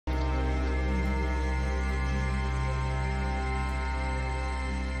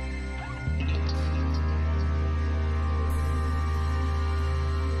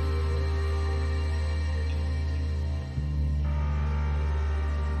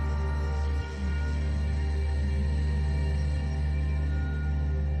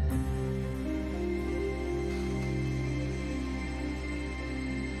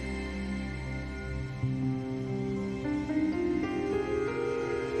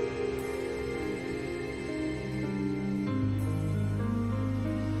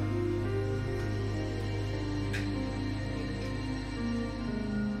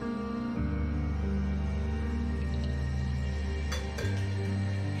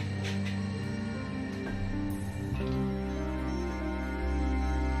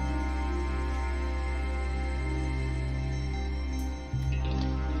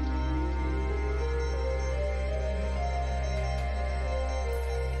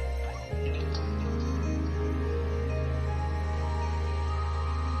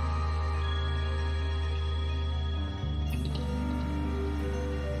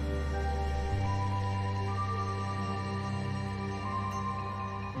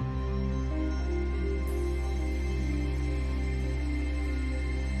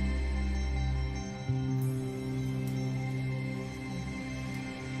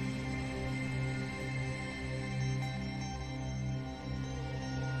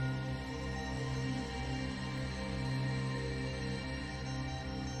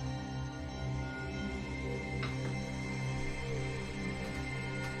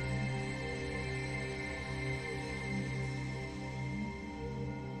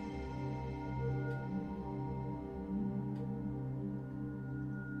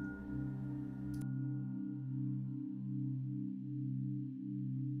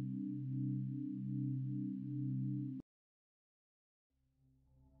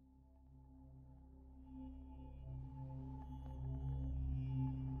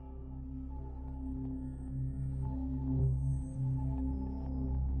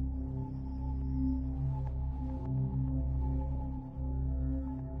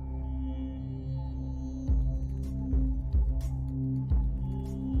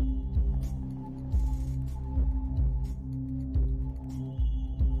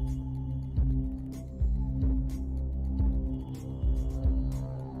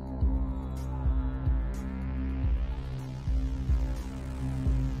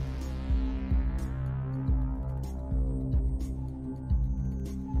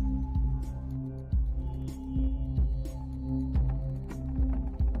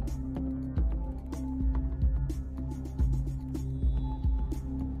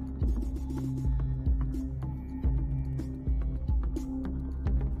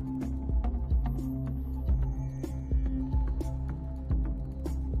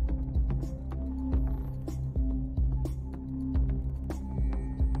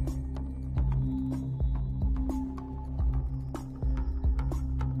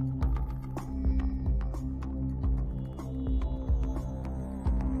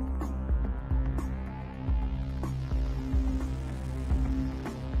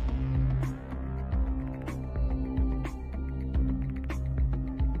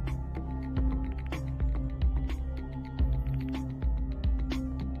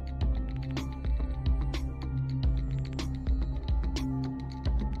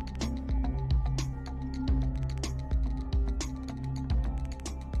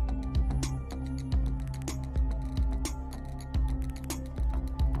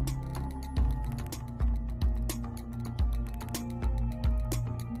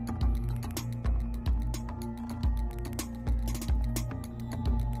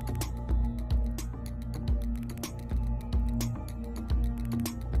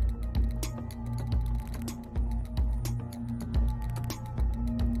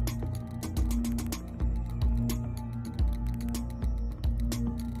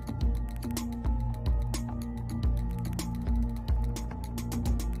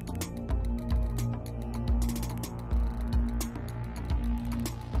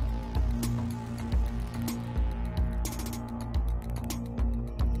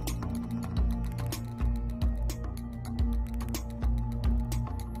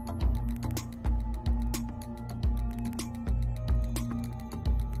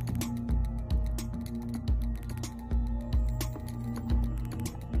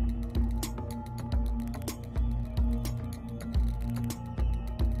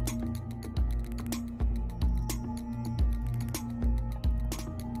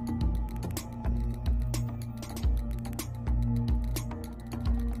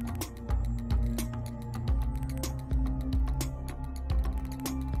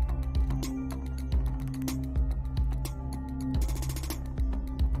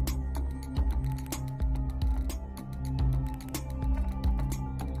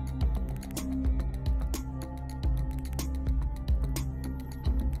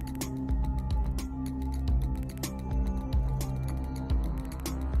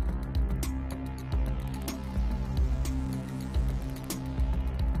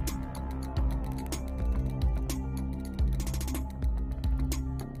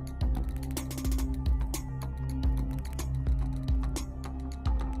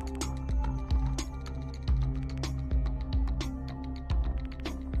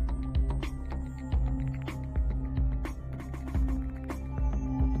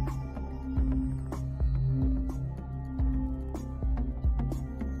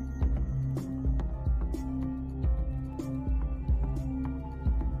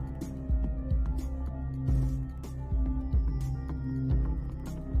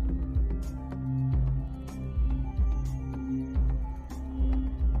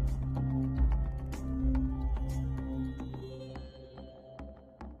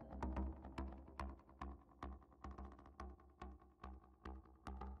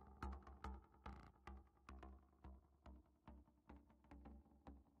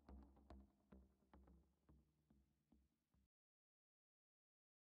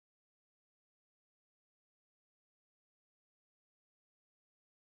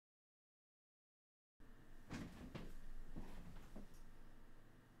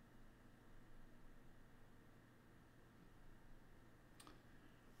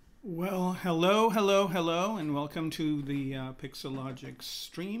Well, hello, and welcome to the Pixologic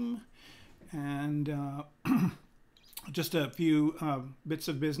stream. And just a few bits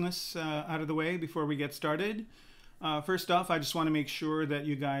of business out of the way before we get started. First off, I just want to make sure that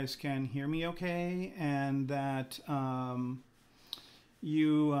you guys can hear me okay, and that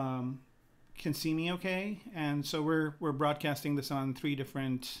you can see me okay. And so we're broadcasting this on 3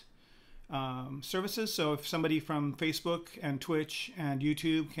 different services. So if somebody from Facebook and Twitch and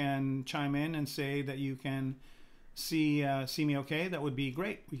YouTube can chime in and say that you can see me okay, that would be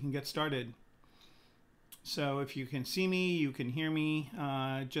great. We can get started. So if you can see me, you can hear me,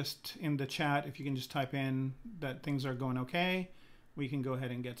 just in the chat, if you can just type in that things are going okay, we can go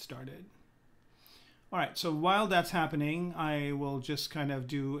ahead and get started. All right, so while that's happening, I will just kind of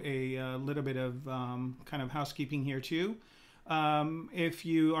do a little bit of kind of housekeeping here too. If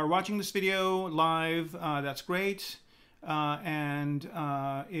you are watching this video live, that's great. And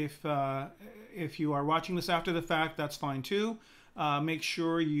if you are watching this after the fact, that's fine too. Make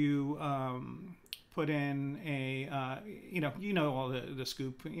sure you put in a, you know all the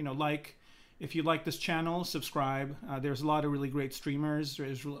scoop. Like, if you like this channel, subscribe. There's a lot of really great streamers.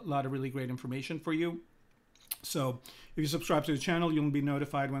 There's a lot of really great information for you. So if you subscribe to the channel, you'll be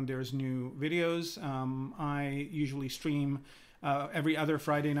notified when there's new videos. I usually stream every other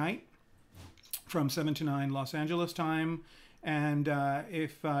Friday night from 7 to 9 Los Angeles time. And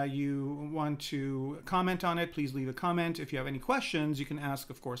if you want to comment on it, please leave a comment. If you have any questions, you can ask,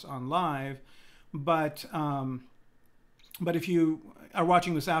 of course, on live. But if you are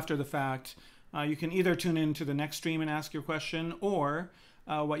watching this after the fact, you can either tune in to the next stream and ask your question, or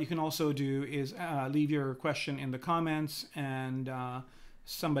what you can also do is leave your question in the comments, and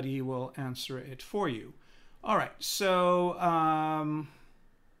somebody will answer it for you. All right, so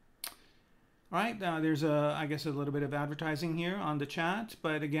there's I guess a little bit of advertising here on the chat,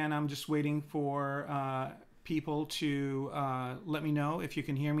 but again, I'm just waiting for people to let me know if you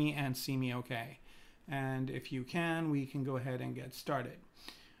can hear me and see me okay. And if you can, we can go ahead and get started.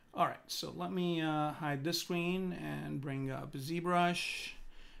 All right, so let me hide this screen and bring up ZBrush.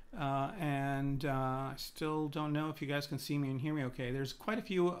 I still don't know if you guys can see me and hear me okay. There's quite a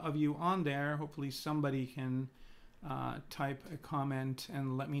few of you on there. Hopefully somebody can type a comment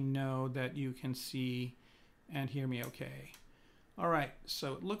and let me know that you can see and hear me okay. All right,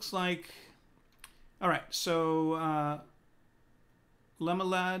 so it looks like, all right, so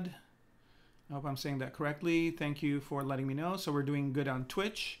Lemalad, I hope I'm saying that correctly. Thank you for letting me know. So we're doing good on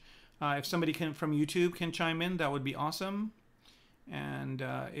Twitch. If somebody from YouTube can chime in, that would be awesome. And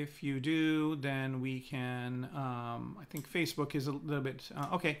if you do, then we can, I think Facebook is a little bit,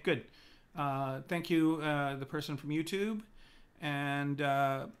 okay, good. Thank you, the person from YouTube. And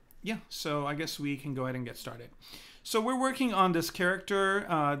yeah, so I guess we can go ahead and get started. So we're working on this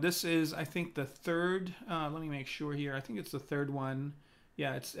character. This is, I think, the third, let me make sure here. I think it's the third one.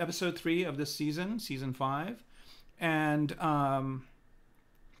 Yeah, it's episode 3 of this season, season 5. And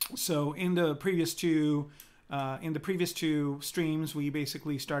so in the previous two streams, we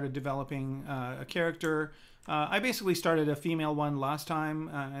basically started developing a character. I basically started a female one last time,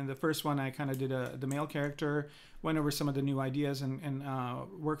 and the first one I kind of did the male character, went over some of the new ideas and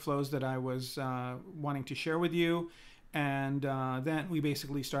workflows that I was wanting to share with you. And then we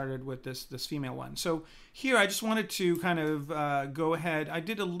basically started with this female one. So here I just wanted to kind of go ahead. I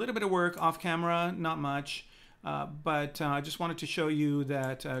did a little bit of work off camera, not much. But I just wanted to show you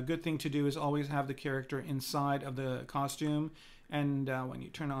that a good thing to do is always have the character inside of the costume. And when you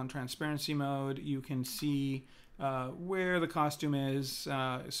turn on transparency mode, you can see where the costume is,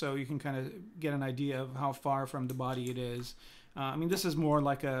 so you can kind of get an idea of how far from the body it is. I mean, this is more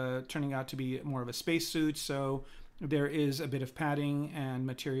like turning out to be more of a spacesuit, so there is a bit of padding and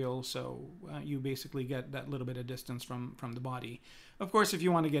material, so you basically get that little bit of distance from the body. Of course, if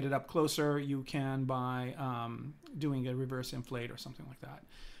you want to get it up closer, you can by doing a reverse inflate or something like that.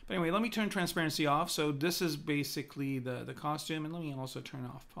 But anyway, let me turn transparency off. So this is basically the costume, and let me also turn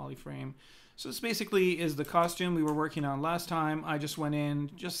off polyframe. So this basically is the costume we were working on last time. I just went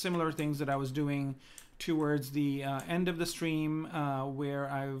in, just similar things that I was doing towards the end of the stream, where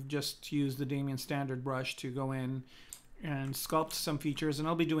I've just used the Damien standard brush to go in and sculpt some features, and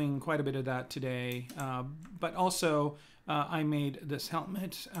I'll be doing quite a bit of that today. But also, I made this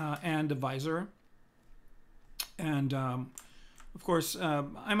helmet and the visor. And of course,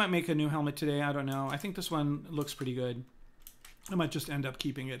 I might make a new helmet today. I don't know. I think this one looks pretty good. I might just end up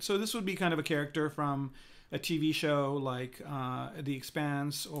keeping it. So this would be kind of a character from a TV show like The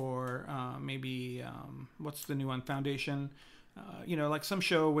Expanse, or maybe what's the new one, Foundation. Like some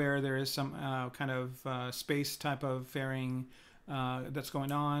show where there is some kind of space type of faring that's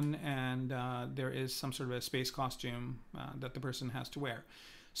going on, and there is some sort of a space costume that the person has to wear.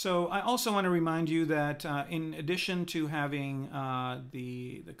 So I also want to remind you that in addition to having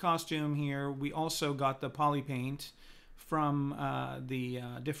the costume here, we also got the poly paint from the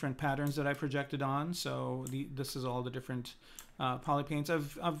different patterns that I projected on. So this is all the different poly paints.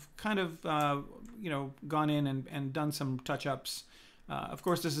 I've kind of gone in and done some touch-ups. Of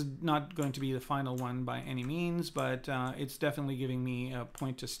course, this is not going to be the final one by any means, but it's definitely giving me a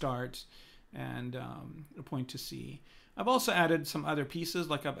point to start and a point to see. I've also added some other pieces,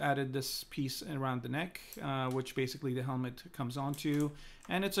 like I've added this piece around the neck, which basically the helmet comes onto,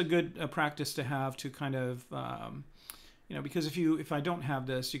 and it's a good practice to have to kind of, because if I don't have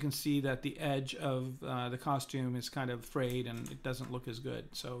this, you can see that the edge of the costume is kind of frayed and it doesn't look as good.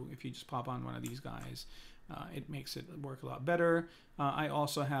 So if you just pop on one of these guys, it makes it work a lot better. I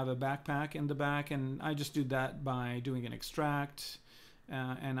also have a backpack in the back, and I just do that by doing an extract.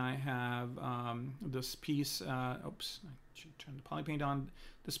 And I have this piece, oops, I should turn the poly paint on,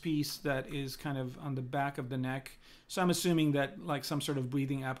 this piece that is kind of on the back of the neck. So I'm assuming that like some sort of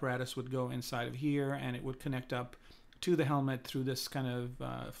breathing apparatus would go inside of here, and it would connect up to the helmet through this kind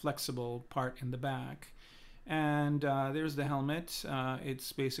of flexible part in the back. And there's the helmet.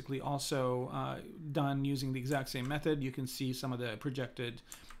 It's basically also done using the exact same method. You can see some of the projected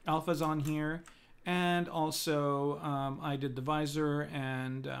alphas on here. And also I did the visor,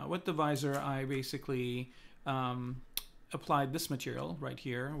 and with the visor I basically applied this material right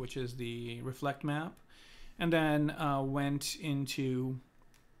here, which is the reflect map, and then went into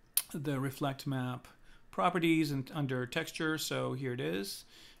the reflect map properties and under texture. So here it is,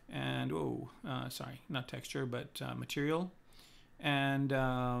 and sorry, not texture, but material. And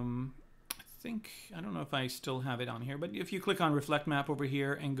I don't know if I still have it on here, but if you click on reflect map over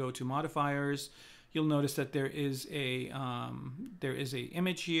here and go to modifiers, you'll notice that there is a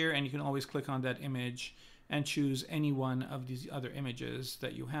image here, and you can always click on that image and choose any one of these other images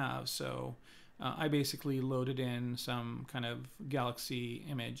that you have. So I basically loaded in some kind of galaxy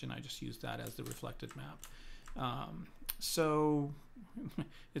image, and I just used that as the reflected map. So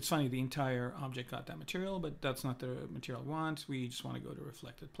it's funny, the entire object got that material, but that's not the material we want. We just want to go to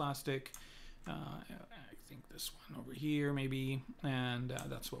reflected plastic. I think this one over here maybe, and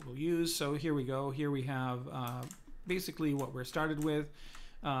that's what we'll use. So here we go. Here we have basically what we're started with.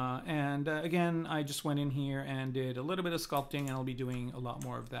 And again, I just went in here and did a little bit of sculpting, and I'll be doing a lot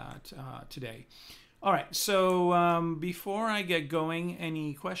more of that today. All right, so before I get going,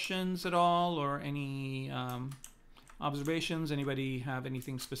 any questions at all, or any observations? Anybody have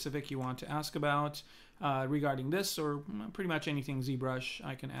anything specific you want to ask about regarding this, or pretty much anything ZBrush?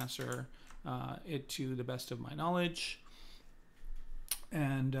 I can answer it to the best of my knowledge.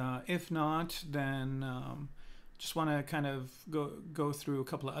 And if not, then just want to kind of go through a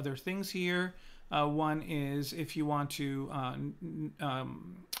couple of other things here. One is if you want to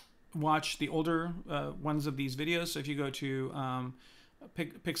watch the older ones of these videos. So if you go to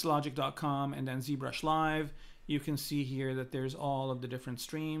Pixologic.com and then ZBrush Live, you can see here that there's all of the different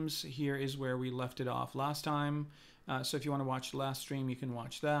streams. Here is where we left it off last time. So if you want to watch the last stream, you can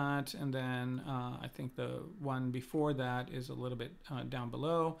watch that. And then I think the one before that is a little bit down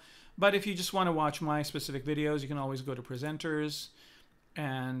below. But if you just want to watch my specific videos, you can always go to presenters.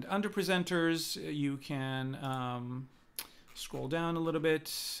 And under presenters, you can scroll down a little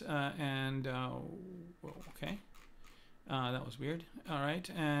bit and okay. That was weird. All right.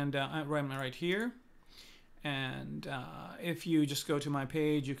 And I'm right here. And if you just go to my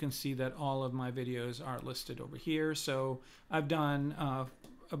page, you can see that all of my videos are listed over here. So I've done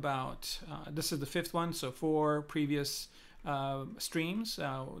this is the 5th one, so 4 previous streams.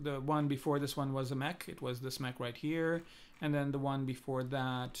 The one before this one was a mech. It was this mech right here. And then the one before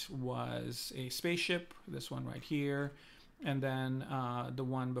that was a spaceship, this one right here. And then the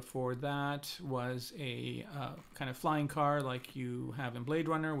one before that was a kind of flying car like you have in Blade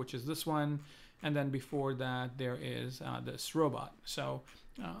Runner, which is this one. And then before that, there is this robot. So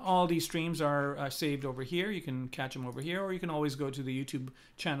all these streams are saved over here. You can catch them over here, or you can always go to the YouTube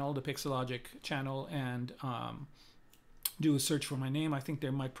channel, the Pixologic channel, and do a search for my name. I think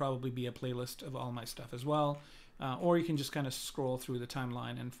there might probably be a playlist of all my stuff as well. Or you can just kind of scroll through the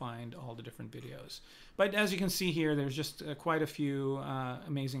timeline and find all the different videos. But as you can see here, there's just quite a few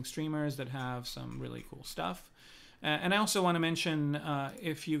amazing streamers that have some really cool stuff. And I also want to mention,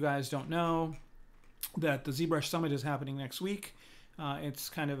 if you guys don't know, that the ZBrush Summit is happening next week. It's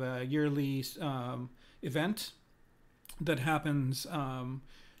kind of a yearly event that happens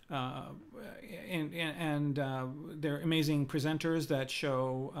they're amazing presenters that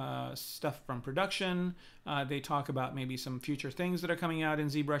show stuff from production. They talk about maybe some future things that are coming out in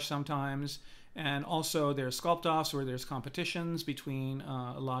ZBrush sometimes. And also there's sculpt-offs where there's competitions between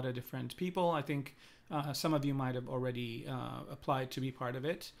a lot of different people. I think some of you might have already applied to be part of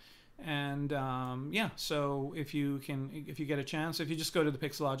it. And yeah, so if you get a chance, if you just go to the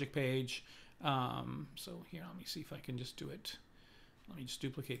Pixologic page, so here, let me see if I can just do it. Let me just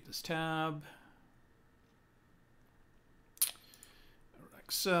duplicate this tab.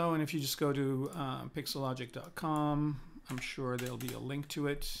 Like so, and if you just go to pixologic.com, I'm sure there'll be a link to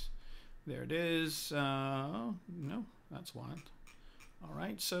it. There it is. No, that's one. All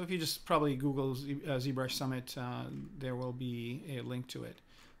right, so if you just probably Google ZBrush Summit, there will be a link to it.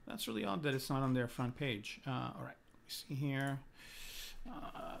 That's really odd that it's not on their front page. All right, let me see here.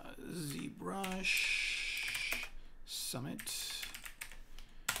 ZBrush Summit.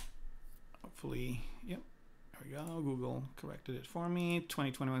 Hopefully, yep, there we go. Google corrected it for me.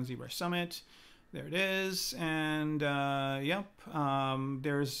 2021 ZBrush Summit. There it is. And yep,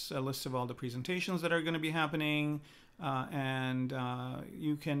 there's a list of all the presentations that are going to be happening. And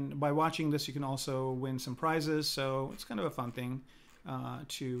you can, by watching this, you can also win some prizes. So it's kind of a fun thing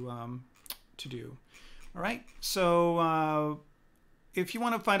to do. All right. So if you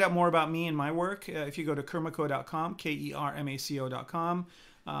want to find out more about me and my work, if you go to kermaco.com, kermaco.com,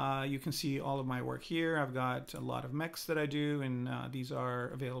 you can see all of my work here. I've got a lot of mechs that I do, and these are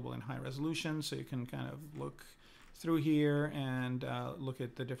available in high resolution, so you can kind of look through here and look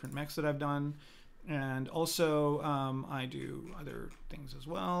at the different mechs that I've done. And also I do other things as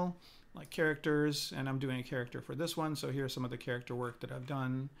well, like characters, and I'm doing a character for this one, so here's some of the character work that I've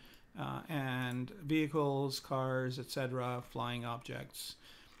done. And vehicles, cars, etc., flying objects,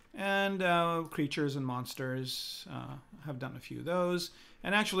 and creatures and monsters. Have done a few of those.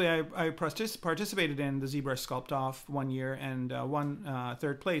 And actually, I participated in the ZBrush Sculpt Off one year and won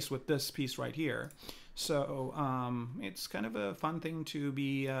third place with this piece right here. So it's kind of a fun thing to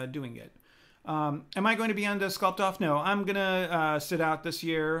be doing it. Am I going to be on the Sculpt Off? No, I'm going to sit out this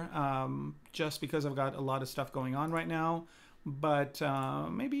year just because I've got a lot of stuff going on right now. But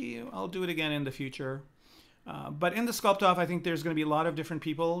maybe I'll do it again in the future. But in the Sculpt Off, I think there's going to be a lot of different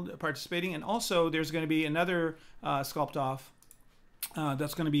people participating. And also, there's going to be another Sculpt Off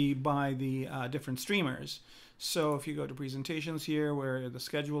that's going to be by the different streamers. So if you go to presentations here where the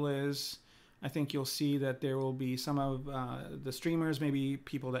schedule is, I think you'll see that there will be some of the streamers, maybe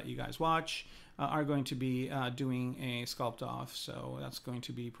people that you guys watch, are going to be doing a Sculpt Off. So that's going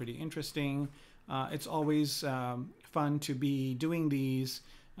to be pretty interesting. It's always fun to be doing these.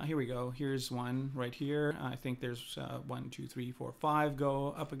 Here we go. Here's one right here. I think there's 1, 2, 3, 4, 5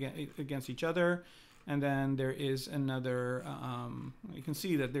 go up against each other. And then there is another, you can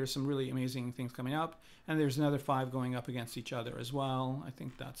see that there's some really amazing things coming up. And there's another 5 going up against each other as well. I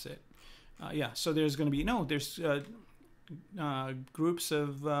think that's it. Yeah, so there's going to be, there's groups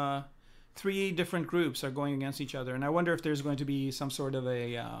of 3 different groups are going against each other. And I wonder if there's going to be some sort of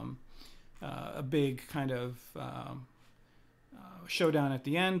a big kind of showdown at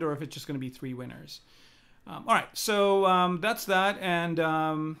the end, or if it's just going to be 3 winners. All right, so that's that.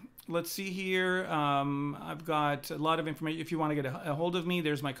 And let's see here. I've got a lot of information. If you want to get a hold of me,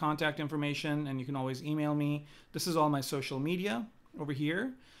 there's my contact information, and you can always email me. This is all my social media over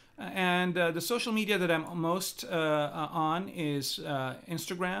here. And the social media that I'm most on is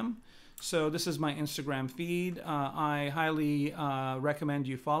Instagram. So this is my Instagram feed. I highly recommend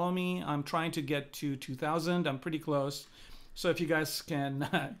you follow me. I'm trying to get to 2,000. I'm pretty close. So if you guys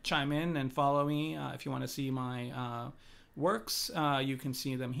can chime in and follow me, if you want to see my works, you can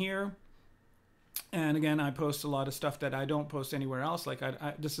see them here. And again, I post a lot of stuff that I don't post anywhere else. Like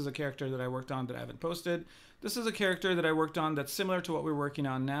this is a character that I worked on that I haven't posted. This is a character that I worked on that's similar to what we're working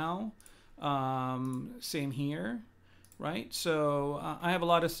on now. Same here. Right, so I have a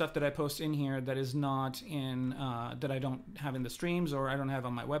lot of stuff that I post in here that is not in, that I don't have in the streams or I don't have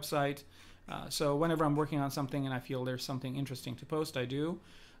on my website. So whenever I'm working on something and I feel there's something interesting to post, I do.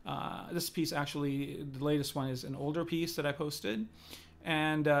 This piece actually, the latest one is an older piece that I posted.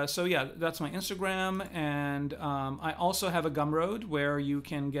 And so yeah, that's my Instagram. And I also have a Gumroad where you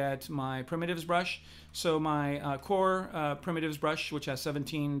can get my primitives brush. So my core primitives brush, which has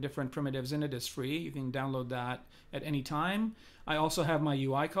 17 different primitives in it, is free. You can download that at any time. I also have my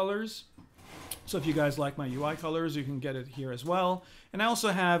UI colors. So if you guys like my UI colors, you can get it here as well. And I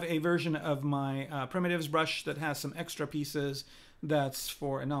also have a version of my primitives brush that has some extra pieces that's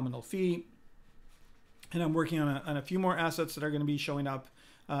for a nominal fee. And I'm working on a few more assets that are going to be showing up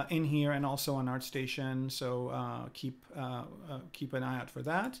in here and also on ArtStation. So keep an eye out for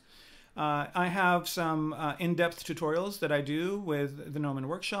that. I have some in-depth tutorials that I do with the Gnomon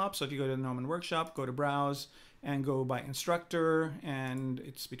Workshop. So if you go to the Gnomon Workshop, go to Browse and go by Instructor, and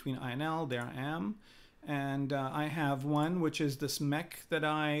it's between I and L. There I am. And I have one which is this mech that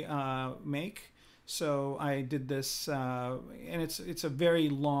I make. So I did this, and it's a very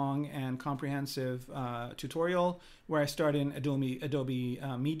long and comprehensive tutorial where I start in Adobe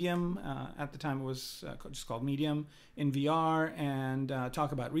Medium. At the time it was just called Medium in VR, and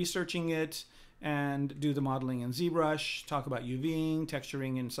talk about researching it, and do the modeling in ZBrush, talk about UVing,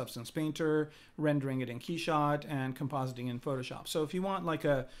 texturing in Substance Painter, rendering it in Keyshot, and compositing in Photoshop. So if you want like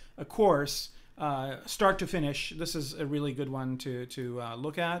a course, start to finish, this is a really good one to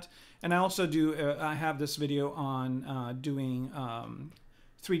look at. And I also do, I have this video on doing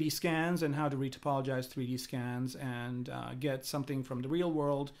 3D scans and how to retopologize 3D scans and get something from the real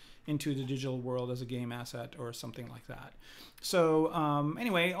world into the digital world as a game asset or something like that. So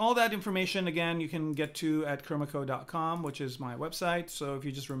anyway, all that information, again, you can get to at kermaco.com, which is my website. So if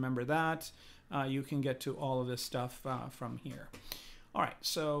you just remember that, you can get to all of this stuff from here. All right,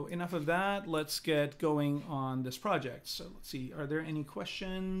 so enough of that. Let's get going on this project. So let's see, are there any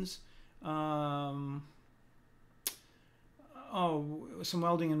questions? Oh, some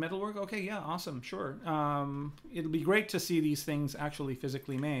welding and metalwork? Okay, yeah, awesome, sure. It'll be great to see these things actually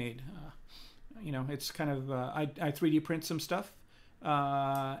physically made. You know, it's kind of, I 3D print some stuff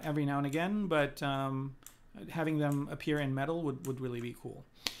every now and again, but having them appear in metal would really be cool.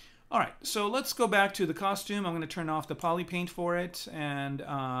 All right, so let's go back to the costume. I'm going to turn off the poly paint for it, and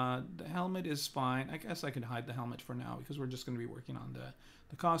the helmet is fine. I guess I could hide the helmet for now because we're just going to be working on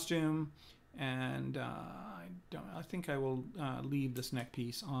the costume. And I think I will leave this neck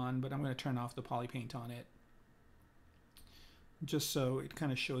piece on, but I'm going to turn off the poly paint on it, just so it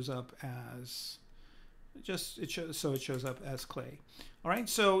kind of shows up as so it shows up as clay. All right,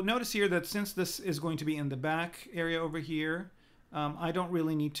 so notice here that since this is going to be in the back area over here, I don't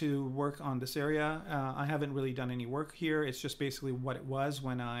really need to work on this area. I haven't really done any work here. It's just basically what it was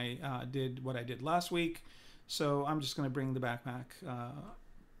when I did what I did last week. So I'm just going to bring the backpack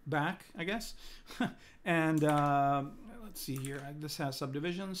back, I guess. And let's see here. This has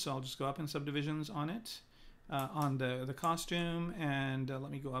subdivisions, so I'll just go up in subdivisions on it, on the costume. And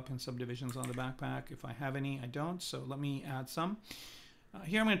let me go up in subdivisions on the backpack. If I have any, I don't. So let me add some.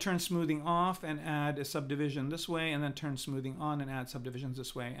 Here I'm going to turn smoothing off and add a subdivision this way, and then turn smoothing on and add subdivisions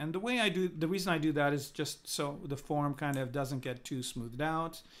this way. And the reason I do that is just so the form kind of doesn't get too smoothed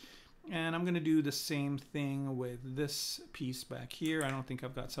out. And I'm going to do the same thing with this piece back here. I don't think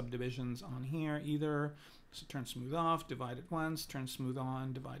I've got subdivisions on here either. So turn smooth off, divide it once, turn smooth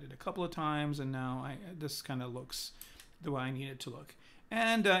on, divide it a couple of times, and now this kind of looks the way I need it to look.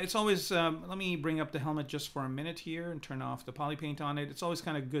 And it's always, let me bring up the helmet just for a minute here and turn off the poly paint on it. It's always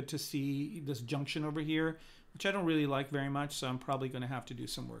kind of good to see this junction over here, which I don't really like very much, so I'm probably going to have to do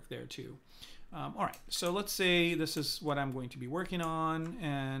some work there too. All right, so let's say this is what I'm going to be working on,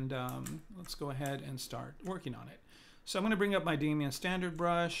 and let's go ahead and start working on it. So I'm going to bring up my Damien standard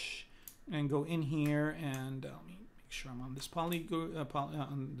brush and go in here, and let me make sure I'm on this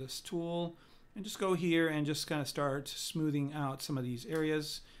on this tool. And just go here and just kind of start smoothing out some of these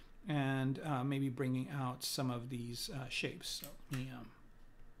areas and maybe bringing out some of these shapes. So let me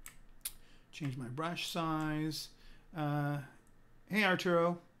change my brush size. Hey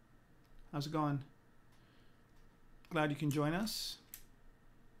Arturo, how's it going? Glad you can join us.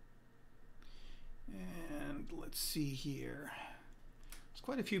 And let's see here. There's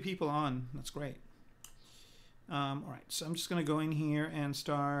quite a few people on. That's great. All right, so I'm just going to go in here and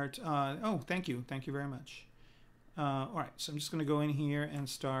start. Oh, thank you very much. All right, so I'm just going to go in here and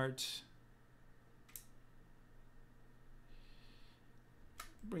start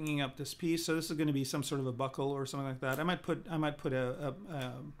bringing up this piece. So this is going to be some sort of a buckle or something like that. I might put a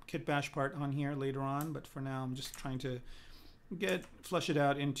kit bash part on here later on, but for now I'm just trying to flush it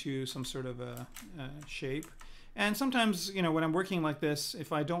out into some sort of a shape. And sometimes, you know, when I'm working like this,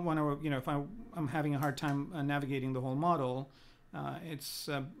 if I don't want to, you know, if I'm having a hard time navigating the whole model, it's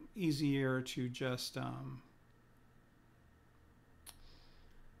easier to just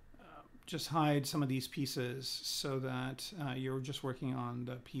hide some of these pieces so that you're just working on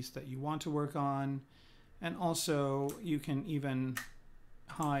the piece that you want to work on. And also you can even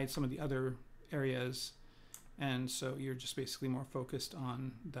hide some of the other areas. And so you're just basically more focused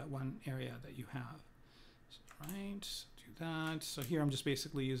on that one area that you have. Right, do that. So here I'm just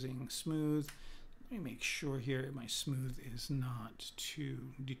basically using smooth. Let me make sure here my smooth is not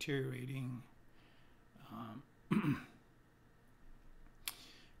too deteriorating.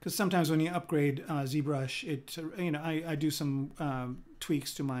 because sometimes when you upgrade ZBrush, it I do some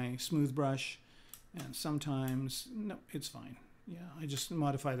tweaks to my smooth brush, and sometimes no, it's fine. Yeah, I just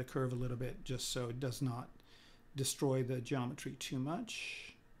modify the curve a little bit just so it does not destroy the geometry too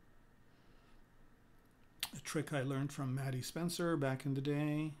much. A trick I learned from Maddie Spencer back in the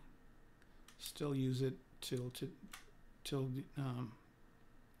day. Still use it till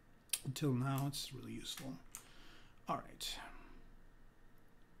now. It's really useful. All right.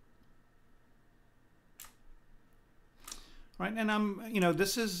 Right, and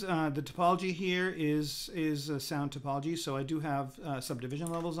this is the topology here is a sound topology. So I do have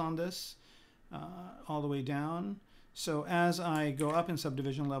subdivision levels on this all the way down. So as I go up in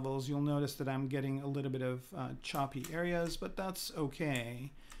subdivision levels, you'll notice that I'm getting a little bit of choppy areas, but that's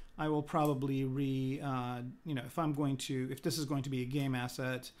okay. I will probably if this is going to be a game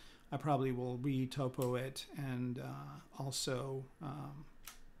asset, I probably will re-topo it and also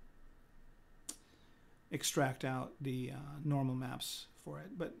extract out the normal maps for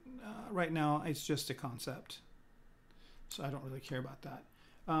it. But right now it's just a concept, so I don't really care about that.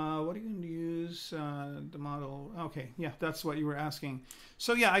 What are you going to use the model? Okay, yeah, that's what you were asking.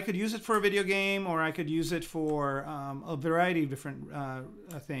 So yeah, I could use it for a video game, or I could use it for a variety of different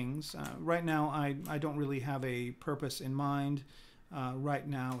things. Right now I don't really have a purpose in mind. Right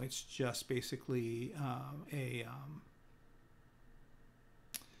now it's just basically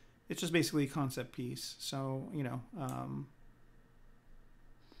it's just basically a concept piece. So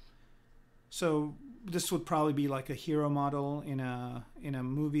so this would probably be like a hero model in a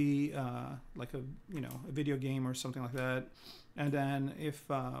movie, like a video game or something like that. And then if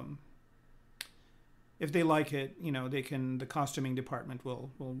they like it, the costuming department will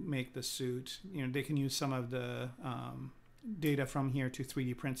make the suit. They can use some of the data from here to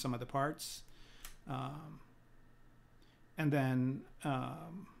 3D print some of the parts, and then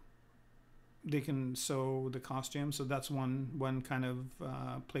they can sew the costume. So that's one kind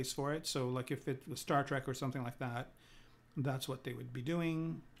of place for it. So like if it was Star Trek or something like that, that's what they would be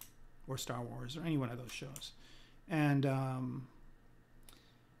doing, or Star Wars, or any one of those shows. And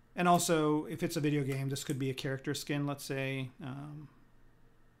also if it's a video game, this could be a character skin, let's say.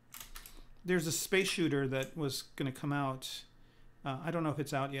 There's a space shooter that was going to come out. I don't know if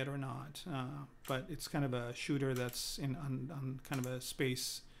it's out yet or not, but it's kind of a shooter that's on kind of a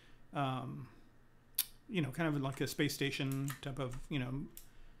space, kind of like a space station type of,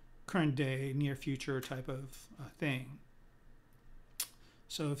 current day, near future type of thing.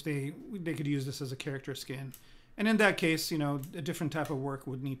 So if they could use this as a character skin. And in that case, a different type of work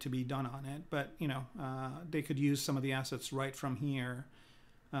would need to be done on it. But, they could use some of the assets right from here.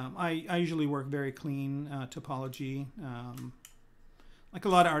 I usually work very clean topology. Like a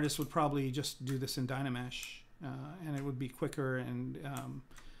lot of artists would probably just do this in Dynamesh, and it would be quicker, and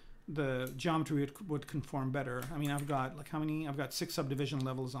the geometry would conform better. I mean, I've got like I've got 6 subdivision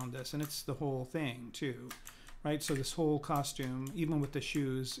levels on this, and it's the whole thing too, right? So this whole costume, even with the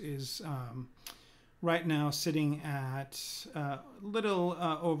shoes, is right now sitting at little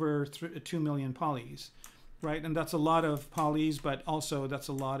over 2 million polys, right? And that's a lot of polys, but also that's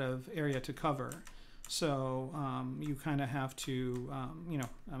a lot of area to cover. So you kind of have to,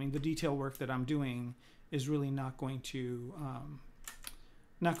 I mean, the detail work that I'm doing is really not going to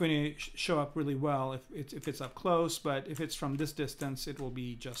show up really well if it's up close, but if it's from this distance, it will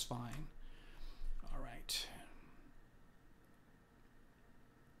be just fine. All right.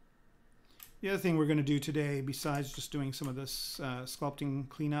 The other thing we're going to do today, besides just doing some of this sculpting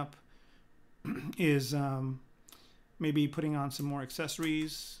cleanup, is maybe putting on some more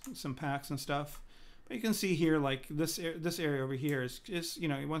accessories, some packs and stuff. But you can see here, like this area over here is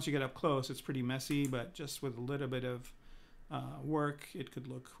once you get up close, it's pretty messy, but just with a little bit of work, it could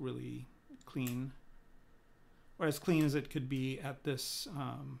look really clean, or as clean as it could be at this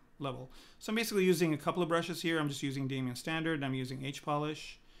level. So I'm basically using a couple of brushes here. I'm just using Damien Standard, I'm using H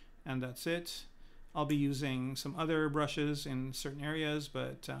Polish, and that's it. I'll be using some other brushes in certain areas,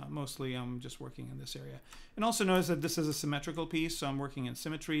 but mostly I'm just working in this area. And also notice that this is a symmetrical piece, so I'm working in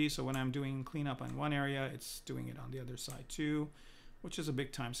symmetry. So when I'm doing cleanup on one area, it's doing it on the other side too, which is a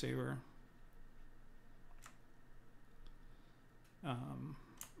big time saver.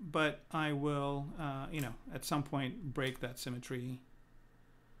 But I will, at some point break that symmetry.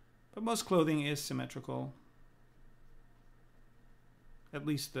 But most clothing is symmetrical. At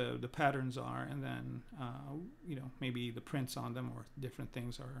least the patterns are, and then maybe the prints on them or different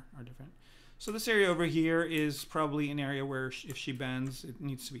things are different. So this area over here is probably an area where if she bends, it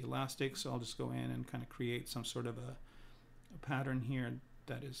needs to be elastic. So I'll just go in and kind of create some sort of a pattern here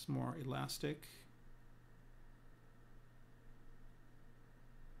that is more elastic.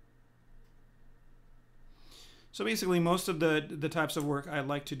 So basically, most of the types of work I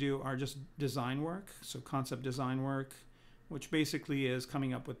like to do are just design work, so concept design work, which basically is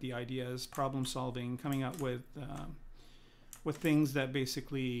coming up with the ideas, problem solving, coming up with things that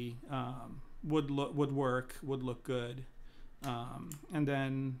basically would work, would look good, and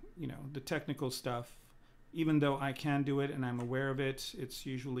then the technical stuff. Even though I can do it and I'm aware of it, it's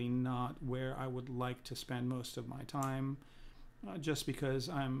usually not where I would like to spend most of my time, just because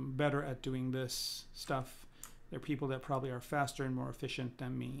I'm better at doing this stuff. There are people that probably are faster and more efficient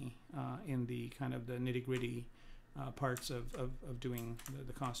than me in the kind of the nitty-gritty parts of doing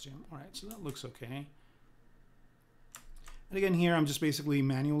the costume. All right, so that looks okay. And again, here I'm just basically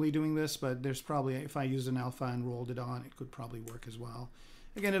manually doing this, but there's probably, if I used an alpha and rolled it on, it could probably work as well.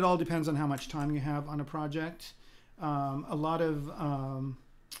 Again, it all depends on how much time you have on a project. A lot of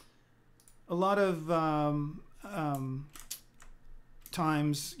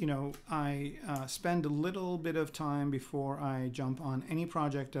times, I spend a little bit of time before I jump on any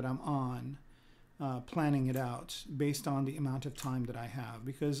project that I'm on, planning it out based on the amount of time that I have,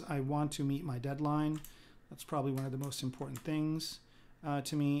 because I want to meet my deadline. That's probably one of the most important things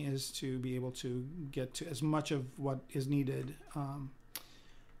to me, is to be able to get to as much of what is needed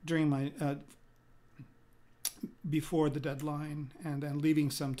during my before the deadline, and then leaving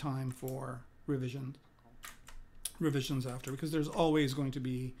some time for revisions after, because there's always going to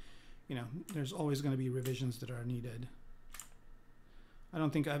be revisions that are needed. I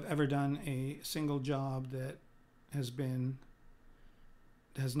don't think I've ever done a single job that has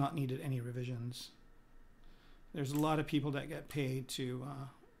not needed any revisions. There's a lot of people that get paid to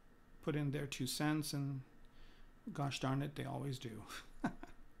put in their 2 cents, and gosh darn it, they always do.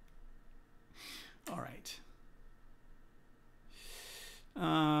 All right.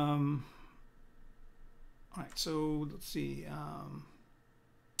 All right, so let's see.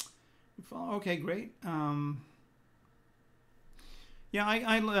 Okay, great. Yeah,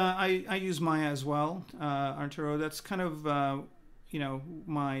 I use Maya as well, Arturo. That's kind of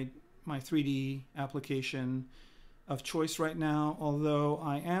my 3D application of choice right now. Although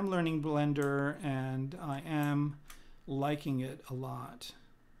I am learning Blender and I am liking it a lot.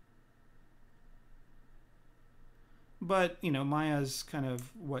 But Maya's kind of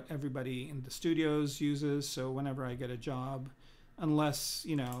what everybody in the studios uses. So whenever I get a job, unless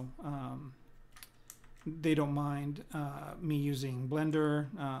they don't mind me using Blender,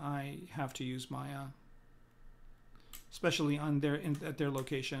 I have to use Maya. Especially on at their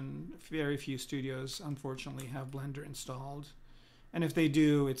location, very few studios unfortunately have Blender installed, and if they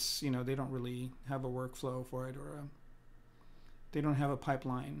do, it's they don't really have a workflow for it, or they don't have a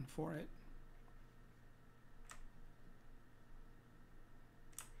pipeline for it.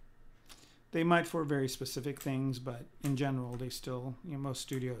 They might for very specific things, but in general, they still, most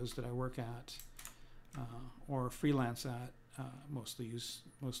studios that I work at or freelance at mostly use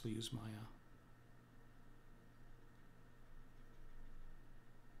Maya.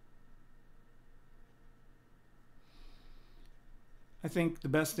 I think the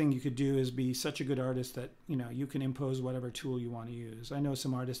best thing you could do is be such a good artist that you can impose whatever tool you want to use. I know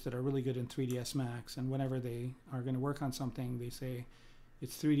some artists that are really good in 3ds Max, and whenever they are going to work on something, they say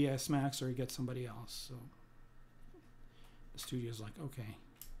it's 3ds Max or get somebody else. So the studio's like, okay,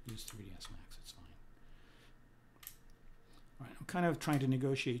 use 3ds Max, it's fine. All right, I'm kind of trying to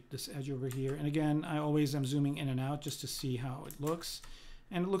negotiate this edge over here, and again, I always am zooming in and out just to see how it looks.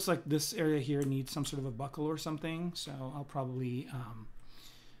 And it looks like this area here needs some sort of a buckle or something, so I'll probably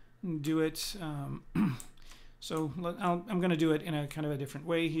do it. So I'm going to do it in a kind of a different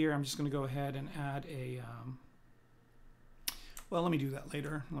way here. I'm just going to go ahead and add a... well, let me do that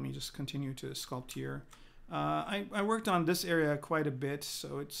later. Let me just continue to sculpt here. I worked on this area quite a bit,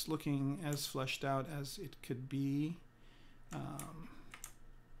 so it's looking as fleshed out as it could be.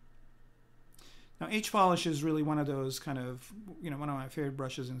 Now, H-Polish is really one of those kind of, one of my favorite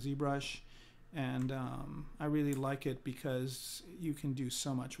brushes in ZBrush, and I really like it because you can do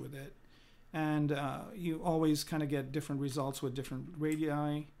so much with it. And you always kind of get different results with different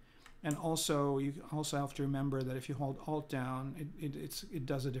radii, and also you also have to remember that if you hold Alt down, it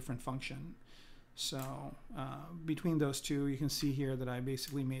does a different function. So between those two, you can see here that I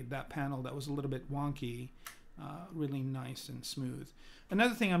basically made that panel that was a little bit wonky really nice and smooth.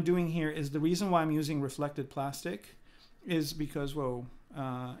 Another thing I'm doing here is the reason why I'm using reflected plastic is because,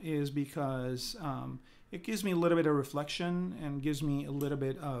 it gives me a little bit of reflection and gives me a little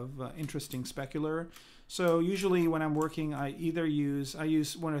bit of interesting specular. So usually when I'm working, I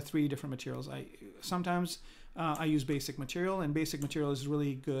use one or three different materials. Sometimes I use basic material, and basic material is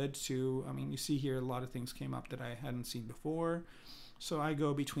really good to, you see here a lot of things came up that I hadn't seen before. So I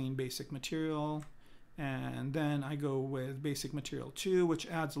go between basic material And then I go with basic material 2, which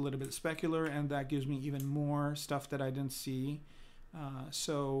adds a little bit of specular, and that gives me even more stuff that I didn't see.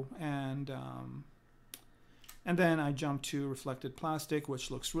 And then I jump to reflected plastic, which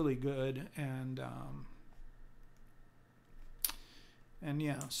looks really good. And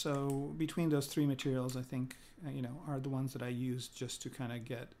yeah, so between those three materials, I think are the ones that I use just to kind of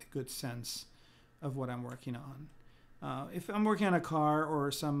get a good sense of what I'm working on. If I'm working on a car or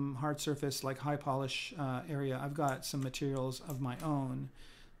some hard surface like high polish area, I've got some materials of my own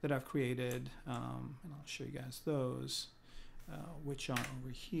that I've created, and I'll show you guys those, which are over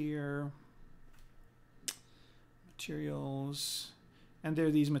here. Materials, and there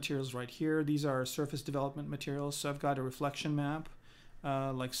are these materials right here. These are surface development materials. So I've got a reflection map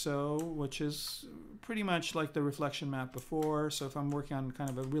like so, which is pretty much like the reflection map before. So if I'm working on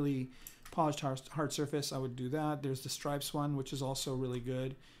kind of a really polished hard surface, I would do that. There's the stripes one, which is also really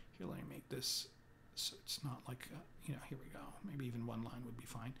good. Here, let me make this so it's not like here we go. Maybe even one line would be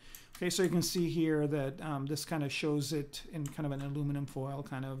fine. Okay, so you can see here that this kind of shows it in kind of an aluminum foil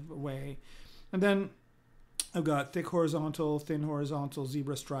kind of way. And then I've got thick horizontal, thin horizontal,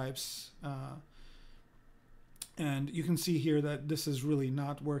 zebra stripes. And you can see here that this is really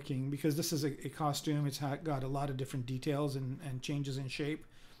not working because this is a costume. It's got a lot of different details and changes in shape.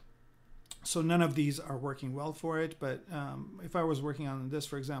 So none of these are working well for it. But if I was working on this,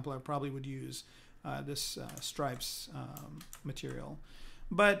 for example, I probably would use this stripes material.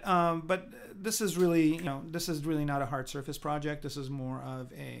 But this is really, this is really not a hard surface project. This is more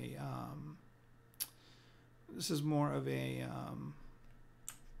of a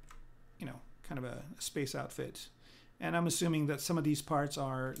kind of a space outfit. And I'm assuming that some of these parts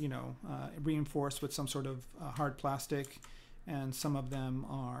are, reinforced with some sort of hard plastic, and some of them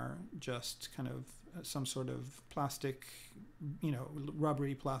are just kind of some sort of plastic,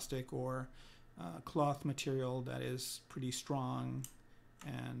 rubbery plastic or cloth material that is pretty strong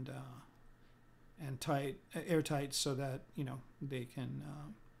and tight, airtight, so that they can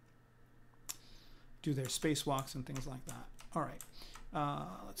do their spacewalks and things like that. All right.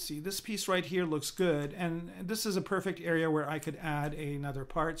 Let's see, this piece right here looks good, and this is a perfect area where I could add another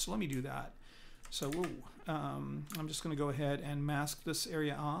part, so let me do that. So I'm just going to go ahead and mask this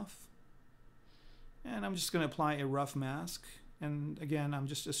area off, and I'm just going to apply a rough mask, and again I'm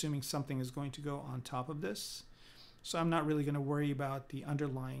just assuming something is going to go on top of this, so I'm not really going to worry about the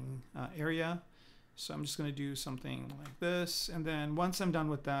underlying area. So I'm just going to do something like this, and then once I'm done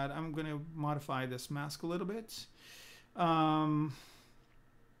with that, I'm going to modify this mask a little bit. All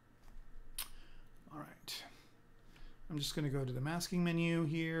right, I'm just going to go to the masking menu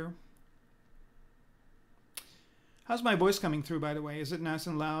here. How's my voice coming through, by the way? Is it nice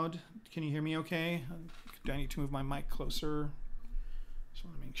and loud? Can you hear me okay? Do I need to move my mic closer? Just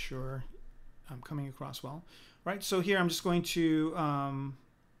want to make sure I'm coming across well. Right, so here I'm just going to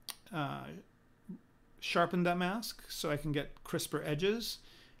sharpen that mask so I can get crisper edges,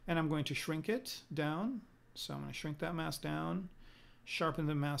 and I'm going to shrink it down. So I'm going to shrink that mask down, sharpen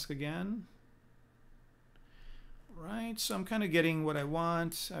the mask again. Right, so I'm kind of getting what I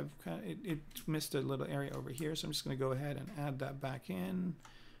want. It missed a little area over here, so I'm just going to go ahead and add that back in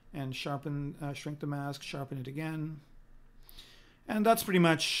and sharpen, shrink the mask, sharpen it again. And that's pretty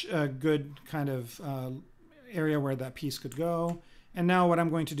much a good kind of area where that piece could go. And now what I'm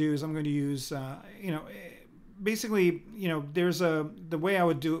going to do is I'm going to use, basically, there's the way I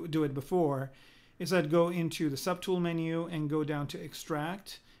would do it before is I'd go into the subtool menu and go down to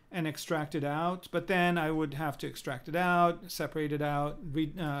extract and extract it out, but then I would have to extract it out, separate it out,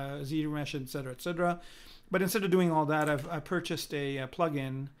 ZBrush, etc., etc. But instead of doing all that, I purchased a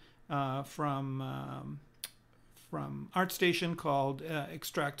plugin from ArtStation called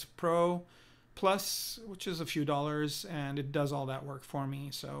Extract Pro Plus, which is a few dollars, and it does all that work for me,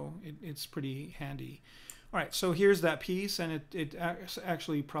 so it's pretty handy. All right, so here's that piece, and it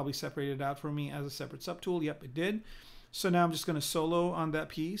actually probably separated out for me as a separate subtool. Yep, it did. So now I'm just going to solo on that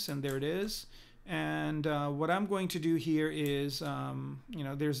piece, and there it is. And what I'm going to do here is,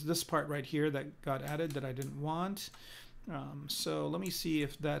 there's this part right here that got added that I didn't want. So let me see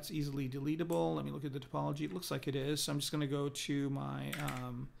if that's easily deletable. Let me look at the topology. It looks like it is. So I'm just going to go to my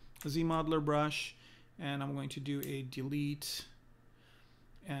ZModeler brush, and I'm going to do a delete.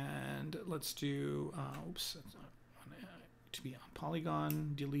 And let's do, oops, that's not to be on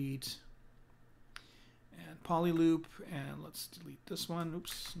polygon, delete, and polyloop, and let's delete this one.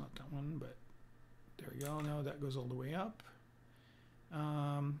 Oops, not that one, but there we go. No, that goes all the way up.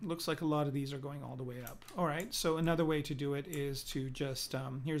 Looks like a lot of these are going all the way up. All right, so another way to do it is to just,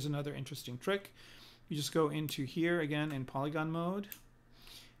 here's another interesting trick. You just go into here again in polygon mode,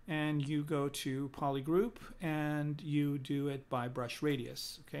 and you go to polygroup and you do it by brush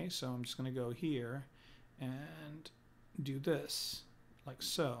radius. Okay, so I'm just going to go here and do this like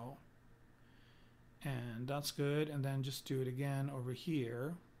so, and that's good, and then just do it again over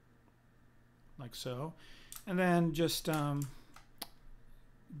here like so, and then just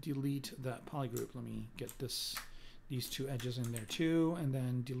delete that polygroup. Let me get these two edges in there too, and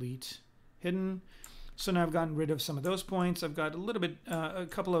then delete hidden. So now I've gotten rid of some of those points. I've got a little bit, a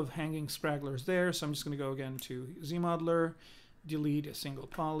couple of hanging scragglers there. So I'm just going to go again to ZModeler, delete a single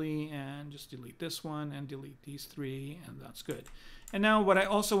poly, and just delete this one and delete these three, and that's good. And now what I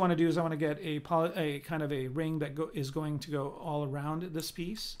also want to do is I want to get a kind of a ring that is going to go all around this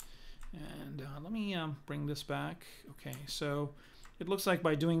piece. And let me bring this back. Okay, so it looks like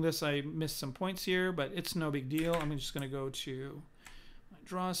by doing this I missed some points here, but it's no big deal. I'm just going to go to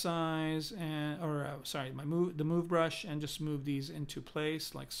draw size and sorry, the move brush, and just move these into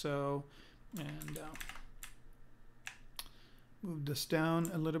place like so, and move this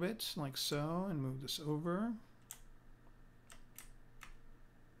down a little bit like so, and move this over.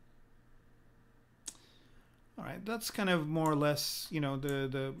 All right, that's kind of more or less, you know,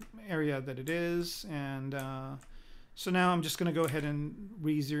 the area that it is, and so now I'm just going to go ahead and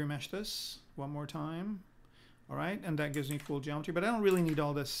re-zero mesh this one more time. All right, and that gives me full geometry, but I don't really need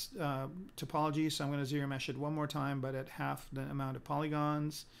all this topology, so I'm going to zero mesh it one more time, but at half the amount of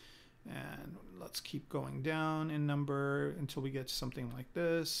polygons. And let's keep going down in number until we get to something like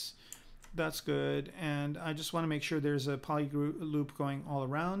this. That's good, and I just want to make sure there's a poly loop going all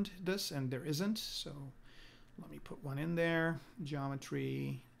around this, and there isn't, so let me put one in there.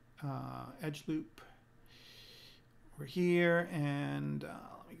 Geometry, edge loop over here, and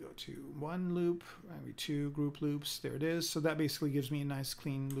let me go to one loop, maybe two group loops. There it is. So that basically gives me a nice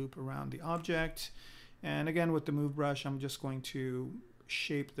clean loop around the object. And again, with the move brush, I'm just going to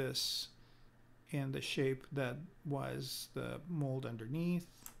shape this in the shape that was the mold underneath,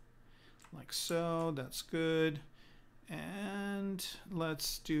 like so. That's good. And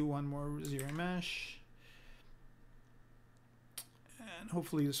let's do one more zero mesh. And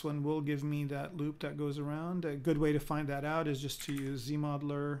hopefully this one will give me that loop that goes around. A good way to find that out is just to use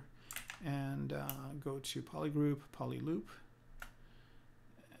ZModeler and go to polygroup, polyloop.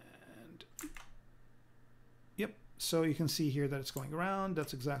 And yep, so you can see here that it's going around.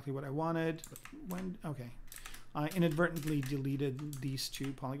 That's exactly what I wanted. Okay, I inadvertently deleted these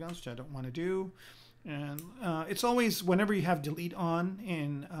two polygons, which I don't want to do. And it's always, whenever you have delete on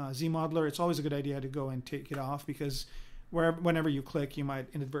in ZModeler, it's always a good idea to go and take it off, because whenever you click, you might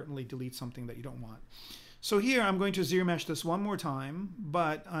inadvertently delete something that you don't want. So here I'm going to zero mesh this one more time,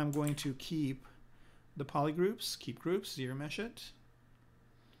 but I'm going to keep the polygroups, keep groups, zero mesh it.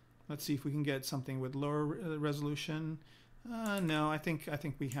 Let's see if we can get something with lower resolution. No, I think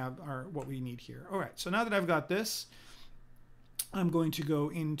we have what we need here. All right, so now that I've got this, I'm going to go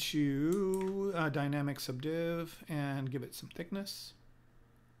into dynamic subdiv and give it some thickness.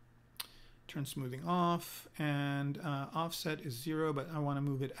 Turn smoothing off, and offset is 0, but I want to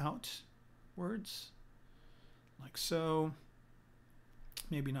move it outwards like so.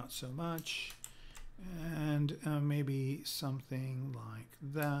 Maybe not so much, and maybe something like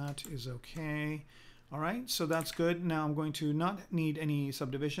that is okay. All right, so that's good. Now I'm going to not need any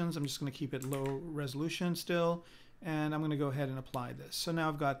subdivisions. I'm just going to keep it low resolution still, and I'm going to go ahead and apply this. So now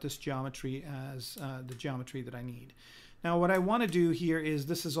I've got this geometry as the geometry that I need. Now what I want to do here is,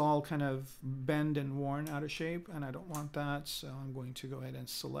 this is all kind of bend and worn out of shape, and I don't want that, so I'm going to go ahead and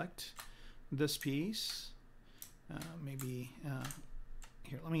select this piece. Maybe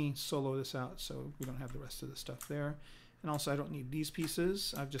here, let me solo this out so we don't have the rest of the stuff there. And also I don't need these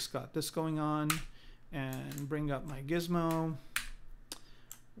pieces. I've just got this going on, and bring up my gizmo,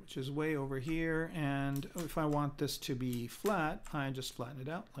 which is way over here, and if I want this to be flat, I just flatten it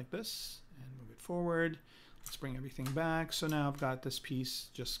out like this and move it forward. Let's bring everything back. So now I've got this piece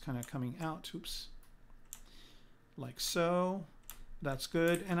just kind of coming out, oops, like so. That's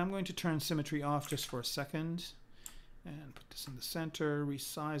good. And I'm going to turn symmetry off just for a second and put this in the center,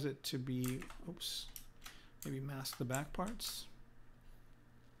 resize it to be, oops, maybe mask the back parts.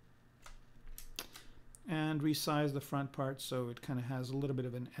 And resize the front part so it kind of has a little bit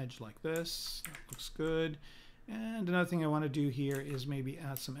of an edge like this. That looks good. And another thing I want to do here is maybe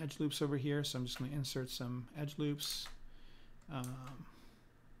add some edge loops over here. So I'm just going to insert some edge loops like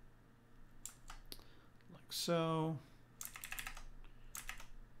so.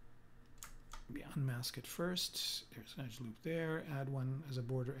 Maybe unmask it first. There's an edge loop there. Add one as a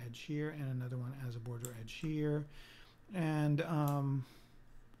border edge here, and another one as a border edge here. And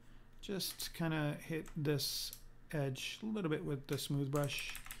just kind of hit this edge a little bit with the smooth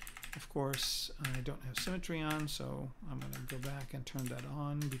brush Of course, I don't have symmetry on, so I'm going to go back and turn that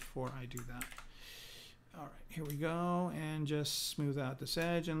on before I do that. All right, here we go, and just smooth out this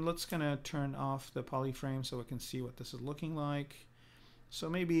edge, and let's kind of turn off the polyframe so we can see what this is looking like. So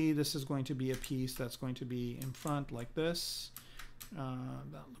maybe this is going to be a piece that's going to be in front like this.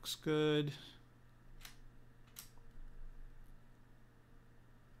 That looks good.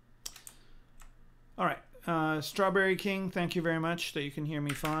 All right, Strawberry King, thank you very much that you can hear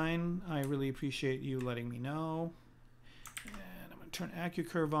me fine. I really appreciate you letting me know. And I'm going to turn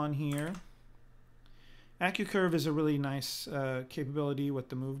AccuCurve on here. AccuCurve is a really nice capability with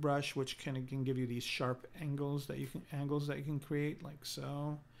the Move brush, which can give you these sharp angles that you can create, like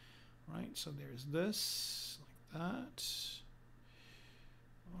so. Right, so there's this, like that.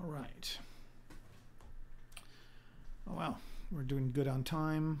 All right. Oh wow, we're doing good on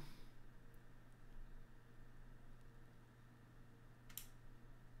time.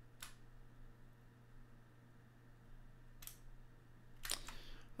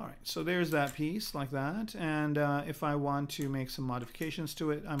 All right, so there's that piece like that, and if I want to make some modifications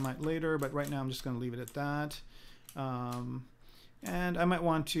to it, I might later, but right now I'm just going to leave it at that. And I might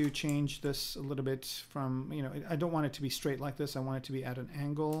want to change this a little bit from, you know, I don't want it to be straight like this, I want it to be at an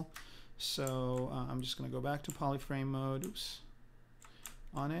angle. So I'm just going to go back to polyframe mode, oops,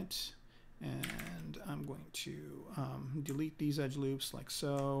 on it, and I'm going to delete these edge loops like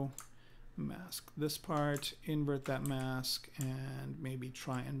so. Mask this part, invert that mask, and maybe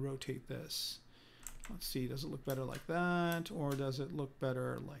try and rotate this. Let's see, does it look better like that, or does it look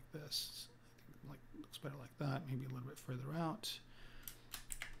better like this? I think it looks better like that, maybe a little bit further out.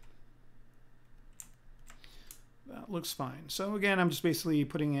 That looks fine. So again, I'm just basically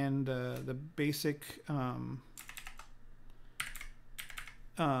putting in the basic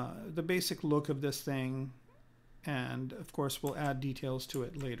look of this thing, and of course we'll add details to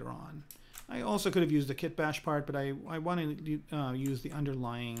it later on. I also could have used the kit bash part, but I wanted to use the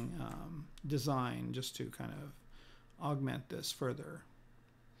underlying design just to kind of augment this further.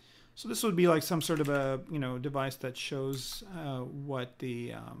 So this would be like some sort of a, you know, device that shows what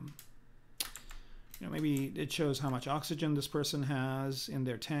the you know, maybe it shows how much oxygen this person has in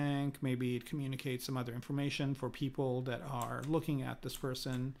their tank. Maybe it communicates some other information for people that are looking at this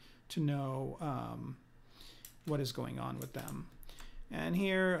person to know what is going on with them. And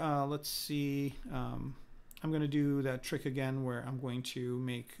here, let's see, I'm going to do that trick again where I'm going to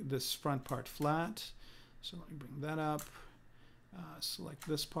make this front part flat. So let me bring that up, select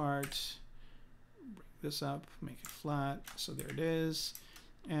this part, bring this up, make it flat. So there it is.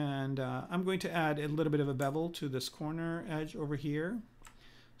 And I'm going to add a little bit of a bevel to this corner edge over here.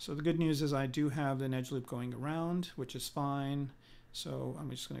 So the good news is I do have an edge loop going around, which is fine. So I'm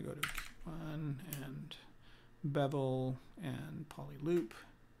just going to go to one and bevel and poly loop.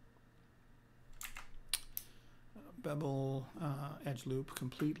 Bevel, edge loop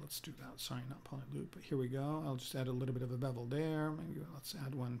complete. Let's do that. Sorry, not poly loop, but here we go. I'll just add a little bit of a bevel there. Maybe let's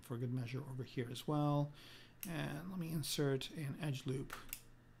add one for good measure over here as well. And let me insert an edge loop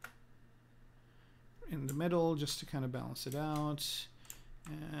in the middle just to kind of balance it out.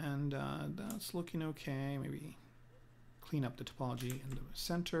 And that's looking okay. Maybe clean up the topology in the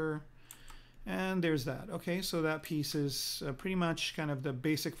center. And there's that. Okay, so that piece is pretty much kind of the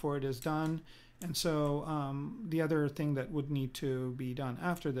basic for it is done. And so the other thing that would need to be done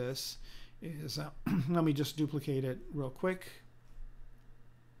after this is, let me just duplicate it real quick.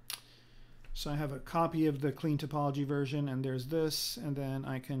 So I have a copy of the clean topology version, and there's this, and then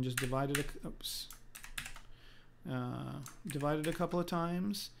I can just divide it, divide it a couple of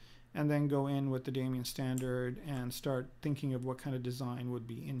times, and then go in with the Damien standard and start thinking of what kind of design would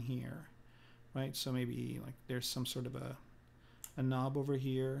be in here. Right, so maybe like there's some sort of a knob over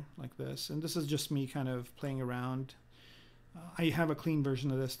here like this, and this is just me kind of playing around. I have a clean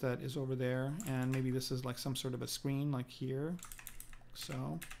version of this that is over there, and maybe this is like some sort of a screen like here,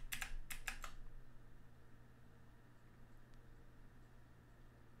 so.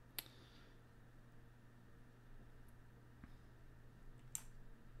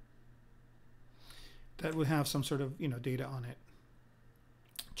 That would have some sort of, you know, data on it.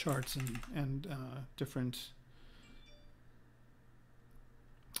 Charts and different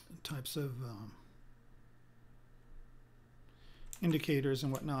types of indicators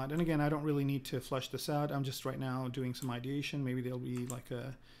and whatnot. And again, I don't really need to flush this out. I'm just right now doing some ideation. Maybe there'll be like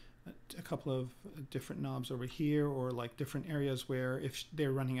a couple of different knobs over here, or like different areas where if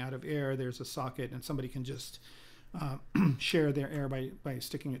they're running out of air, there's a socket and somebody can just share their air by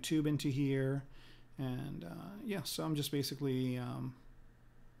sticking a tube into here. And yeah, so I'm just basically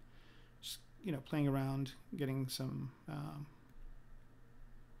just, you know, playing around, getting some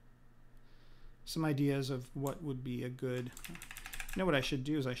some ideas of what would be a good. You know what I should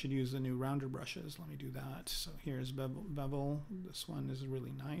do is I should use the new rounder brushes. Let me do that. So here's bevel. This one is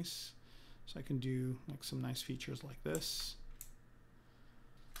really nice. So I can do like some nice features like this.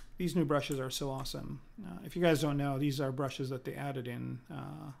 These new brushes are so awesome. If you guys don't know, these are brushes that they added in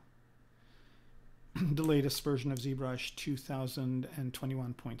the latest version of ZBrush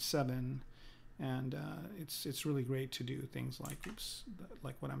 2021.7, and it's really great to do things like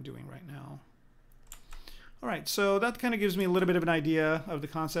what I'm doing right now. All right, so that kind of gives me a little bit of an idea of the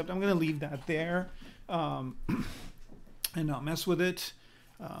concept. I'm going to leave that there and not mess with it.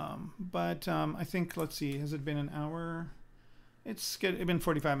 But I think, let's see, has it been an hour? It's been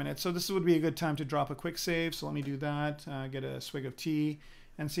 45 minutes. So this would be a good time to drop a quick save. So let me do that, get a swig of tea,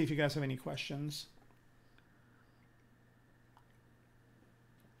 and see if you guys have any questions.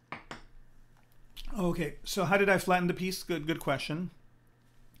 Okay, so how did I flatten the piece? Good question.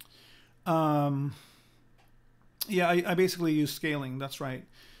 Yeah, I basically use scaling. That's right.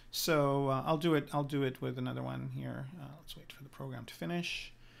 So I'll do it with another one here. Let's wait for the program to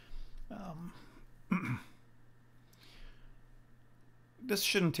finish. This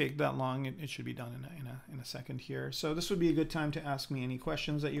shouldn't take that long. It should be done in a second here. So this would be a good time to ask me any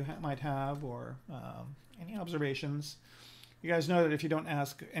questions that you might have, or any observations. You guys know that if you don't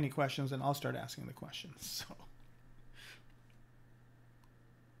ask any questions, then I'll start asking the questions. So.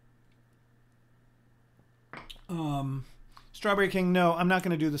 Strawberry King, no, I'm not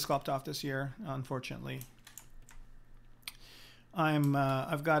going to do the sculpt off this year, unfortunately.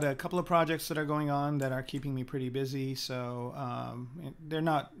 I've got a couple of projects that are going on that are keeping me pretty busy, so they're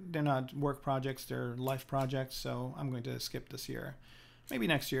not work projects, they're life projects, so I'm going to skip this year, maybe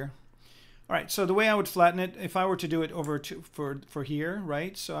next year. All right, so the way I would flatten it, if I were to do it over for here,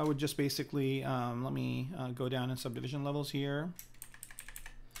 right? So I would just basically let me go down in subdivision levels here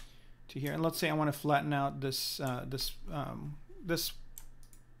to here, and let's say I want to flatten out this this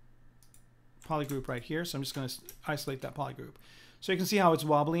polygroup right here. So I'm just going to isolate that polygroup. So you can see how it's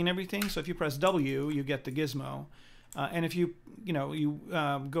wobbly and everything. So if you press W, you get the gizmo, and if you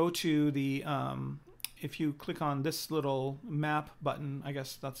go to the if you click on this little map button, I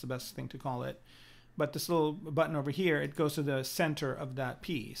guess that's the best thing to call it, but this little button over here, it goes to the center of that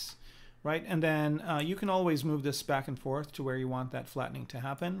piece. Right, and then you can always move this back and forth to where you want that flattening to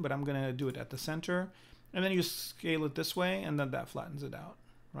happen, but I'm going to do it at the center, and then you scale it this way, and then that flattens it out,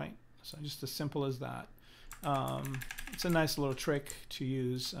 right? So just as simple as that. It's a nice little trick to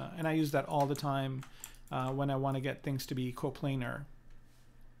use, and I use that all the time when I want to get things to be coplanar.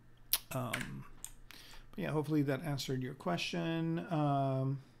 But yeah, hopefully that answered your question.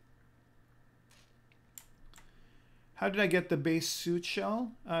 How did I get the base suit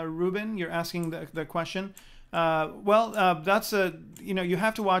shell? Ruben, you're asking the question. That's you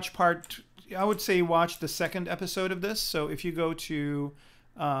have to watch I would say watch the second episode of this. So if you go to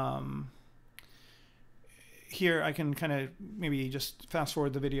here, I can kind of maybe just fast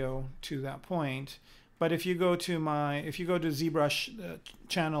forward the video to that point. But if you go to ZBrush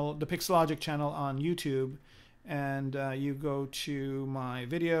channel, the Pixologic channel on YouTube, and you go to my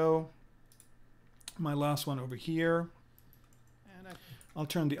video, my last one over here, and I'll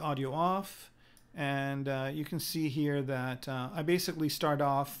turn the audio off, and you can see here that I basically start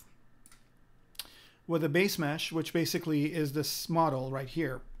off with a base mesh, which basically is this model right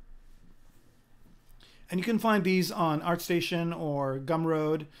here. And you can find these on ArtStation or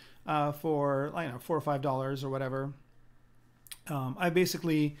Gumroad for $4 or $5 or whatever. I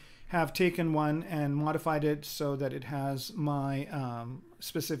basically have taken one and modified it so that it has my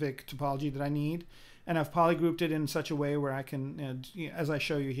specific topology that I need, and I've polygrouped it in such a way where I can, as I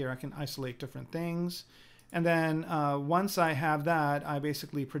show you here, I can isolate different things. And then once I have that, I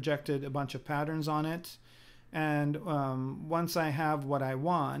basically projected a bunch of patterns on it, and once I have what I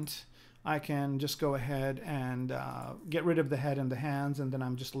want, I can just go ahead and get rid of the head and the hands, and then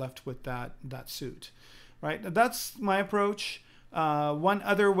I'm just left with that suit, right? That's my approach. One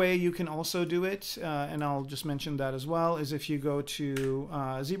other way you can also do it, and I'll just mention that as well, is if you go to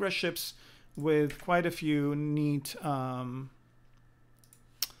ZBrush ships with quite a few neat,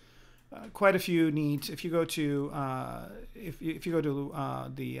 if you go to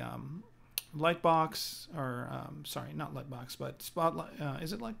the Lightbox, or sorry, not Lightbox, but Spotlight.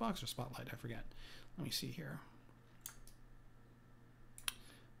 Is it Lightbox or Spotlight? I forget. Let me see here.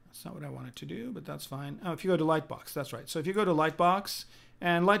 That's not what I wanted to do, but that's fine. Oh, if you go to Lightbox, that's right. So if you go to Lightbox,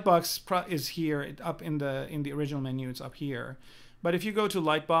 and Lightbox is here up in the original menu, it's up here. But if you go to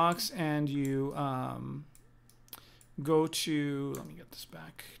Lightbox and you go to, let me get this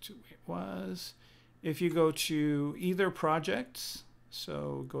back to where it was. If you go to either projects,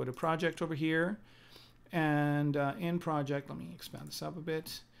 So go to project over here, and in project, let me expand this up a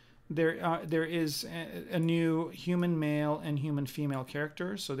bit. There is a new human male and human female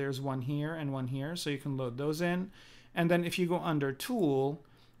character. So there's one here and one here. So you can load those in. And then if you go under tool,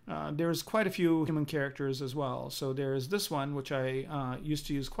 there's quite a few human characters as well. So there's this one, which I used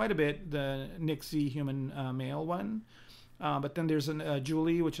to use quite a bit, the Nick Z human male one. But then there's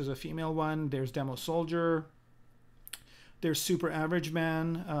Julie, which is a female one. There's Demo Soldier. There's Super Average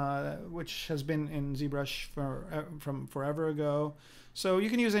Man, which has been in ZBrush from forever ago. So you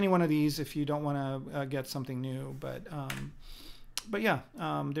can use any one of these if you don't want to get something new. But yeah,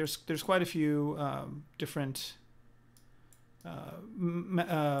 there's quite a few different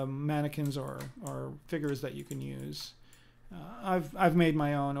mannequins or figures that you can use. I've made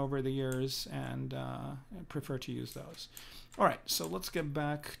my own over the years, and I prefer to use those. All right, so let's get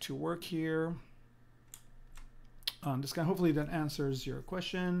back to work here. This guy, hopefully that answers your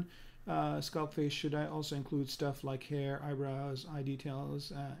question. Sculpt face, should I also include stuff like hair, eyebrows, eye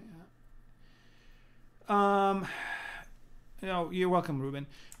details? No, you're welcome, Ruben.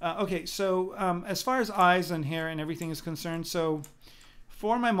 Okay, so as far as eyes and hair and everything is concerned, so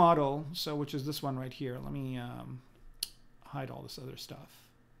for my model, which is this one right here, let me hide all this other stuff.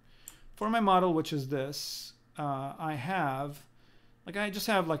 For my model, which is this, I just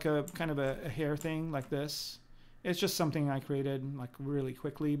have like a kind of a hair thing like this. It's just something I created like really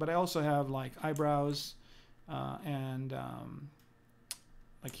quickly, but I also have like eyebrows and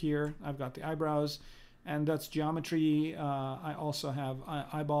like here I've got the eyebrows, and that's geometry. I also have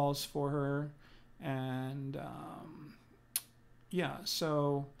eyeballs for her, and yeah,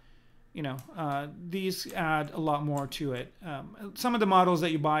 so you know, these add a lot more to it. Some of the models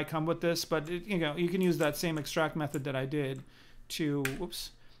that you buy come with this, but you know, you can use that same extract method that I did to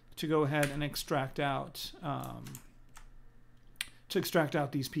go ahead and extract out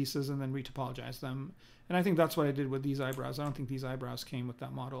these pieces and then retopologize them. And I think that's what I did with these eyebrows. I don't think these eyebrows came with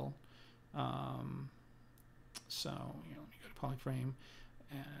that model. So you know, you go to polyframe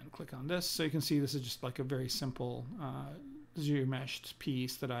and click on this. So you can see this is just like a very simple zero-meshed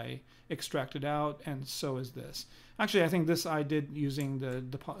piece that I extracted out, and so is this. Actually, I think this I did using the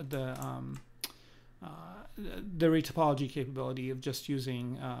retopology capability of just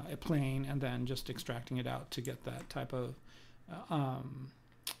using a plane and then just extracting it out to get that type of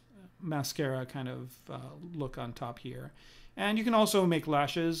mascara kind of look on top here. And you can also make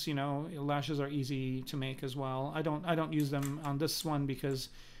lashes. You know, lashes are easy to make as well. I don't use them on this one because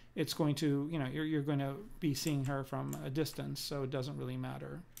it's going to, you know, you're going to be seeing her from a distance, so it doesn't really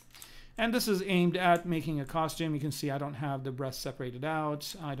matter. And this is aimed at making a costume. You can see I don't have the breast separated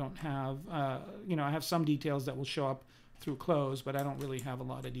out. I don't have, you know, I have some details that will show up through clothes, but I don't really have a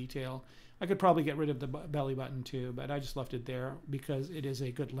lot of detail. I could probably get rid of the belly button too, but I just left it there because it is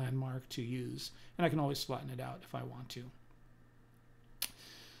a good landmark to use. And I can always flatten it out if I want to.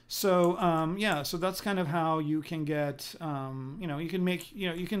 So yeah, so that's kind of how you can get, you know, you can make, you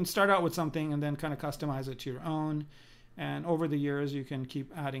know, you can start out with something and then kind of customize it to your own. And over the years, you can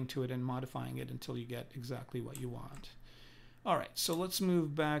keep adding to it and modifying it until you get exactly what you want. All right, so let's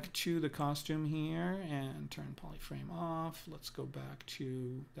move back to the costume here and turn polyframe off. Let's go back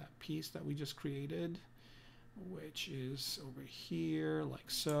to that piece that we just created, which is over here, like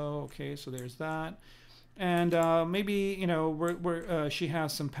so. Okay, so there's that. And maybe, you know, she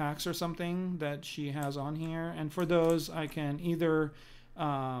has some packs or something that she has on here. And for those, I can either,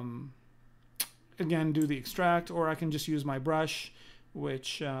 again, do the extract, or I can just use my brush,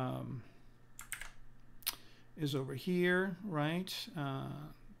 which is over here, right?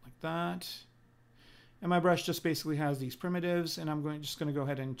 Like that. And my brush just basically has these primitives, and I'm just going to go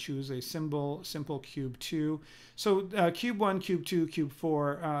ahead and choose a simple cube 2. So cube 1, cube 2, cube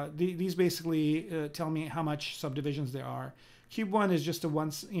 4, these basically tell me how much subdivisions there are. Cube 1 is just a one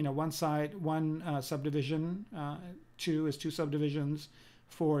side, one subdivision. 2 is 2 subdivisions.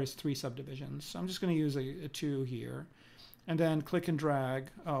 4 is 3 subdivisions. So I'm just going to use a 2 here, and then click and drag.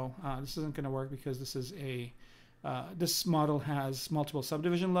 Oh, this isn't going to work because this is a this model has multiple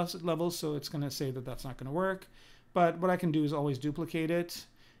subdivision levels, so it's going to say that that's not going to work. But what I can do is always duplicate it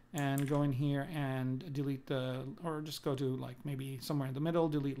and go in here and delete or just go to like maybe somewhere in the middle,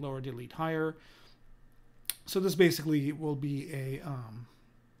 delete lower, delete higher. So this basically will be a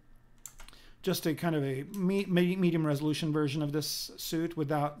just a kind of a medium resolution version of this suit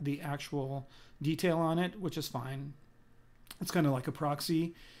without the actual detail on it, which is fine. It's kind of like a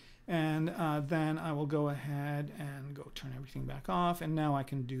proxy. And then I will go ahead and go turn everything back off, and now I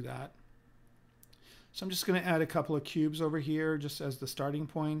can do that. So I'm just going to add a couple of cubes over here just as the starting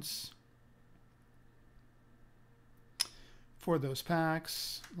points. for those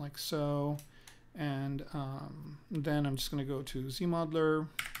packs, like so. And then I'm just going to go to ZModeler.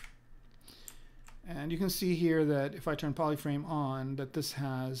 And you can see here that if I turn polyframe on, that this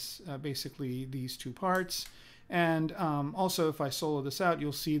has basically these two parts. And also, if I solo this out,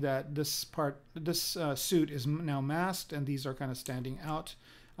 you'll see that this part, this suit is now masked, and these are kind of standing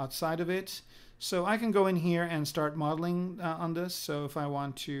outside of it. So I can go in here and start modeling on this. So if I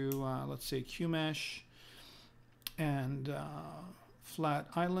want to, let's say QMesh and flat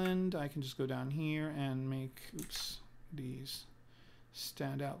island, I can just go down here and make, these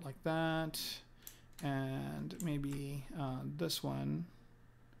stand out like that. And maybe this one,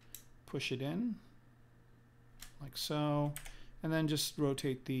 push it in like so, and then just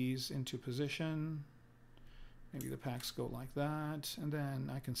rotate these into position. Maybe the packs go like that, and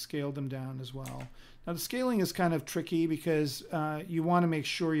then I can scale them down as well. Now the scaling is kind of tricky because you want to make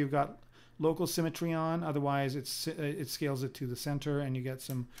sure you've got local symmetry on, otherwise it scales it to the center and you get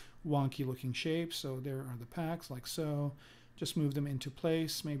some wonky looking shapes. So there are the packs like so. Just move them into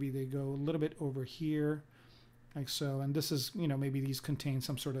place. Maybe they go a little bit over here like so, and this is, you know, maybe these contain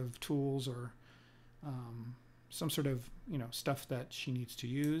some sort of tools or some sort of, you know, stuff that she needs to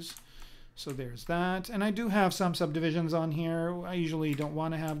use. So there's that. And I do have some subdivisions on here. I usually don't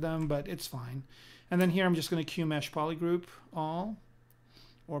want to have them, but it's fine. And then here I'm just going to QMesh polygroup all,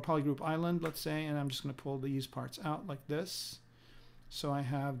 or polygroup island, let's say, and I'm just going to pull these parts out like this. So I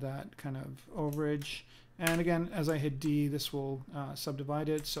have that kind of overage. And again, as I hit D, this will subdivide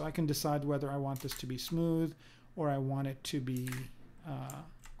it. So I can decide whether I want this to be smooth or I want it to be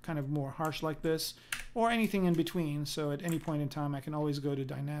kind of more harsh like this, or anything in between. So at any point in time, I can always go to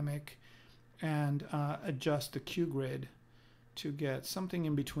dynamic and adjust the Q grid to get something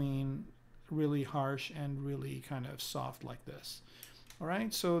in between really harsh and really kind of soft like this. All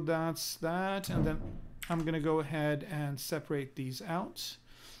right, so that's that. And then I'm going to go ahead and separate these out.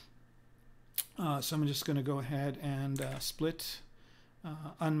 So I'm just going to go ahead and split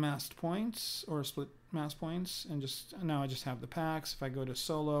unmasked points, or split mask points, and just now I just have the packs. If I go to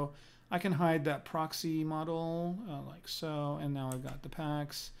solo, I can hide that proxy model like so, and now I've got the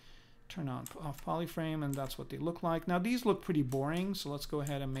packs. Turn on off polyframe, and that's what they look like. Now these look pretty boring, so let's go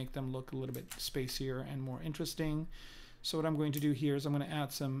ahead and make them look a little bit spacier and more interesting. So what I'm going to do here is I'm going to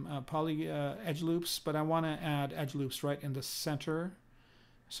add some edge loops, but I want to add edge loops right in the center.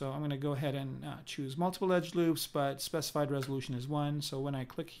 So I'm going to go ahead and choose multiple edge loops, but specified resolution is 1. So when I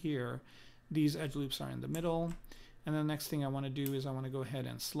click here, these edge loops are in the middle. And the next thing I want to do is I want to go ahead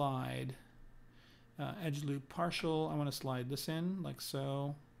and slide edge loop partial. I want to slide this in like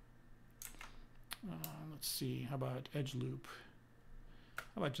so. Let's see, how about edge loop?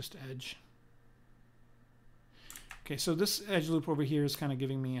 How about just edge? Okay, so this edge loop over here is kind of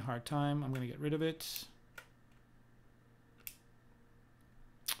giving me a hard time. I'm going to get rid of it.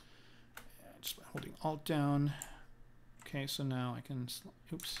 Just by holding Alt down. Okay, so now I can,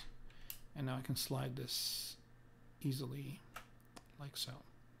 and now I can slide this easily like so.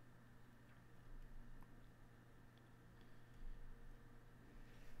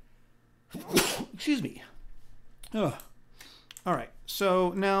 Excuse me. Ugh. All right,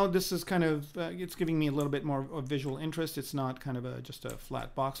 so now this is kind of, it's giving me a little bit more of visual interest. It's not kind of just a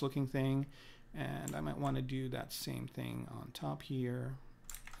flat box looking thing. And I might want to do that same thing on top here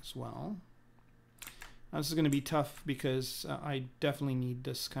as well. Now this is going to be tough because I definitely need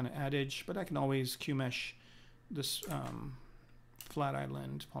this kind of adage, but I can always QMesh this flat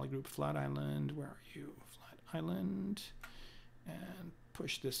island, polygroup flat island. Where are you? Flat island. And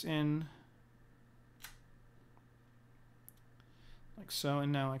push this in. Like so,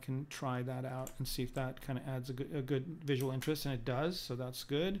 and now I can try that out and see if that kind of adds a good visual interest, and it does, so that's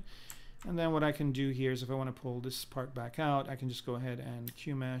good. And then what I can do here is if I want to pull this part back out, I can just go ahead and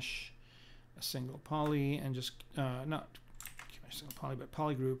QMesh a single poly, and just not QMesh single poly, but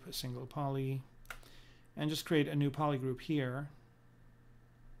polygroup a single poly, and just create a new polygroup here,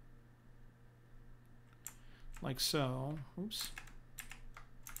 like so. Oops.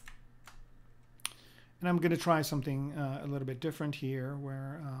 And I'm going to try something a little bit different here,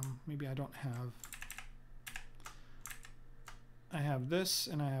 where maybe I don't have, I have this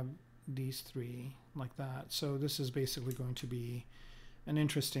and I have these three like that. So this is basically going to be an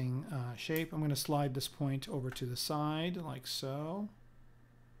interesting shape. I'm going to slide this point over to the side like so.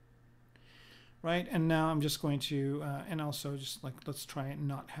 Right, and now I'm just going to, and also just like, let's try and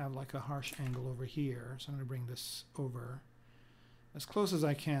not have like a harsh angle over here. So I'm going to bring this over as close as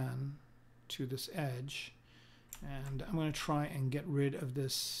I can to this edge, and I'm going to try and get rid of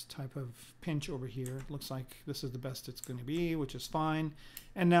this type of pinch over here. It looks like this is the best it's going to be, which is fine.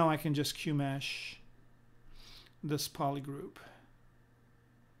 And now I can just QMesh this polygroup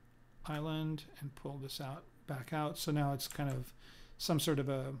island and pull this out back out. So now it's kind of some sort of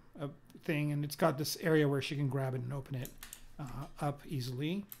a thing, and it's got this area where she can grab it and open it up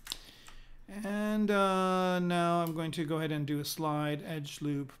easily. And now I'm going to go ahead and do a slide edge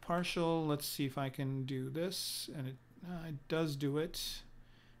loop partial. Let's see if I can do this, and it does do it.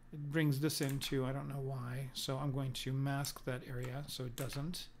 It brings this into, I don't know why, so I'm going to mask that area so it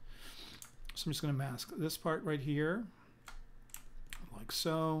doesn't. So I'm just going to mask this part right here like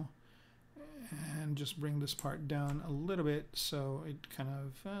so, and just bring this part down a little bit so it kind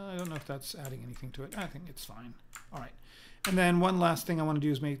of, I don't know if that's adding anything to it. I think it's fine. All right. And then one last thing I want to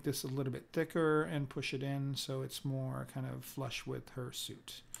do is make this a little bit thicker and push it in so it's more kind of flush with her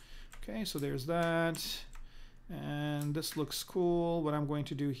suit. Okay, so there's that. And this looks cool. What I'm going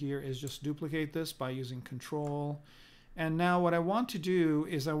to do here is just duplicate this by using Control. And now what I want to do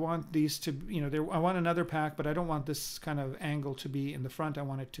is I want these to, you know, I want another pack, but I don't want this kind of angle to be in the front. I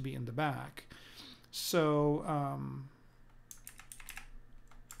want it to be in the back. So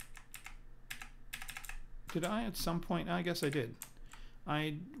did I at some point? I guess I did.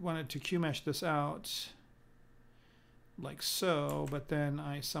 I wanted to Q-mesh this out like so, but then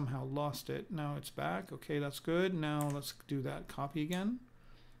I somehow lost it. Now it's back. Okay, that's good. Now let's do that copy again.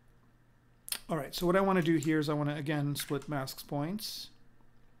 All right, so what I want to do here is I want to, again, split masks points.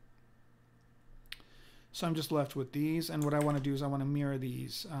 So I'm just left with these, and what I want to do is I want to mirror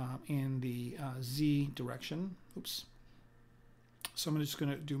these in the Z direction. Oops. So I'm just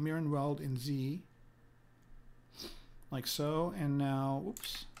going to do mirror and weld in Z, like so, and now,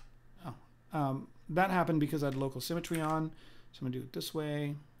 oops. Oh, that happened because I had local symmetry on, so I'm going to do it this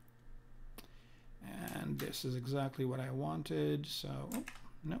way. And this is exactly what I wanted, so, oh,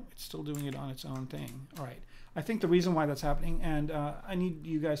 no, it's still doing it on its own thing. All right, I think the reason why that's happening, and I need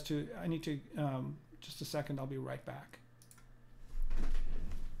you guys to, just a second, I'll be right back.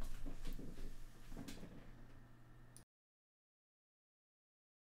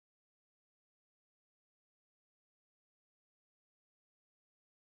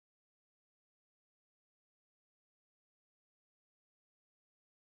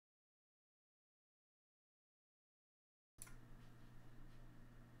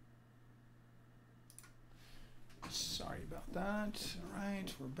 Sorry about that. All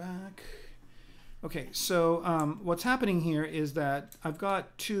right, we're back. Okay, so what's happening here is that I've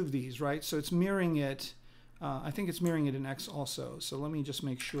got two of these, right? So it's mirroring it. I think it's mirroring it in X also. So let me just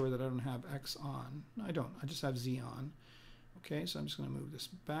make sure that I don't have X on. No, I don't. I just have Z on. Okay, so I'm just going to move this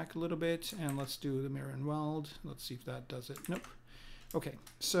back a little bit, and let's do the mirror and weld. Let's see if that does it. Nope. Okay,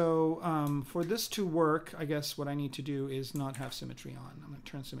 so for this to work, I guess what I need to do is not have symmetry on. I'm going to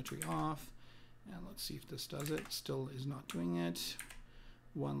turn symmetry off. And let's see if this does it. Still is not doing it.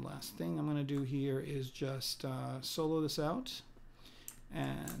 One last thing I'm going to do here is just solo this out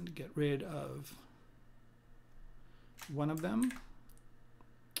and get rid of one of them.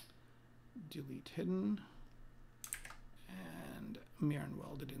 Delete hidden and mirror and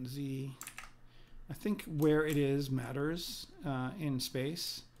weld it in Z. I think where it is matters in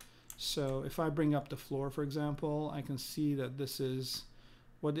space. So if I bring up the floor, for example, I can see that this is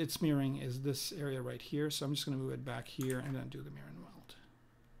what it's mirroring is this area right here. So I'm just going to move it back here and then do the mirror and weld.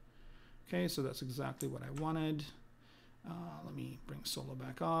 Okay, so that's exactly what I wanted. Let me bring solo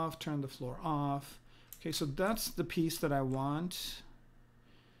back off, turn the floor off. Okay, so that's the piece that I want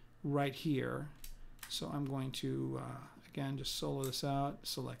right here. So I'm going to, again, just solo this out,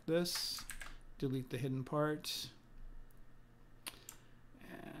 select this, delete the hidden part.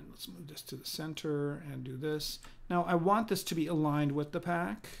 And let's move this to the center and do this. Now I want this to be aligned with the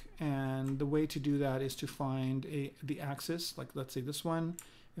pack, and the way to do that is to find the axis, like let's say this one.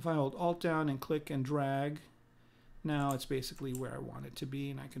 If I hold Alt down and click and drag, now it's basically where I want it to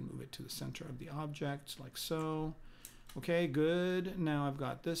be, and I can move it to the center of the object like so. Okay, good. Now I've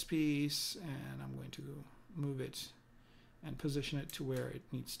got this piece, and I'm going to move it and position it to where it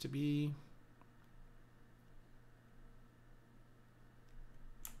needs to be.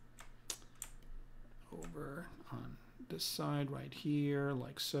 Over on this side right here,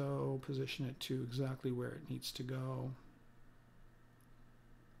 like so. Position it to exactly where it needs to go.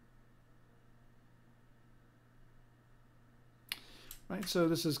 Right, so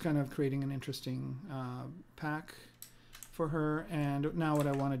this is kind of creating an interesting pack for her. And now what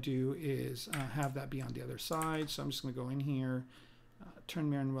I want to do is have that be on the other side. So I'm just going to go in here, turn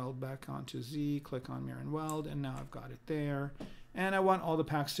mirror and weld back onto Z, click on mirror and weld, and now I've got it there. And I want all the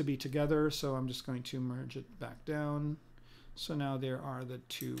packs to be together, so I'm just going to merge it back down. So now there are the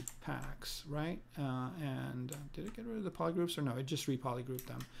two packs, right? And did it get rid of the polygroups or no? It just repolygrouped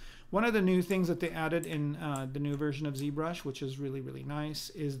them. One of the new things that they added in the new version of ZBrush, which is really, really nice,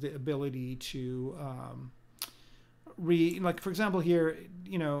 is the ability to like, for example, here,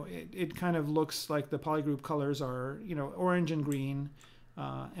 you know, it kind of looks like the polygroup colors are, you know, orange and green,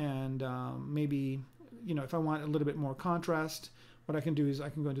 and maybe, you know, if I want a little bit more contrast, what I can do is I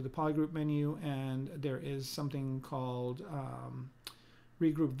can go into the polygroup menu, and there is something called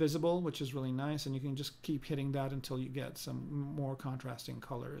regroup visible, which is really nice, and you can just keep hitting that until you get some more contrasting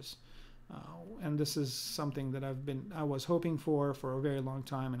colors. And this is something that I was hoping for a very long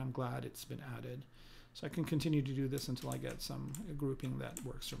time, and I'm glad it's been added. So I can continue to do this until I get some grouping that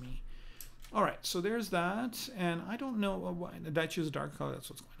works for me. All right, so there's that, and I don't know why did I choose a dark color. That's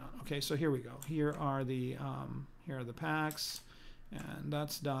what's going on. Okay, so here we go. Here are the packs, and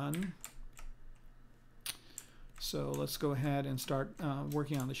that's done. So let's go ahead and start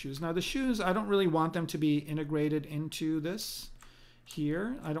working on the shoes. Now the shoes, I don't really want them to be integrated into this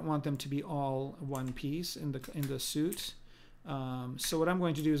here. I don't want them to be all one piece in the suit. So what I'm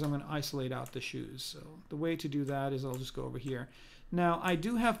going to do is I'm going to isolate out the shoes. So the way to do that is I'll just go over here. Now I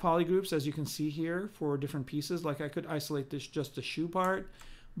do have polygroups, as you can see here, for different pieces. Like I could isolate this just the shoe part,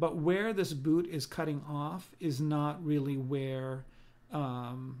 but where this boot is cutting off is not really where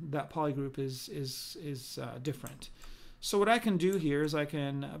that polygroup is different. So what I can do here is I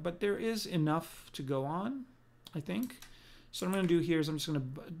can, but there is enough to go on, I think. So what I'm going to do here is I'm just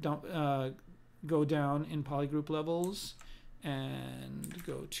going to go down in polygroup levels and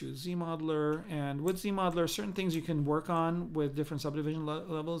go to ZModeler. And with ZModeler, certain things you can work on with different subdivision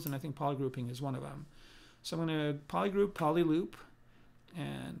levels, and I think polygrouping is one of them. So I'm going to polygroup, polyloop,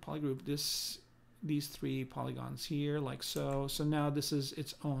 and polygroup these three polygons here, like so. So now this is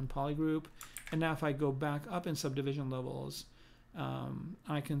its own polygroup. And now if I go back up in subdivision levels,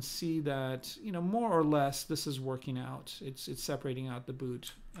 I can see that, you know, more or less this is working out. It's separating out the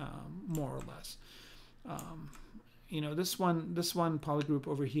boot more or less. You know, this one polygroup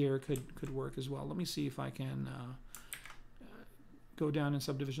over here could work as well. Let me see if I can go down in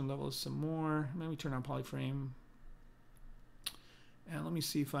subdivision levels some more. Let me turn on polyframe. And let me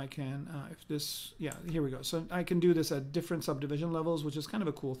see if I can, if this, yeah, here we go. So I can do this at different subdivision levels, which is kind of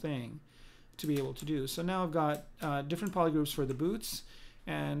a cool thing to be able to do. So now I've got different polygroups for the boots.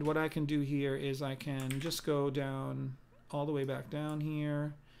 And what I can do here is I can just go down all the way back down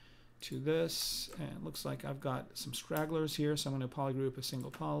here to this. And it looks like I've got some stragglers here. So I'm going to polygroup a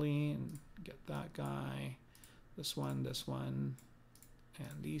single poly and get that guy, this one,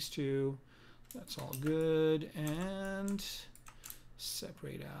 and these two. That's all good. And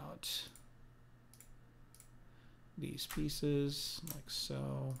separate out these pieces like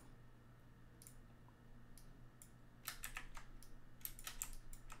so.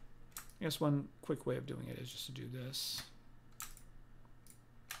 I guess one quick way of doing it is just to do this.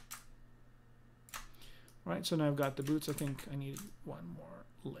 All right, so now I've got the boots. I think I need one more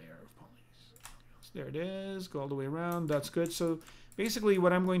layer of polys. There it is, go all the way around. That's good. So basically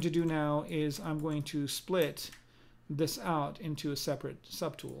what I'm going to do now is I'm going to split this out into a separate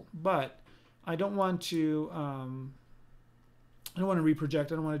subtool, but I don't want to reproject.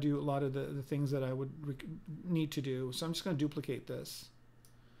 I don't want to do a lot of the things that I would need to do. So I'm just going to duplicate this.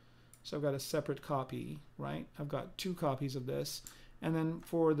 So I've got a separate copy, right? I've got two copies of this, and then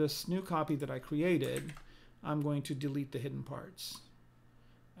for this new copy that I created, I'm going to delete the hidden parts.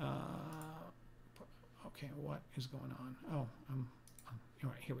 Okay, what is going on? Oh, all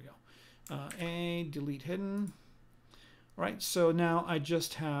right, here we go. Delete hidden. All right, so now I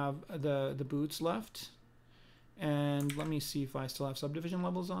just have the boots left. And let me see if I still have subdivision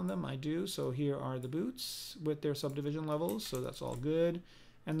levels on them. I do. So here are the boots with their subdivision levels. So that's all good.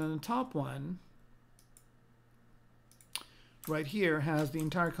 And then the top one right here has the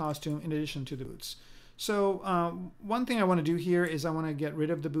entire costume in addition to the boots. So one thing I want to do here is I want to get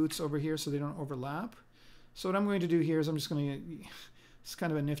rid of the boots over here so they don't overlap. So what I'm going to do here is I'm just going to, it's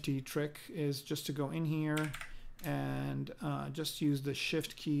kind of a nifty trick, is just to go in here and just use the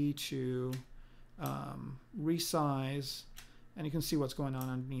shift key to resize, and you can see what's going on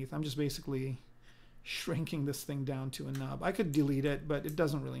underneath. I'm just basically shrinking this thing down to a nub. I could delete it, but it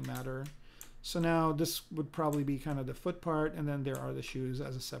doesn't really matter. So now this would probably be kind of the foot part, and then there are the shoes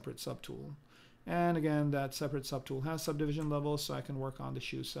as a separate subtool. And again, that separate subtool has subdivision levels, so I can work on the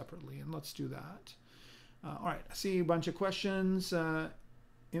shoes separately, and let's do that. All right, I see a bunch of questions.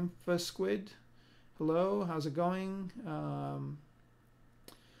 Infosquid, hello, how's it going?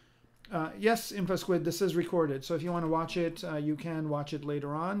 Yes, Infosquid, this is recorded, so if you want to watch it, you can watch it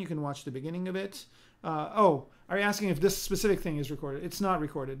later on. You can watch the beginning of it. Oh, are you asking if this specific thing is recorded? It's not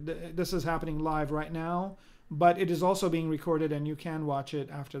recorded. This is happening live right now. but it is also being recorded and you can watch it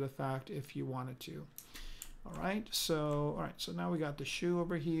after the fact if you wanted to. All right, so now we got the shoe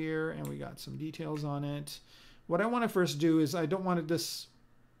over here and we got some details on it. What I want to first do is I want this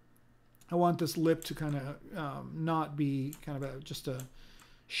lip to kind of not be kind of just a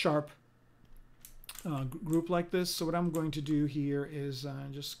sharp group like this. So what I'm going to do here is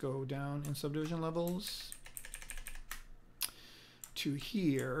just go down in subdivision levels to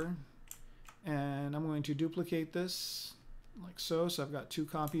here, and I'm going to duplicate this like so. So I've got 2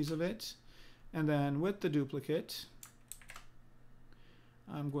 copies of it. And then with the duplicate,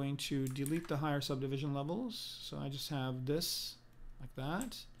 I'm going to delete the higher subdivision levels. So I just have this like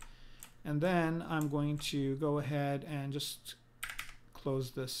that. And then I'm going to go ahead and just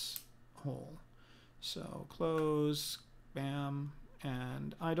close this hole. So close, bam,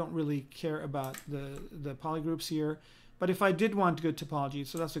 and I don't really care about the polygroups here. But if I did want good topology,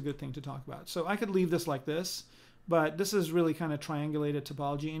 so that's a good thing to talk about. So I could leave this like this. But this is really kind of triangulated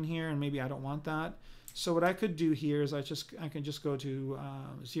topology in here, and maybe I don't want that. So what I could do here is I can just go to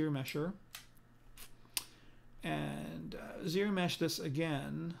ZBrush and ZBrush this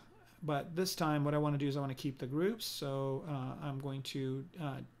again. But this time what I want to do is I want to keep the groups. So I'm going to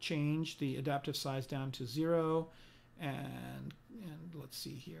change the adaptive size down to 0. And let's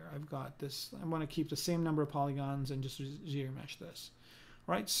see here. I've got this. I want to keep the same number of polygons and just ZBrush this.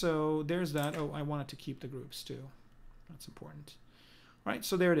 Right, so there's that. Oh, I wanted to keep the groups too. That's important. Right,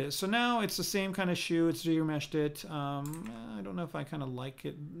 so there it is. So now it's the same kind of shoe. It's ZBrushed it. I don't know if I kind of like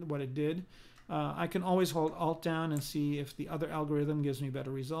it, what it did. I can always hold Alt down and see if the other algorithm gives me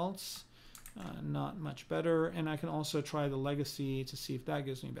better results. Not much better. And I can also try the legacy to see if that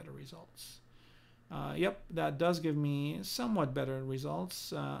gives me better results. Yep, that does give me somewhat better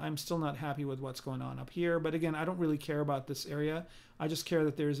results. I'm still not happy with what's going on up here, but again, I don't really care about this area. I just care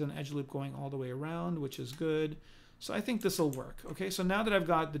that there's an edge loop going all the way around, which is good. So I think this will work. Okay, so now that I've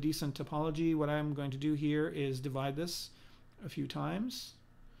got the decent topology, what I'm going to do here is divide this a few times.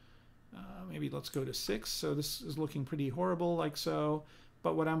 Maybe let's go to 6. So this is looking pretty horrible like so,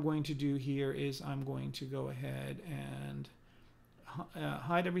 but what I'm going to do here is I'm going to go ahead and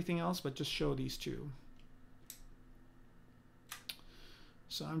hide everything else, but just show these 2.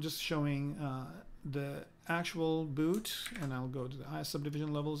 So I'm just showing the actual boot, and I'll go to the highest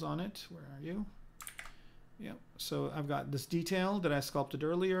subdivision levels on it. Where are you? Yep. So I've got this detail that I sculpted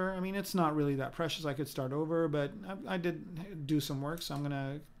earlier. I mean, it's not really that precious. I could start over, but I did do some work, so I'm going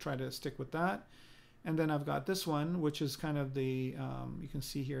to try to stick with that. And then I've got this one, which is kind of the, you can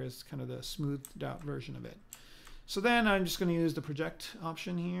see here is kind of the smoothed out version of it. So then I'm just going to use the project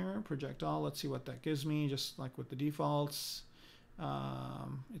option here, project all. Let's see what that gives me, just like with the defaults.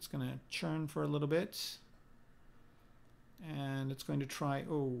 It's going to churn for a little bit. And it's going to try,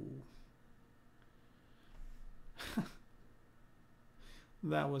 oh.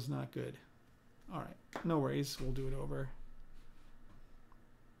 That was not good. All right, no worries, we'll do it over.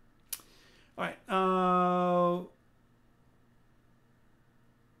 All right.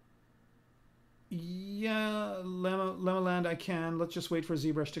 Yeah, Lemoland, I can. Let's just wait for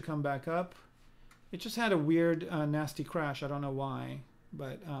ZBrush to come back up. It just had a weird, nasty crash. I don't know why,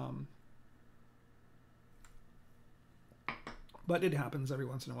 but it happens every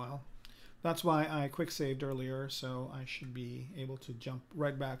once in a while. That's why I quick saved earlier, so I should be able to jump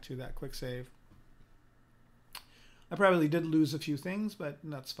right back to that quick save. I probably did lose a few things, but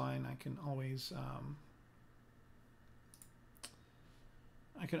that's fine. I can always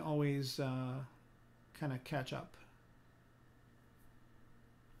kind of catch up.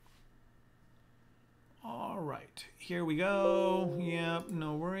 All right, here we go. Yep,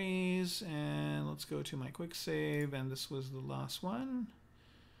 no worries. And let's go to my quick save, and this was the last one.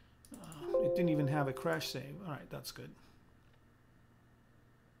 It didn't even have a crash save. All right, that's good.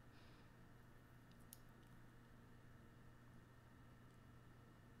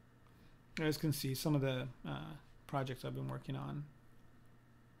 You guys can see some of the projects I've been working on.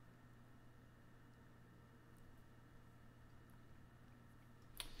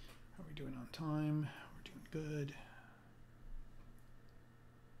 How are we doing on time? We're doing good.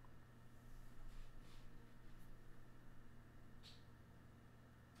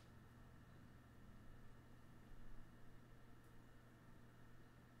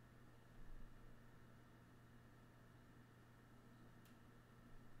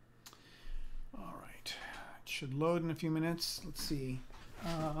 Should load in a few minutes. Let's see.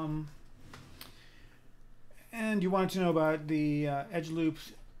 And you wanted to know about the edge loop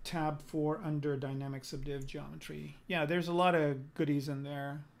tab 4 under dynamic subdiv geometry. Yeah, there's a lot of goodies in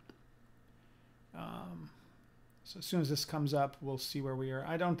there. So as soon as this comes up, we'll see where we are.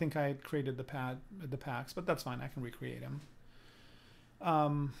 I don't think I created the packs, but that's fine. I can recreate them.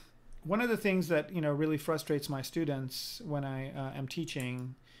 One of the things that really frustrates my students when I am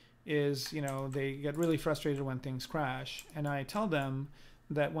teaching is they get really frustrated when things crash, and I tell them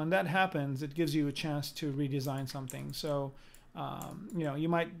that when that happens, it gives you a chance to redesign something. So you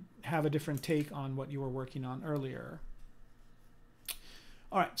might have a different take on what you were working on earlier.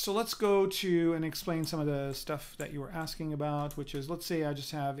 All right, so let's go to and explain some of the stuff that you were asking about, which is, let's say I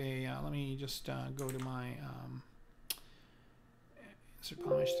just have a, let me just go to my insert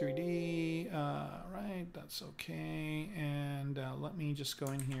Polymesh 3D, right, that's okay. And let me just go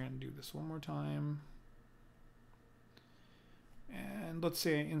in here and do this one more time. And let's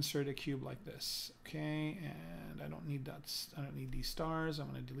say I insert a cube like this, okay, and I don't need that, I don't need these stars, I'm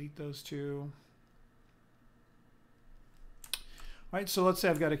going to delete those two. All right, so let's say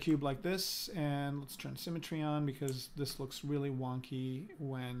I've got a cube like this, and let's turn symmetry on because this looks really wonky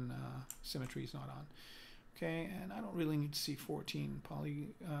when symmetry is not on. Okay, and I don't really need to see 14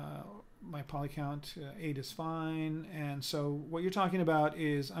 my poly count, 8 is fine. And so what you're talking about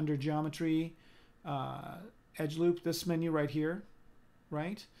is under geometry, edge loop, this menu right here,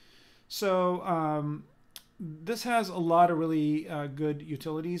 right? So this has a lot of really good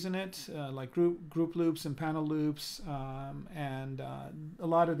utilities in it, like group loops and panel loops, and a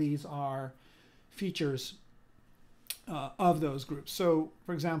lot of these are features of those groups. So,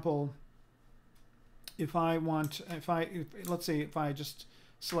 for example, let's say if I just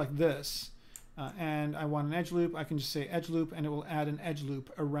select this and I want an edge loop, I can just say edge loop, and it will add an edge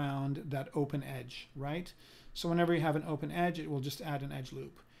loop around that open edge, right? So whenever you have an open edge, it will just add an edge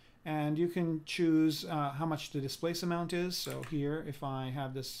loop. And you can choose how much the displace amount is. So here, if I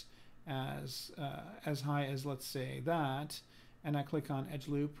have this as high as, let's say, that, and I click on edge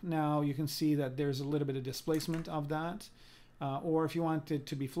loop, now you can see that there's a little bit of displacement of that. Or if you want it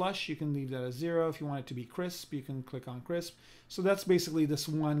to be flush, you can leave that as 0. If you want it to be crisp, you can click on crisp. So that's basically this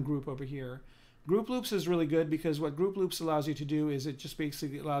one group over here. Group loops is really good because what group loops allows you to do is it just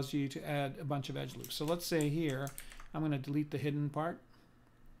basically allows you to add a bunch of edge loops. So let's say here, I'm going to delete the hidden part.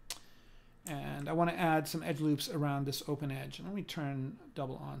 And I want to add some edge loops around this open edge. And let me turn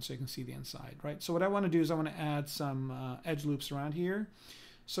double on so you can see the inside, right? So what I want to do is I want to add some edge loops around here.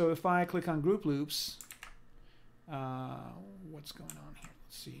 So if I click on group loops, what's going on here?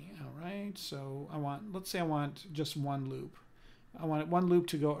 Let's see. All right. So let's say I want just one loop. I want one loop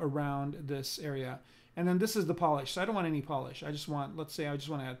to go around this area. And then this is the polish. So I don't want any polish. I just want, let's say I just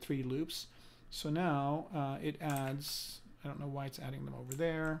want to add 3 loops. So now it adds, I don't know why it's adding them over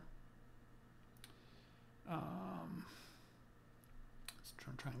there. Let's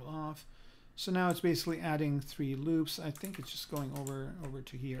turn triangle off. So now it's basically adding 3 loops. I think it's just going over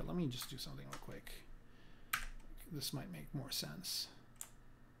to here. Let me just do something real quick. This might make more sense.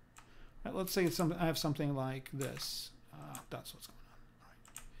 All right, let's say I have something like this. That's what's going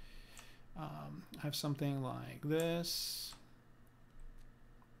on. All right. I have something like this.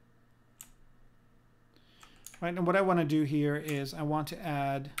 Right, and what I want to do here is I want to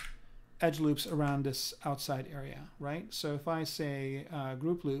add edge loops around this outside area, right? So if I say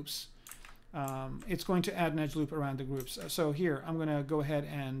group loops, it's going to add an edge loop around the groups. So here, I'm going to go ahead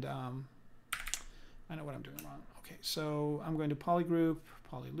and, I know what I'm doing wrong. Okay, so I'm going to polygroup,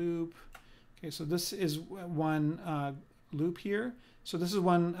 polyloop. Okay, so this is one loop here. So this is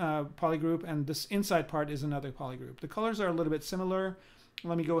one polygroup, and this inside part is another polygroup. The colors are a little bit similar.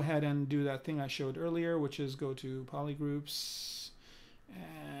 Let me go ahead and do that thing I showed earlier, which is go to polygroups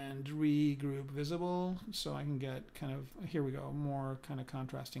and regroup visible, so I can get kind of, here we go, more kind of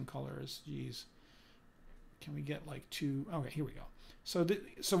contrasting colors. Geez, can we get like 2? Okay, here we go. So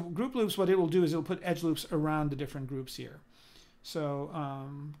so group loops, what it will do is it'll put edge loops around the different groups here. So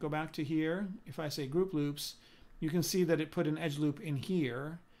go back to here. If I say group loops, you can see that it put an edge loop in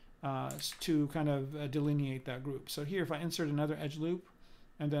here to kind of delineate that group. So here, if I insert another edge loop,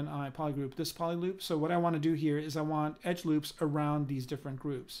 and then I polygroup this polyloop. So what I want to do here is I want edge loops around these different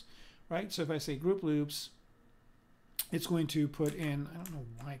groups, right? So if I say group loops, it's going to put in, I don't know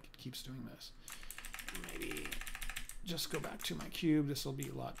why it keeps doing this. Maybe just go back to my cube. This will be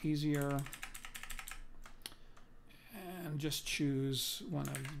a lot easier. And just choose one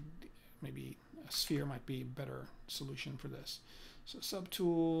of, maybe a sphere might be a better solution for this. So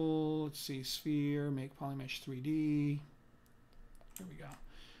subtool, let's see, sphere, make Polymesh 3D. Here we go.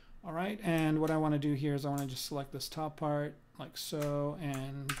 All right, and what I want to do here is I want to just select this top part like so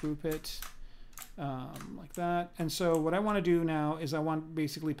and group it like that. And so what I want to do now is I want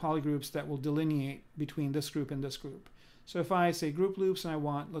basically polygroups that will delineate between this group and this group. So if I say group loops and I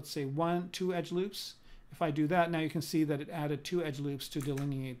want, let's say 2 edge loops, if I do that, now you can see that it added 2 edge loops to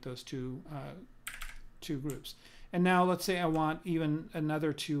delineate those two groups. And now let's say I want even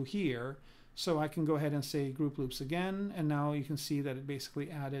another 2 here. So I can go ahead and say group loops again. And now you can see that it basically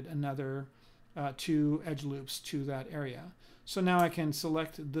added another 2 edge loops to that area. So now I can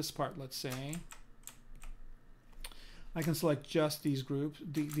select this part, let's say. I can select just these groups,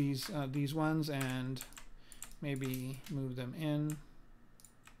 these ones, and maybe move them in.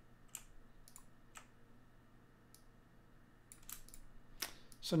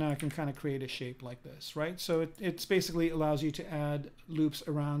 So now I can kind of create a shape like this, right? So it's basically allows you to add loops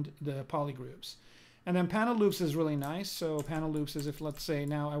around the polygroups. And then panel loops is really nice. So panel loops is if, let's say,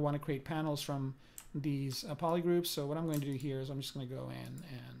 now I want to create panels from these polygroups. So what I'm going to do here is I'm just going to go in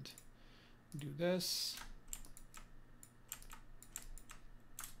and do this.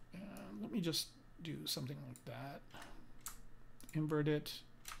 Let me just do something like that. Invert it.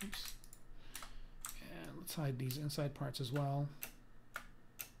 Oops. And let's hide these inside parts as well.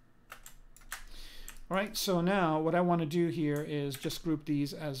 All right, so now what I want to do here is just group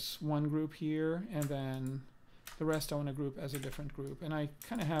these as one group here, and then the rest I want to group as a different group. And I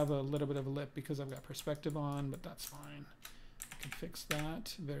kind of have a little bit of a lip because I've got perspective on, but that's fine. I can fix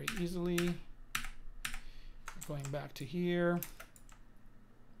that very easily. Going back to here.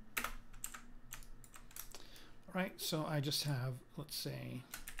 All right, so I just have, let's say,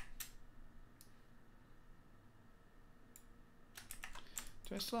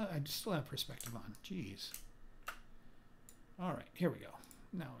 I just still have perspective on. Jeez. All right, here we go.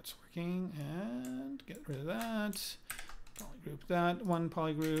 Now it's working, and get rid of that. Polygroup that, one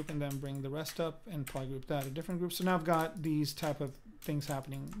polygroup, and then bring the rest up and polygroup that, a different group. So now I've got these type of things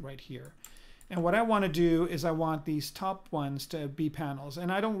happening right here. And what I want to do is I want these top ones to be panels.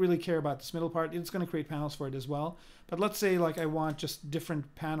 And I don't really care about this middle part. It's going to create panels for it as well. But let's say like I want just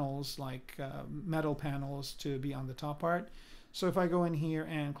different panels, like metal panels, to be on the top part. So if I go in here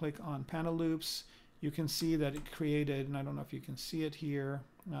and click on panel loops, you can see that it created, and I don't know if you can see it here,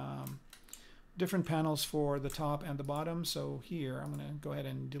 different panels for the top and the bottom. So here, I'm going to go ahead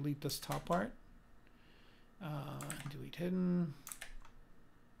and delete this top part. Delete hidden.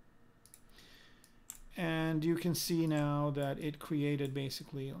 And you can see now that it created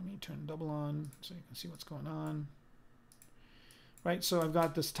basically, let me turn double on so you can see what's going on. Right, so I've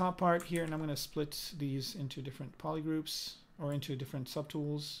got this top part here, and I'm going to split these into different polygroups or into different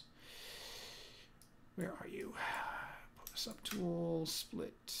subtools. Where are you? Subtool,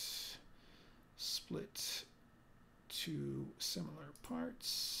 split to similar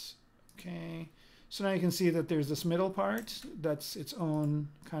parts. Okay, so now you can see that there's this middle part that's its own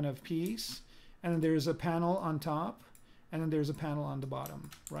kind of piece, and then there's a panel on top, and then there's a panel on the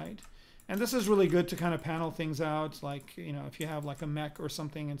bottom, right? And this is really good to kind of panel things out, like, you know, if you have like a mech or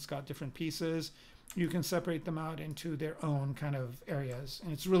something, it's got different pieces, you can separate them out into their own kind of areas,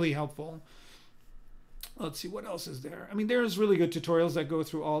 and it's really helpful. Let's see, what else is there? I mean, there's really good tutorials that go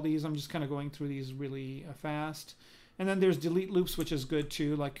through all these. I'm just kind of going through these really fast. And then there's delete loops, which is good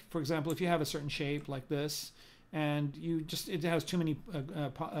too. Like, for example, if you have a certain shape like this, and you just, it has too many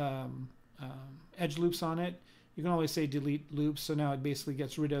edge loops on it, you can always say delete loops. So now it basically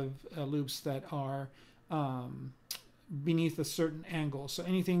gets rid of loops that are beneath a certain angle. So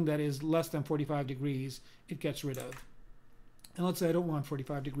anything that is less than 45 degrees, it gets rid of. And let's say I don't want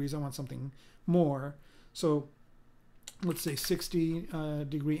 45 degrees, I want something more. So let's say 60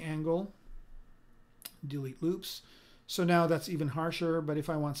 degree angle, delete loops. So now that's even harsher, but if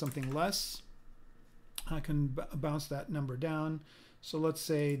I want something less, I can bounce that number down. So let's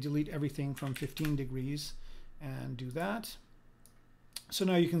say delete everything from 15 degrees and do that. So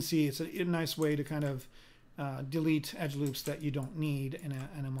now you can see it's a nice way to kind of delete edge loops that you don't need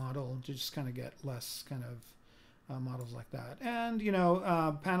in a model, to just kind of get less kind of models like that. And, you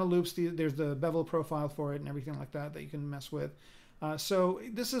know, panel loops, there's the bevel profile for it and everything like that that you can mess with. So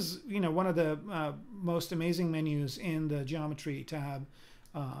this is, you know, one of the most amazing menus in the geometry tab.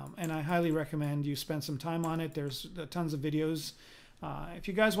 And I highly recommend you spend some time on it. There's tons of videos. If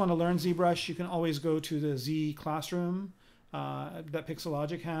you guys want to learn ZBrush, you can always go to the Z Classroom that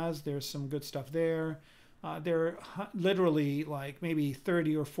Pixologic has. There's some good stuff there. There are literally like maybe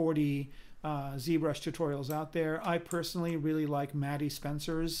 30 or 40 ZBrush tutorials out there. I personally really like Maddie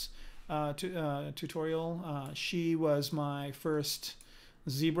Spencer's tutorial. She was my first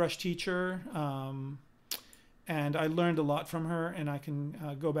ZBrush teacher, and I learned a lot from her. And I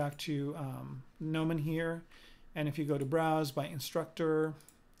can go back to Gnomon here, and if you go to Browse by Instructor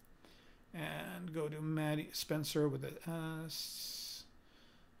and go to Maddie Spencer with an S,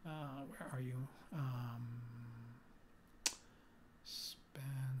 where are you?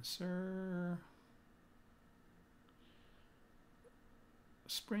 Spencer.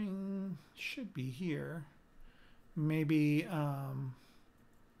 spring should be here. Maybe,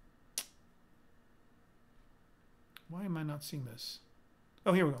 why am I not seeing this?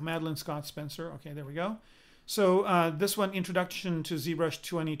 Oh, here we go. Madeline Scott Spencer. Okay, there we go. So this one, Introduction to ZBrush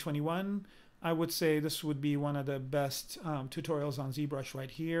 2021. I would say this would be one of the best tutorials on ZBrush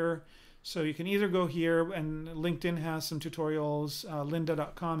right here. So you can either go here, and LinkedIn has some tutorials.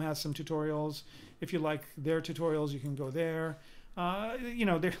 Lynda.com has some tutorials. If you like their tutorials, you can go there. You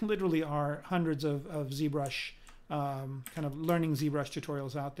know, there literally are hundreds of ZBrush, kind of learning ZBrush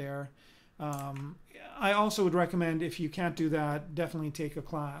tutorials out there. I also would recommend, if you can't do that, definitely take a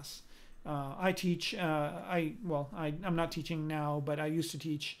class. I teach, I'm not teaching now, but I used to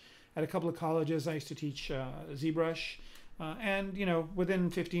teach at a couple of colleges. I used to teach ZBrush. And, you know, within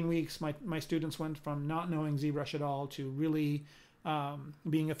 15 weeks, my students went from not knowing ZBrush at all to really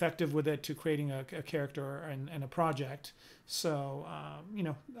being effective with it, to creating a character and a project. So, you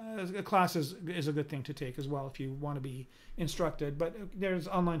know, a class is a good thing to take as well if you want to be instructed. But there's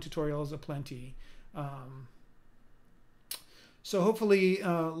online tutorials aplenty. So hopefully,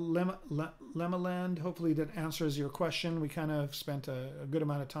 Lemaland, hopefully that answers your question. We kind of spent a good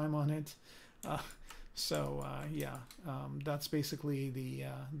amount of time on it. Yeah, that's basically the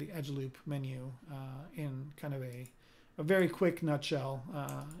edge loop menu in kind of a very quick nutshell.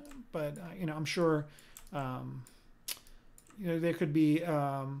 But you know, I'm sure you know, there could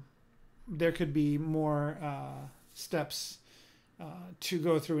be more steps to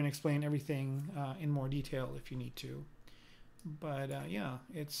go through and explain everything in more detail if you need to. But yeah,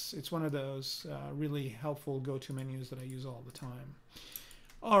 it's one of those really helpful go-to menus that I use all the time.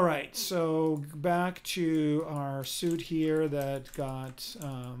 All right, so back to our suit here that got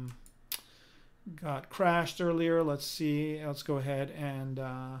crashed earlier. Let's see. Let's go ahead and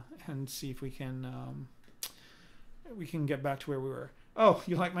see if we can get back to where we were. Oh,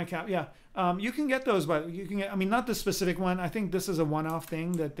 you like my cap? Yeah. You can get those, but you can get, I mean, not the specific one. I think this is a one-off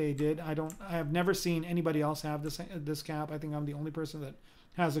thing that they did. I have never seen anybody else have this cap. I think I'm the only person that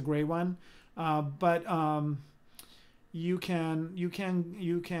has a gray one. You can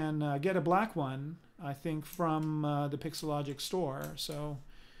get a black one, I think, from the Pixologic store. So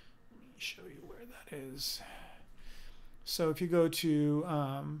let me show you where that is. So if you go to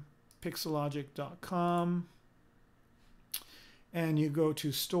Pixologic.com and you go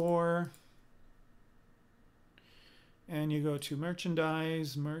to store and you go to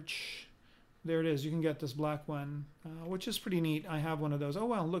merchandise, merch, there it is. You can get this black one, which is pretty neat. I have one of those. Oh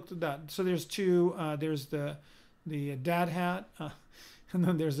wow, look at that. So there's two. There's the dad hat, and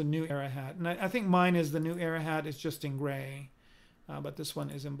then there's the New Era hat. And I think mine is the New Era hat. It's just in gray, but this one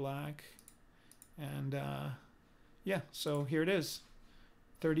is in black. And yeah, so here it is,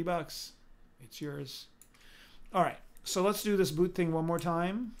 $30. It's yours. All right, so let's do this boot thing one more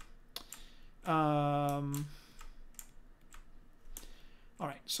time. All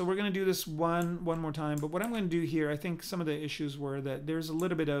right, so we're going to do this one more time. But what I'm going to do here, I think some of the issues were that there's a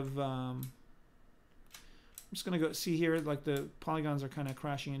little bit of I'm just going to go see here, like the polygons are kind of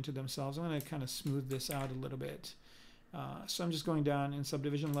crashing into themselves. I'm going to kind of smooth this out a little bit. So I'm just going down in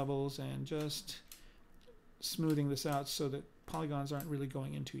subdivision levels and just smoothing this out so that polygons aren't really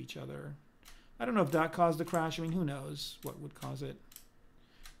going into each other. I don't know if that caused the crash. I mean, who knows what would cause it?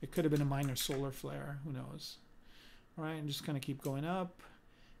 It could have been a minor solar flare. Who knows? All right, and just kind of keep going up.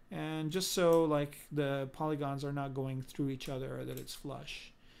 And just so like the polygons are not going through each other, or that it's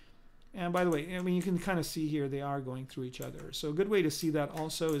flush. And by the way, I mean, you can kind of see here they are going through each other. So a good way to see that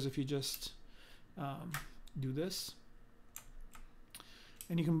also is if you just do this.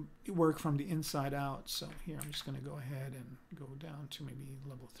 And you can work from the inside out. So here I'm just going to go ahead and go down to maybe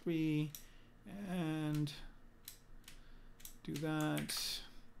level 3 and do that.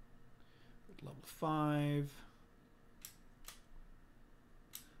 Level 5.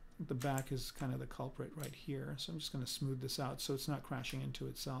 The back is kind of the culprit right here. So I'm just going to smooth this out so it's not crashing into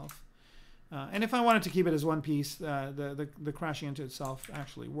itself. And if I wanted to keep it as one piece, the crashing into itself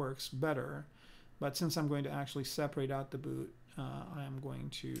actually works better. But since I'm going to actually separate out the boot, I am going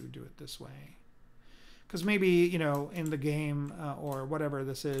to do it this way. Because maybe, you know, in the game or whatever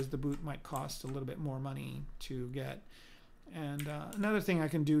this is, the boot might cost a little bit more money to get. And another thing I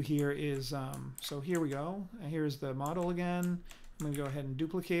can do here is, so here we go. Here's the model again. I'm going to go ahead and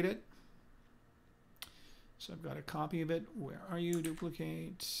duplicate it. So I've got a copy of it. Where are you?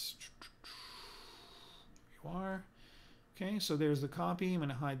 Duplicate. You are. Okay, so there's the copy. I'm going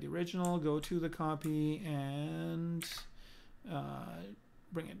to hide the original. Go to the copy and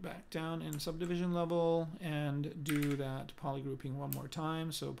bring it back down in subdivision level and do that polygrouping one more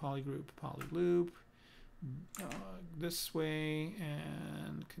time. So polygroup, polyloop. This way,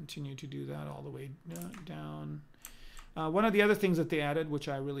 continue to do that all the way down. One of the other things that they added, which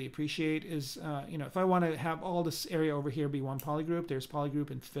I really appreciate, is if I want to have all this area over here be one polygroup, there's polygroup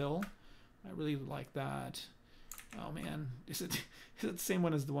and fill. I really like that. Oh man, is it the same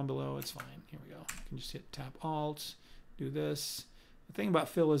one as the one below? It's fine. Here we go. I can just hit tap Alt, do this. The thing about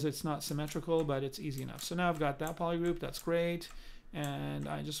fill is it's not symmetrical, but it's easy enough. So now I've got that polygroup. That's great. And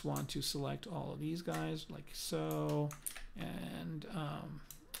I just want to select all of these guys like so, and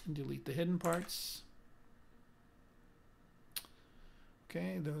delete the hidden parts.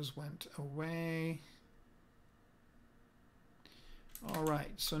 Okay, those went away. All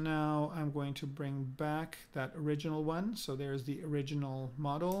right, so now I'm going to bring back that original one. So there's the original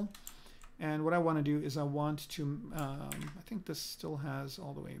model. And what I want to do is I want to, I think this still has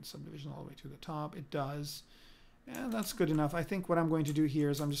all the way in subdivision all the way to the top. It does. And that's good enough. I think what I'm going to do here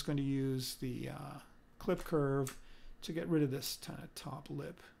is I'm just going to use the clip curve to get rid of this kind of top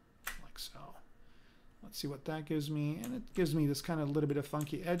lip, like so. Let's see what that gives me. And it gives me this kind of little bit of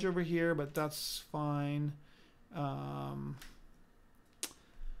funky edge over here, but that's fine.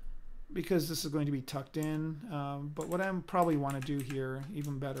 Because this is going to be tucked in. But what I probably want to do here,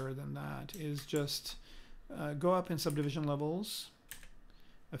 even better than that, is just go up in subdivision levels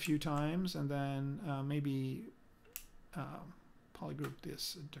a few times, and then maybe polygroup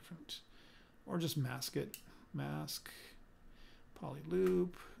this a different, or just mask it. Mask,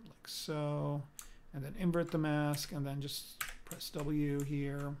 polyloop, like so, and then invert the mask, and then just press W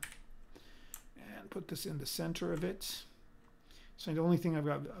here, and put this in the center of it. So the only thing I've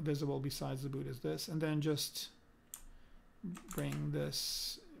got visible besides the boot is this, and then just bring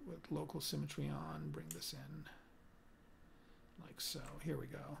this with local symmetry on, bring this in like so. Here we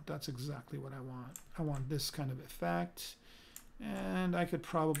go. That's exactly what I want. I want this kind of effect, and I could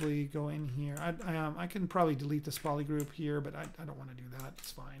probably go in here. I can probably delete this polygroup here, but I don't want to do that.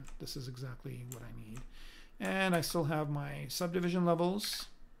 It's fine. This is exactly what I need. And I still have my subdivision levels.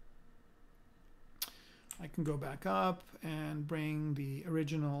 I can go back up and bring the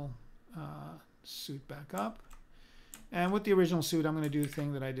original suit back up. And with the original suit, I'm going to do the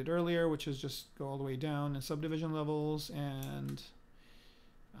thing that I did earlier, which is just go all the way down in subdivision levels and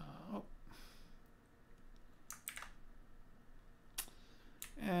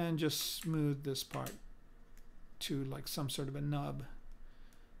just smooth this part to like some sort of a nub.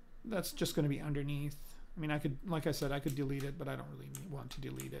 That's just going to be underneath. I mean, I could, like I said, I could delete it, but I don't really want to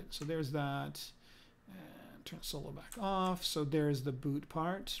delete it. So there's that. And turn solo back off. So there's the boot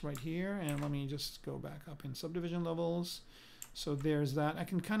part right here. And let me just go back up in subdivision levels. So there's that. I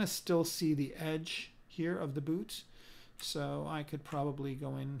can kind of still see the edge here of the boot. So I could probably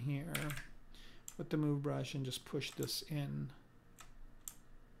go in here with the move brush and just push this in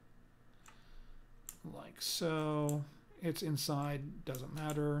like so. It's inside, doesn't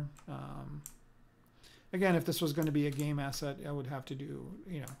matter. Again, if this was going to be a game asset, I would have to do,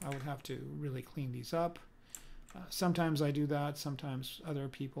 I would have to really clean these up. Sometimes I do that, sometimes other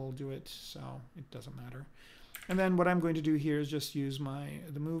people do it, so it doesn't matter. And then what I'm going to do here is just use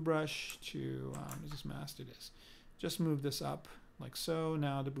the move brush to, is this masked? It is. Just move this up like so.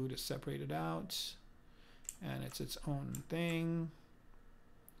 Now the boot is separated out, and it's its own thing.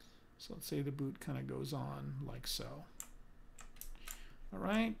 So let's say the boot kind of goes on like so. All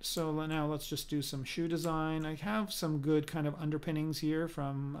right, so now let's just do some shoe design. I have some good kind of underpinnings here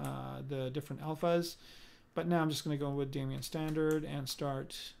from the different alphas, but now I'm just going to go with Damien Standard and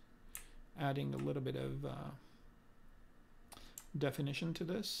start adding a little bit of definition to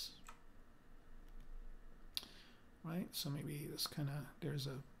this. Right, so maybe this kind of, there's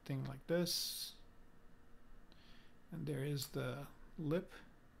a thing like this, and there is the lip.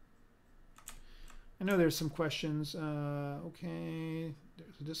 I know there's some questions. Okay,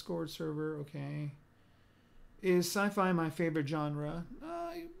 there's a Discord server. Okay, is sci-fi my favorite genre?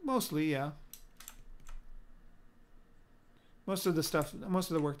 Mostly, yeah. Most of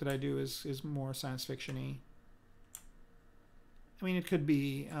the work that I do is more science fiction-y. I mean, it could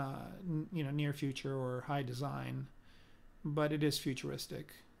be near future or high design, but it is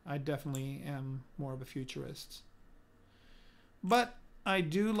futuristic. I definitely am more of a futurist. But I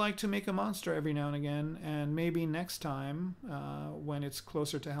do like to make a monster every now and again, and maybe next time, when it's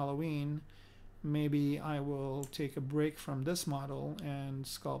closer to Halloween, maybe I will take a break from this model and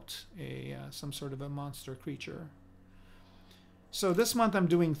sculpt some sort of a monster creature. So this month I'm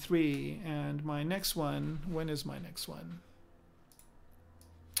doing 3, and my next one, when is my next one?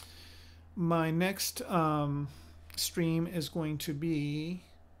 My next stream is going to be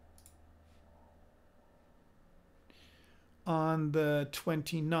on the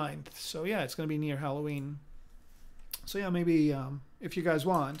 29th. So yeah, it's going to be near Halloween. So yeah, maybe if you guys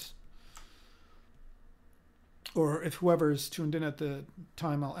want, or if whoever's tuned in at the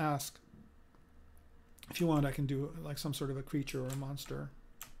time, I'll ask. If you want, I can do like some sort of a creature or a monster.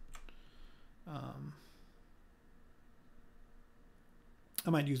 I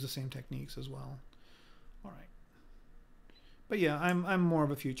might use the same techniques as well. All right. But yeah, I'm more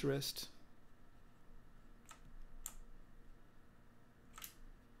of a futurist.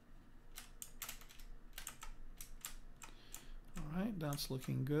 All right, that's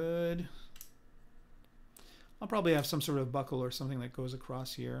looking good. I'll probably have some sort of buckle or something that goes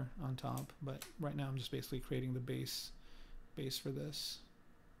across here on top, but right now I'm just basically creating the base for this.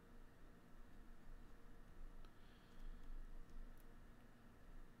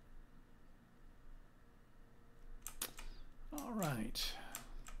 All right.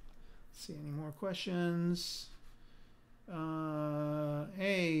 Let's see, any more questions?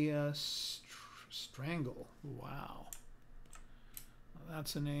 Strangle. Wow. Well,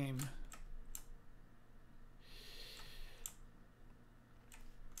 that's a name.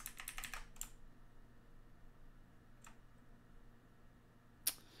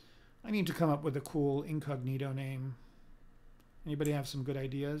 I need to come up with a cool incognito name. Anybody have some good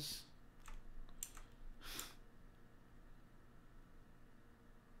ideas?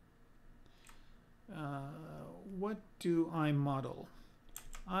 What do I model?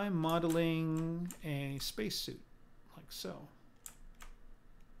 I'm modeling a spacesuit, like so.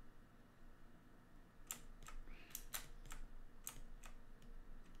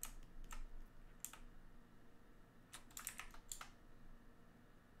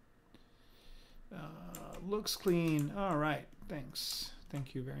 Looks clean. All right, thanks.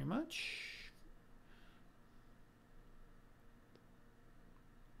 Thank you very much.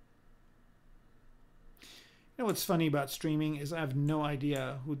 You know what's funny about streaming is I have no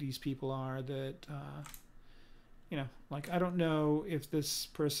idea who these people are that, you know, like I don't know if this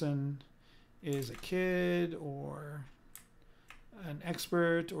person is a kid or an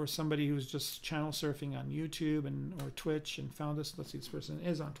expert or somebody who's just channel surfing on YouTube or Twitch and found this. Let's see, this person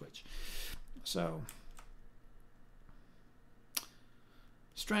is on Twitch. So,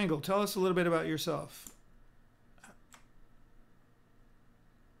 Strangle, tell us a little bit about yourself.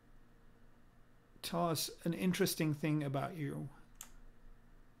 Tell us an interesting thing about you.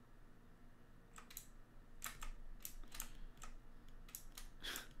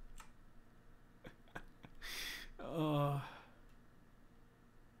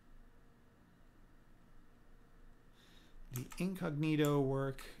 The incognito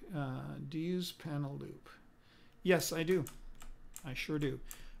work. Do you use panel loop? Yes, I do. I sure do.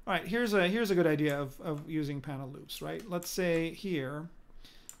 All right, here's a good idea of using panel loops, right? Let's say here,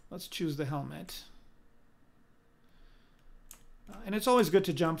 let's choose the helmet. And it's always good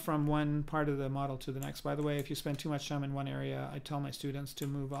to jump from one part of the model to the next. By the way, if you spend too much time in one area, I tell my students to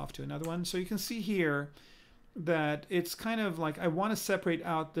move off to another one. So you can see here that it's kind of like I want to separate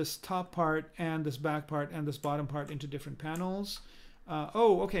out this top part and this back part and this bottom part into different panels.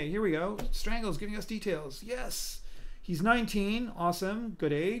 Oh, okay, here we go. Strangle's giving us details. Yes, he's 19. Awesome,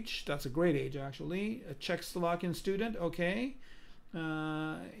 good age. That's a great age, actually. A Czechoslovakian student. Okay.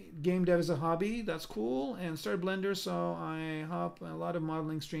 Game dev is a hobby. That's cool. And started Blender, so I hop a lot of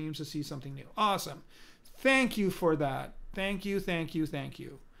modeling streams to see something new. Awesome. Thank you for that. Thank you, thank you, thank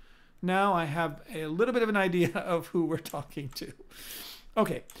you. Now I have a little bit of an idea of who we're talking to.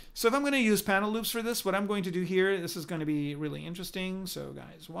 Okay, so if I'm going to use panel loops for this, what I'm going to do here, this is going to be really interesting. So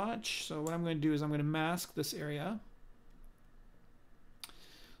guys, watch. So what I'm going to do is I'm going to mask this area.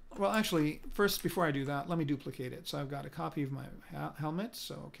 Well, actually, first, before I do that, let me duplicate it. So I've got a copy of my helmet.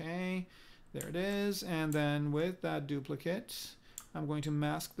 So, okay, there it is. And then with that duplicate, I'm going to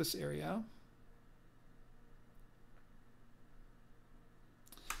mask this area.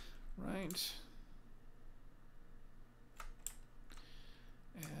 Right.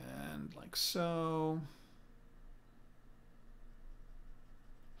 And like so.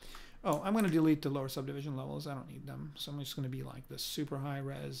 Oh, I'm going to delete the lower subdivision levels. I don't need them. So I'm just going to be like this super high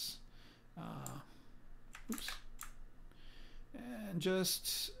res. Oops. And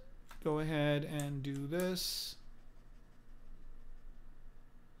just go ahead and do this.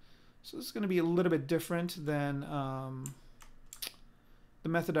 So this is going to be a little bit different than the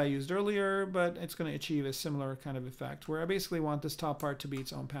method I used earlier, but it's going to achieve a similar kind of effect where I basically want this top part to be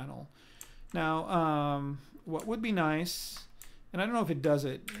its own panel. Now, what would be nice, and I don't know if it does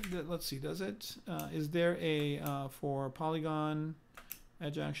it. Let's see, does it? Is there a, for polygon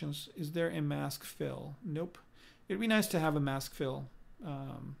edge actions, is there a mask fill? Nope. It'd be nice to have a mask fill,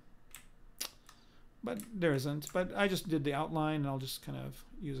 but there isn't. But I just did the outline, and I'll just kind of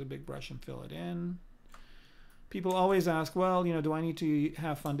use a big brush and fill it in. People always ask, well, you know, do I need to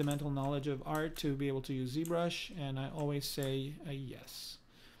have fundamental knowledge of art to be able to use ZBrush? And I always say yes.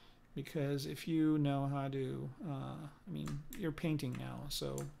 Because if you know how to, I mean, you're painting now,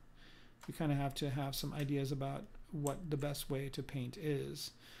 so you kind of have to have some ideas about what the best way to paint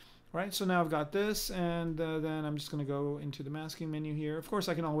is. Right, so now I've got this, and then I'm just going to go into the masking menu here. Of course,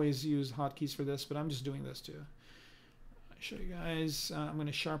 I can always use hotkeys for this, but I'm just doing this to show you guys. I'm going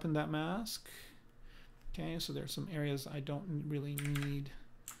to sharpen that mask. Okay, so there's some areas I don't really need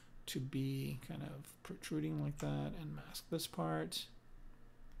to be kind of protruding like that, and mask this part.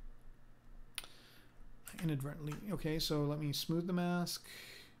 Inadvertently. Okay, so let me smooth the mask,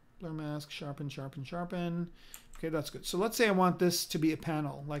 blur mask, sharpen, sharpen, sharpen. Okay, that's good. So let's say I want this to be a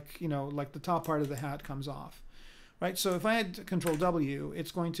panel, like, you know, like the top part of the hat comes off, right? So if I had Control W,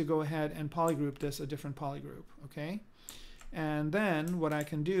 it's going to go ahead and polygroup this a different polygroup, okay? And then what I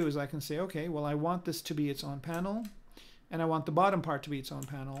can do is I can say, okay, well, I want this to be its own panel, and I want the bottom part to be its own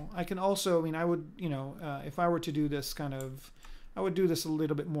panel. I can also, I mean, I would, you know, if I were to do this kind of, I would do this a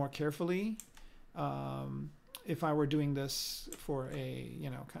little bit more carefully. If I were doing this for a,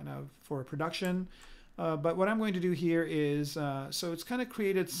 you know, kind of for a production. But what I'm going to do here is, so it's kind of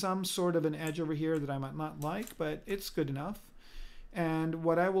created some sort of an edge over here that I might not like, but it's good enough. And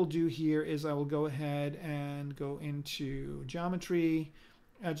what I will do here is I will go ahead and go into geometry,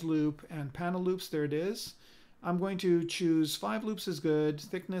 edge loop, and panel loops. There it is. I'm going to choose 5 loops is good.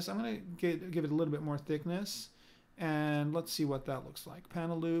 Thickness, I'm going to give it a little bit more thickness. And let's see what that looks like.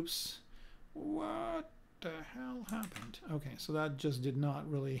 Panel loops. What the hell happened? Okay, so that just did not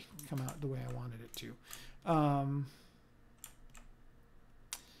really come out the way I wanted it to.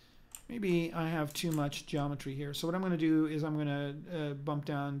 Maybe I have too much geometry here. So what I'm going to do is I'm going to bump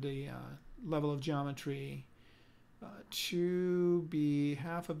down the level of geometry to be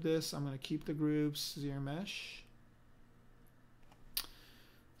half of this. I'm going to keep the groups, zero mesh.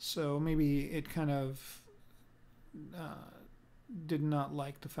 So maybe it kind of did not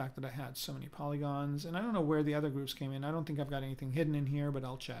like the fact that I had so many polygons, and I don't know where the other groups came in. I don't think I've got anything hidden in here, but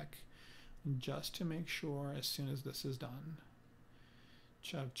I'll check just to make sure as soon as this is done.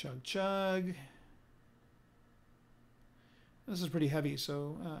 Chug, chug, chug. This is pretty heavy,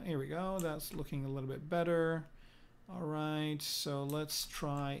 so here we go. That's looking a little bit better. All right, so let's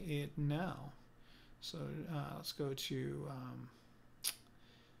try it now. So let's go to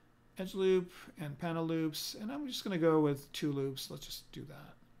edge loop and panel loops, and I'm just going to go with 2 loops. Let's just do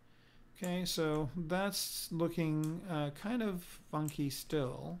that. Okay, so that's looking kind of funky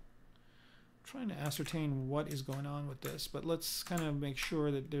still. I'm trying to ascertain what is going on with this, but let's kind of make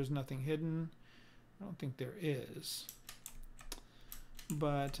sure that there's nothing hidden. I don't think there is.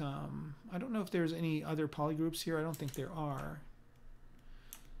 But I don't know if there's any other polygroups here. I don't think there are.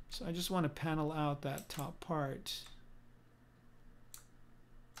 So I just want to panel out that top part.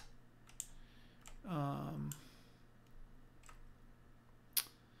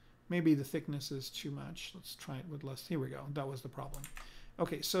 Maybe the thickness is too much. Let's try it with less. Here we go. That was the problem.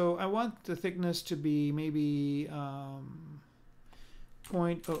 Okay, so I want the thickness to be maybe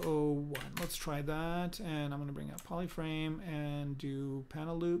 0.001. Let's try that, and I'm going to bring up polyframe and do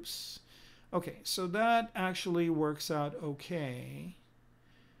panel loops. Okay, so that actually works out okay,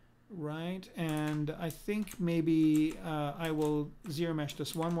 right? And I think maybe I will zero mesh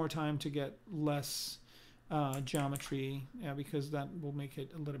this one more time to get less geometry, because that will make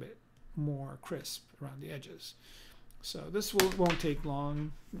it a little bit more crisp around the edges. So this won't take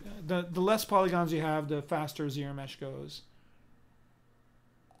long. The less polygons you have, the faster zero mesh goes.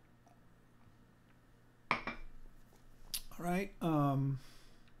 All right.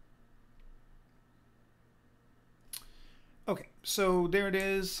 Okay, so there it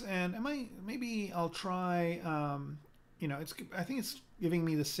is, and maybe I'll try. You know, I think it's giving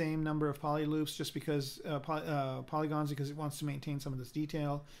me the same number of poly loops just because polygons, because it wants to maintain some of this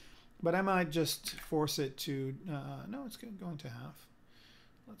detail. But I might just force it to, no, it's going to have.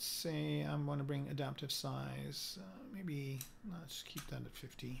 Let's say I'm going to bring adaptive size, maybe let's keep that at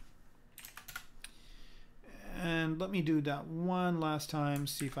 50. And let me do that one last time,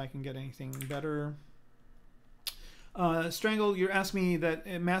 see if I can get anything better. Strangle, you're asking me that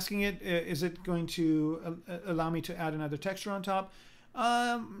masking it, is it going to allow me to add another texture on top?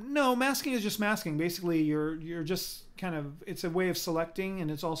 No, masking is just masking. Basically, you're just kind of, it's a way of selecting, and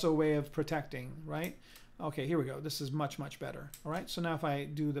it's also a way of protecting, right? Okay, here we go. This is much, much better. All right, so now if I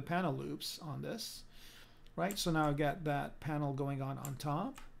do the panel loops on this, right? So now I've got that panel going on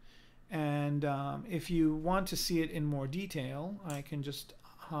top. And if you want to see it in more detail, I can just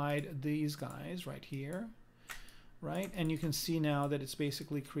hide these guys right here, right? And you can see now that it's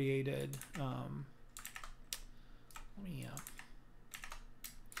basically created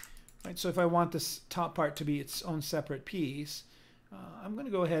Right, so if I want this top part to be its own separate piece, I'm going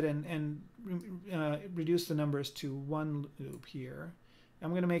to go ahead and reduce the numbers to one loop here. I'm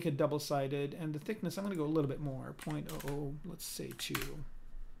going to make it double-sided, and the thickness, I'm going to go a little bit more, 0.00, let's say 2.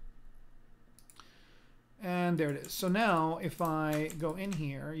 And there it is. So now if I go in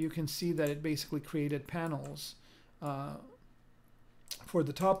here, you can see that it basically created panels for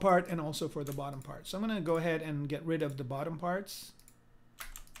the top part and also for the bottom part. So I'm going to go ahead and get rid of the bottom parts.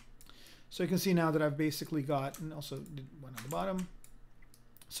 So you can see now that I've basically got, and also did one on the bottom.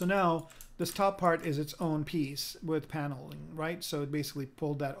 So now this top part is its own piece with paneling, right? So it basically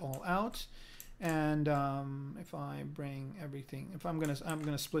pulled that all out. And if I bring everything, if I'm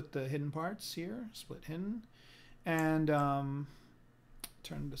gonna split the hidden parts here, split hidden, and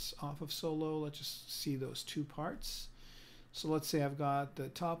turn this off of solo. Let's just see those two parts. So let's say I've got the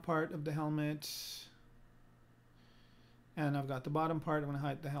top part of the helmet, and I've got the bottom part. I'm going to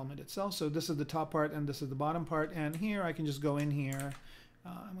hide the helmet itself. So this is the top part and this is the bottom part. And here I can just go in here.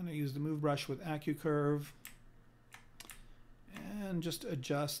 I'm going to use the move brush with AccuCurve and just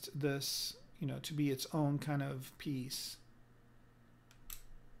adjust this, you know, to be its own kind of piece.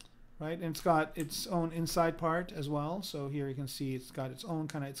 Right? And it's got its own inside part as well. So here you can see it's got its own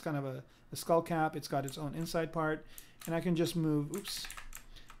kind of, it's kind of a skull cap. It's got its own inside part. And I can just move, oops,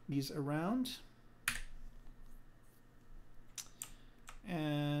 these around.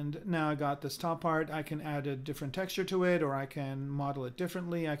 And now I got this top part. I can add a different texture to it, or I can model it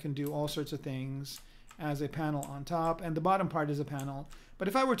differently. I can do all sorts of things as a panel on top, and the bottom part is a panel. But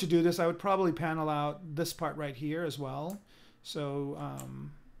if I were to do this, I would probably panel out this part right here as well. So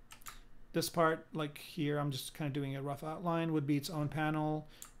this part, like here, I'm just kind of doing a rough outline, would be its own panel.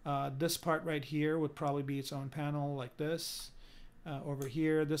 This part right here would probably be its own panel, like this. Over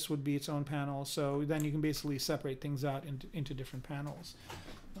here, this would be its own panel. So then you can basically separate things out into different panels.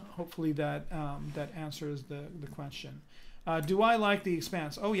 Hopefully that that answers the question. Do I like The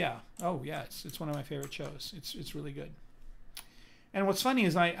Expanse? Oh yeah, it's one of my favorite shows. It's really good. And what's funny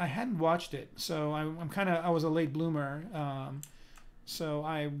is I hadn't watched it, so I was a late bloomer. So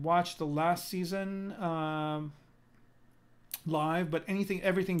I watched the last season live, but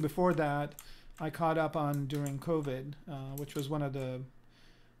everything before that I caught up on during COVID, which was one of the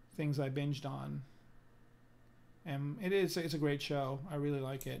things I binged on. And it's a great show. I really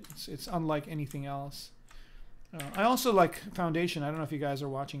like it. It's unlike anything else. I also like Foundation. I don't know if you guys are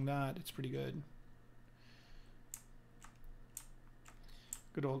watching that. It's pretty good.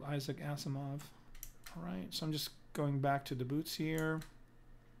 Good old Isaac Asimov. All right, so I'm just going back to the boots here.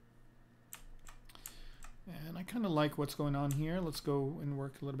 And I kind of like what's going on here. Let's go and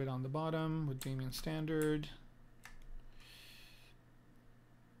work a little bit on the bottom with Damien Standard.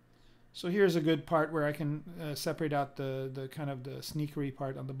 So here's a good part where I can separate out the kind of the sneakery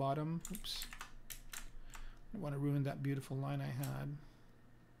part on the bottom. Oops. I don't want to ruin that beautiful line I had.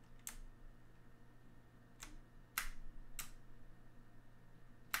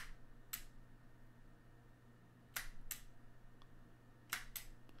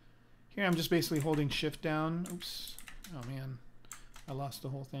 Here I'm just basically holding shift down. Oops. Oh man. I lost the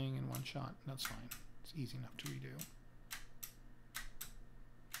whole thing in one shot. That's fine. It's easy enough to redo.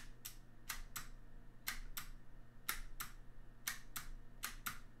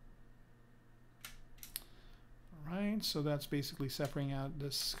 Alright, so that's basically separating out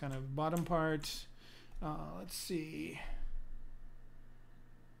this kind of bottom part. Let's see.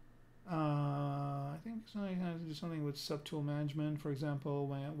 I think something has to do something with subtool management, for example,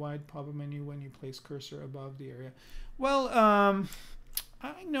 wide pop-up menu when you place cursor above the area. Well,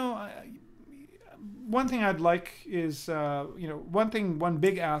 I know one thing I'd like is, you know, one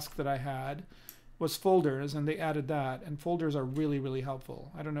big ask that I had was folders, and they added that, and folders are really, really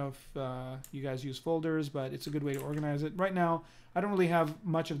helpful. I don't know if you guys use folders, but it's a good way to organize it. Right now, I don't really have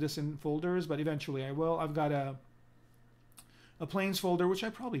much of this in folders, but eventually I will. I've got a planes folder, which I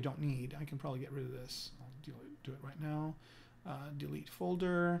probably don't need. I can probably get rid of this. I'll do it right now. Delete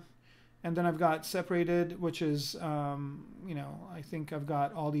folder. And then I've got separated, which is, you know, I think I've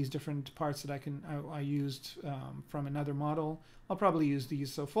got all these different parts that I used from another model. I'll probably use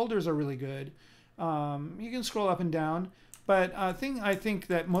these. So folders are really good. You can scroll up and down. But a thing I think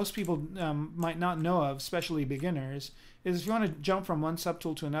that most people might not know of, especially beginners, is if you want to jump from one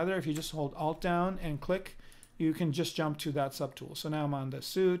subtool to another, if you just hold Alt down and click, you can just jump to that subtool. So now I'm on the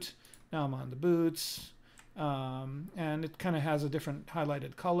suit, now I'm on the boots, and it kind of has a different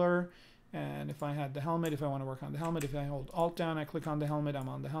highlighted color. And if I had the helmet, if I want to work on the helmet, if I hold Alt down, I click on the helmet, I'm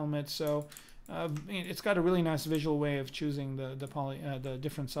on the helmet. So it's got a really nice visual way of choosing the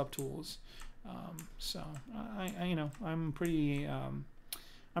different subtools. So you know, I'm pretty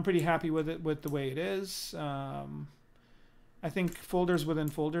happy with it, with the way it is. I think folders within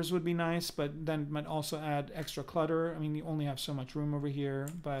folders would be nice, but then might also add extra clutter. I mean, you only have so much room over here,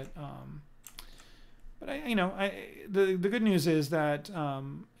 but you know, the good news is that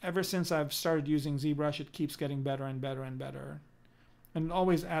ever since I've started using ZBrush, it keeps getting better and better and better, and it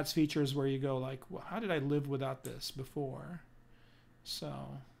always adds features where you go like, well, how did I live without this before? So,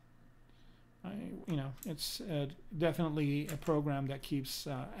 you know, it's definitely a program that keeps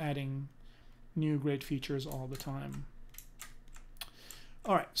adding new great features all the time.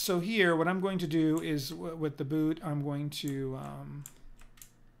 All right, so here what I'm going to do is with the boot, I'm going to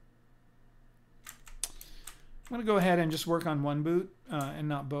go ahead and just work on one boot and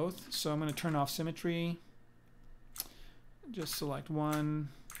not both. So I'm going to turn off symmetry, just select one,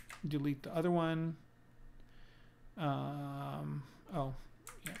 delete the other one. Oh,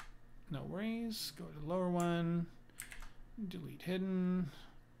 yeah, no worries. Go to the lower one, delete hidden,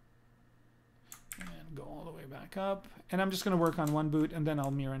 and go all the way back up. And I'm just going to work on one boot, and then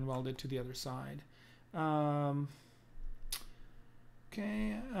I'll mirror and weld it to the other side.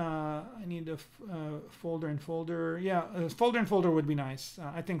 Okay, I need a folder and folder. Yeah, folder and folder would be nice.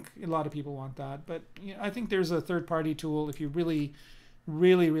 I think a lot of people want that. But you know, I think there's a third-party tool if you really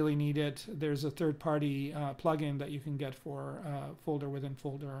need it. There's a third-party plugin that you can get for folder within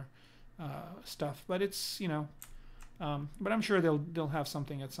folder stuff. But it's, you know, but I'm sure they'll have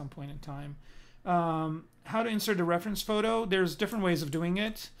something at some point in time. How to insert a reference photo. There's different ways of doing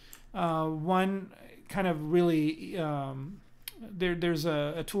it. One kind of really there's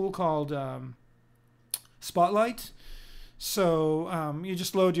a tool called Spotlight. So you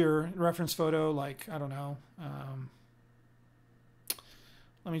just load your reference photo, like, I don't know.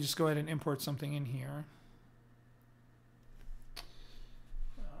 Let me just go ahead and import something in here.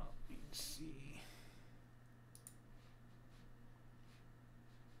 Let's see.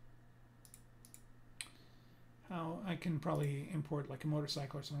 How I can probably import like a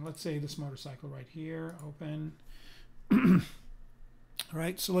motorcycle or something. Let's say this motorcycle right here, open. All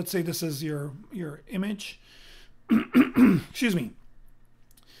right, so let's say this is your image. Excuse me.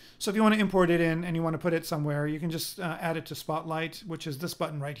 So if you want to import it in and you want to put it somewhere, you can just add it to Spotlight, which is this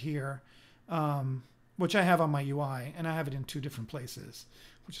button right here, which I have on my UI, and I have it in 2 different places,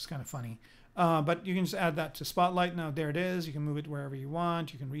 which is kind of funny. But you can just add that to Spotlight. Now there it is. You can move it wherever you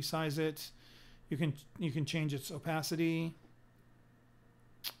want. You can resize it. You can change its opacity.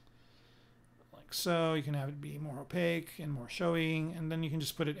 So you can have it be more opaque and more showing, and then you can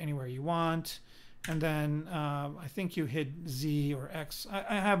just put it anywhere you want. And then I think you hit Z or X.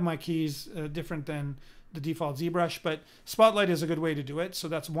 I have my keys different than the default ZBrush, but Spotlight is a good way to do it. So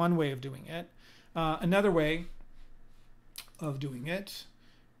that's one way of doing it. Another way of doing it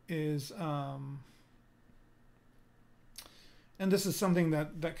is, and this is something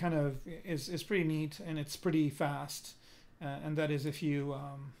that kind of is pretty neat, and it's pretty fast. And that is if you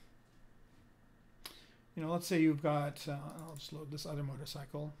you know, let's say you've got, I'll just load this other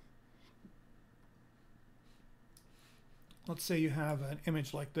motorcycle. Let's say you have an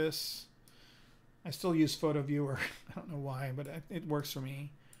image like this. I still use Photo Viewer. I don't know why, but it works for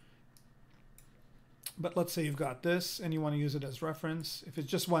me. But let's say you've got this and you want to use it as reference. If it's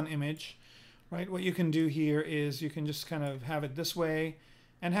just one image, right? What you can do here is you can just kind of have it this way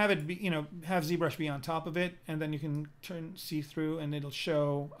and have it be, you know, have ZBrush be on top of it, and then you can turn see-through and it'll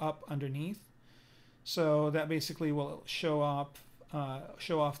show up underneath. So that basically will show off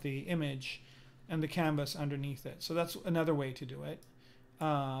the image and the canvas underneath it. So that's another way to do it.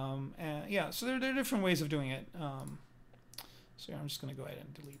 And yeah, so there are different ways of doing it. So I'm just going to go ahead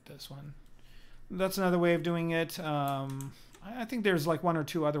and delete this one. That's another way of doing it. I think there's like 1 or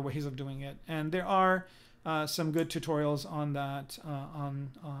 2 other ways of doing it, and there are some good tutorials on that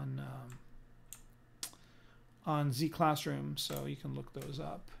on Z Classroom, so you can look those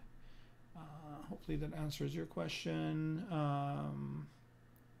up. Hopefully that answers your question.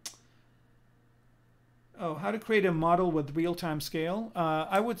 Oh, how to create a model with real-time scale.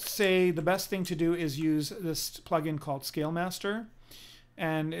 I would say the best thing to do is use this plugin called Scale Master.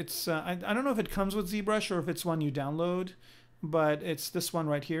 And it's, I don't know if it comes with ZBrush or if it's one you download, but it's this one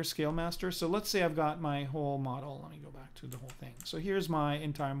right here, Scale Master. So let's say I've got my whole model. Let me go back to the whole thing. So here's my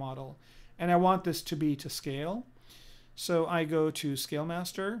entire model, and I want this to be to scale. So I go to Scale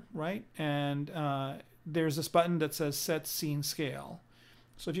Master, right? And there's this button that says Set Scene Scale.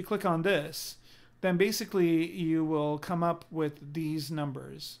 So if you click on this, then basically you will come up with these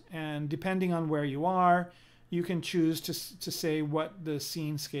numbers. And depending on where you are, you can choose to say what the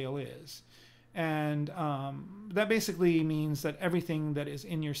scene scale is. And that basically means that everything that is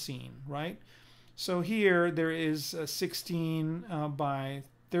in your scene, right? So here there is a 16 by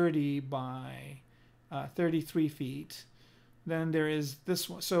 30 by 33 feet. Then there is this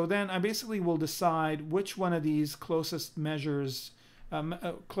one. So then I basically will decide which one of these closest measures,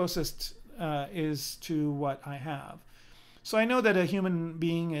 closest is to what I have. So I know that a human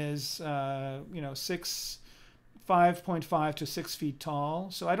being is, 5.5 to 6 feet tall.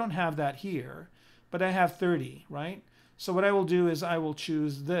 So I don't have that here, but I have 30, right? So what I will do is I will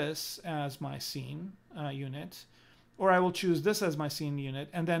choose this as my scene unit, or I will choose this as my scene unit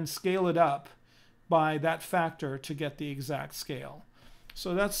and then scale it up by that factor to get the exact scale.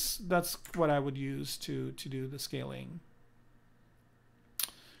 So that's what I would use to do the scaling.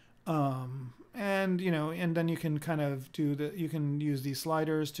 And then you can kind of you can use these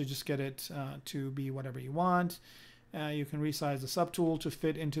sliders to just get it to be whatever you want. You can resize the subtool to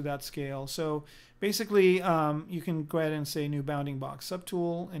fit into that scale. So basically, you can go ahead and say new bounding box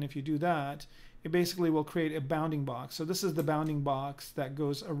subtool, and if you do that, it basically will create a bounding box. So this is the bounding box that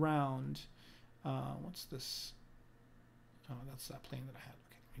goes around. What's this? Oh, that's that plane that I had.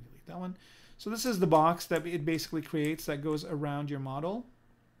 Okay, let me delete that one. So this is the box that it basically creates that goes around your model.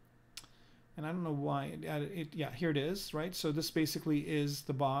 And I don't know why it added it. Yeah, here it is, right? So this basically is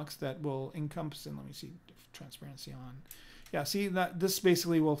the box that will encompass, and let me see transparency on. Yeah, see that this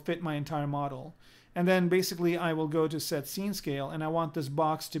basically will fit my entire model. And then basically I will go to set scene scale, and I want this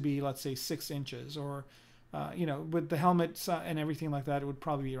box to be, let's say, 6 inches, or with the helmet and everything like that, it would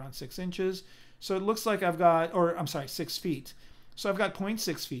probably be around 6 inches. So it looks like I've got, or I'm sorry, 6 feet. So I've got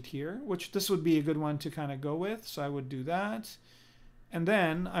 0.6 feet here, which this would be a good one to kind of go with. So I would do that. And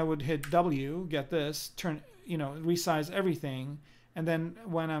then I would hit W, get this, resize everything. And then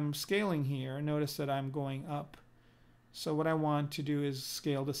when I'm scaling here, notice that I'm going up. So what I want to do is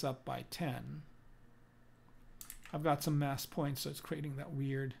scale this up by 10. I've got some mass points, so it's creating that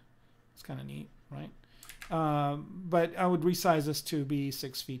weird, it's kind of neat, right? But I would resize this to be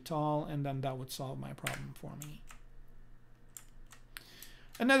 6 feet tall, and then that would solve my problem for me.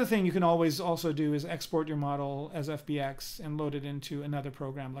 Another thing you can always also do is export your model as FBX and load it into another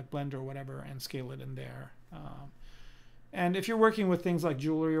program like Blender or whatever and scale it in there. And if you're working with things like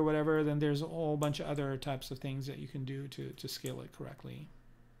jewelry or whatever, then there's a whole bunch of other types of things that you can do to scale it correctly.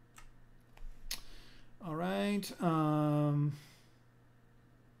 All right. All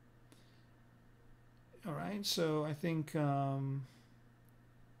right, so I think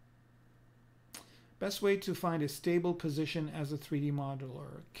best way to find a stable position as a 3D model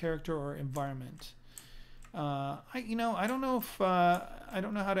or character or environment. I don't know if I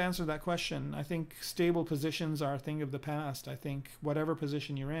don't know how to answer that question. I think stable positions are a thing of the past. I think whatever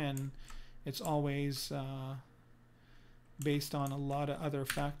position you're in, it's always based on a lot of other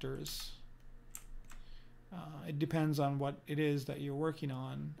factors. It depends on what it is that you're working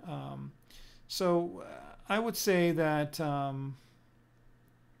on. So I would say that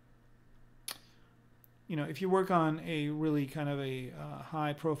if you work on a really kind of a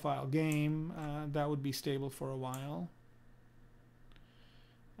high-profile game, that would be stable for a while.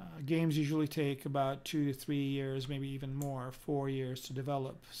 Games usually take about 2 to 3 years, maybe even more, 4 years to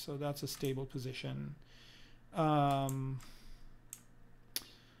develop. So that's a stable position.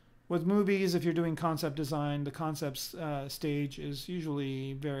 With movies, if you're doing concept design, the concept stage is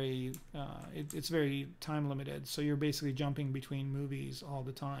usually very, it's very time limited. So you're basically jumping between movies all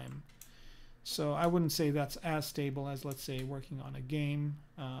the time. So I wouldn't say that's as stable as, let's say, working on a game.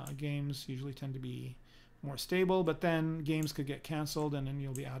 Games usually tend to be more stable, but then games could get canceled and then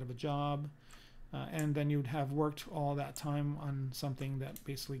you'll be out of a job. And then you'd have worked all that time on something that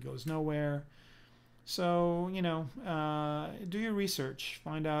basically goes nowhere. So, do your research.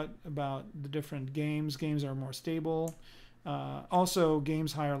 Find out about the different games. Games are more stable. Also,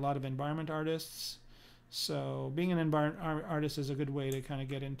 games hire a lot of environment artists. So being an environment artist is a good way to kind of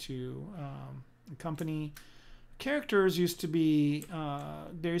get into a company. Characters used to be,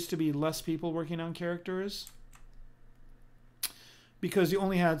 there used to be less people working on characters because you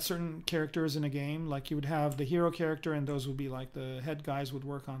only had certain characters in a game. Like you would have the hero character, and those would be like the head guys would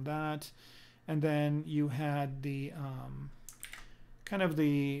work on that. And then you had the kind of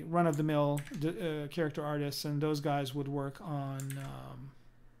the run-of-the-mill character artists, and those guys would work on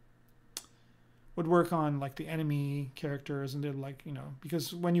like the enemy characters, and they're like,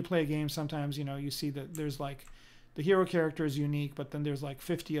 because when you play a game, sometimes you see that there's like the hero character is unique, but then there's like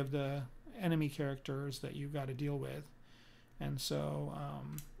 50 of the enemy characters that you've got to deal with. And so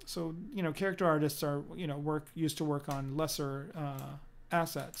character artists are used to work on lesser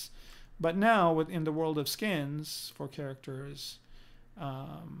assets. But now, within the world of skins for characters,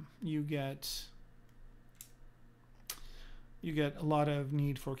 you get a lot of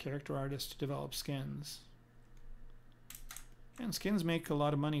need for character artists to develop skins. And skins make a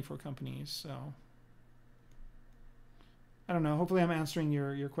lot of money for companies, so I don't know. Hopefully I'm answering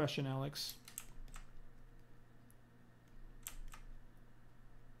your question, Alex.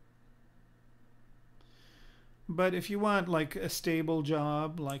 But if you want like a stable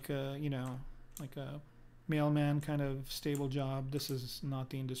job, like a, you know, like a mailman kind of stable job, this is not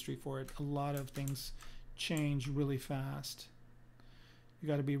the industry for it. A lot of things change really fast. You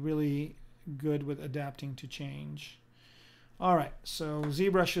got to be really good with adapting to change. All right, so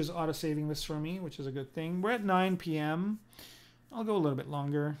ZBrush is auto-saving this for me, which is a good thing. We're at 9 p.m. I'll go a little bit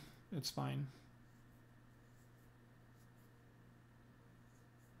longer. It's fine.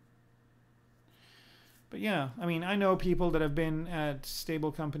 But yeah, I mean, I know people that have been at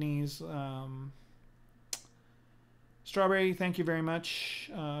stable companies. Strawberry, thank you very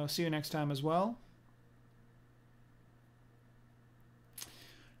much. See you next time as well.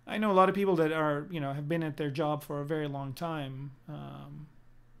 I know a lot of people that are, you know, have been at their job for a very long time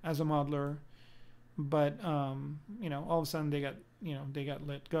as a modeler, but you know, all of a sudden they got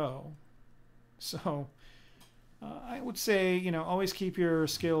let go. So I would say, you know, always keep your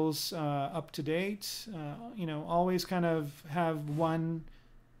skills up to date. You know, always kind of have one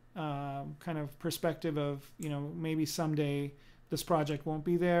kind of perspective of, you know, maybe someday this project won't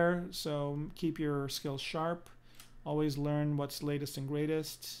be there. So keep your skills sharp. Always learn what's latest and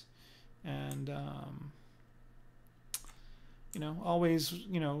greatest. And, you know, always,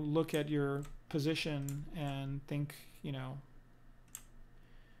 you know, look at your position and think, you know,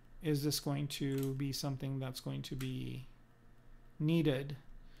 is this going to be something that's going to be needed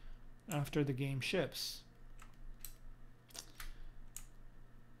after the game ships?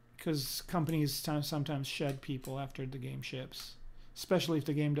 Because companies sometimes shed people after the game ships, especially if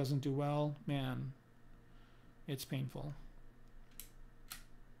the game doesn't do well. Man, it's painful.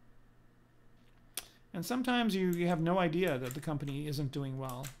 And sometimes you have no idea that the company isn't doing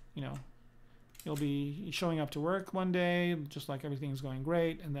well. You know, you'll be showing up to work one day, just like everything's going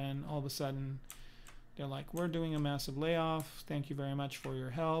great, and then all of a sudden they're like, we're doing a massive layoff. Thank you very much for your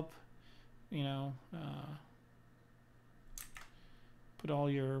help. You know, put all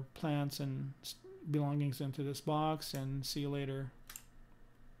your plants and belongings into this box and see you later.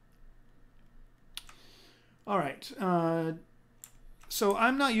 All right. So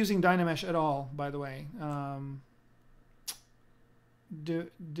I'm not using Dynamesh at all, by the way.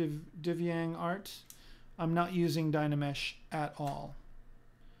 Divyang Art, I'm not using Dynamesh at all.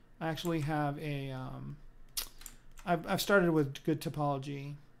 I actually have a, I've started with good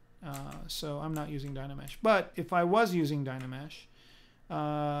topology, so I'm not using Dynamesh. But if I was using Dynamesh,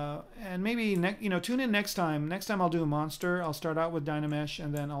 and maybe you know, tune in next time. Next time I'll do a monster. I'll start out with Dynamesh,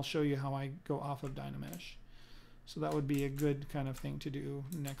 and then I'll show you how I go off of Dynamesh. So that would be a good kind of thing to do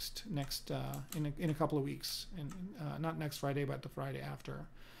next in a couple of weeks, and not next Friday, but the Friday after.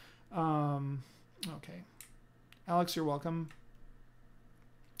 Okay, Alex, you're welcome.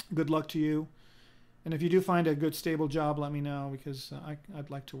 Good luck to you, and if you do find a good stable job, let me know, because I'd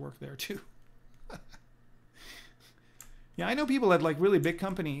like to work there too. Yeah, I know people at like really big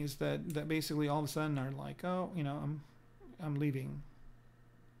companies that basically all of a sudden are like, oh, you know, I'm leaving.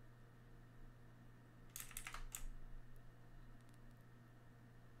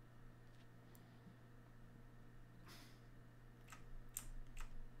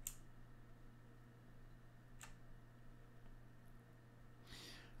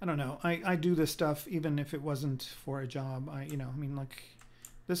 I don't know. I do this stuff even if it wasn't for a job. You know, I mean, like,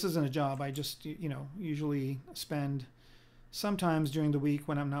 this isn't a job. I just, you know, usually spend sometimes during the week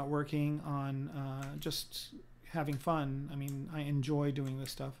when I'm not working on just having fun. I mean, I enjoy doing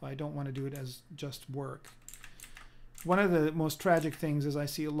this stuff. I don't want to do it as just work. One of the most tragic things is I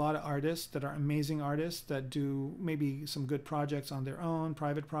see a lot of artists that are amazing artists that do maybe some good projects on their own,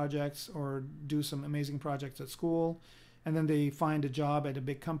 private projects, or do some amazing projects at school. And then they find a job at a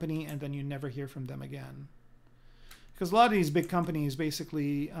big company, and then you never hear from them again. Because a lot of these big companies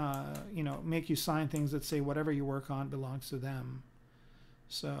basically, you know, make you sign things that say whatever you work on belongs to them.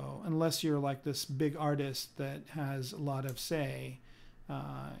 So unless you're like this big artist that has a lot of say,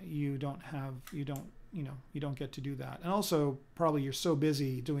 you don't get to do that. And also, probably you're so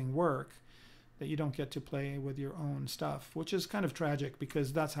busy doing work that you don't get to play with your own stuff, which is kind of tragic,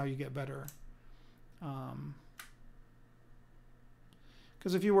 because that's how you get better.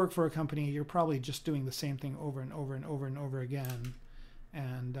 Because if you work for a company, you're probably just doing the same thing over and over and over and over again.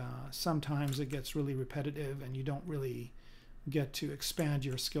 And sometimes it gets really repetitive and you don't really get to expand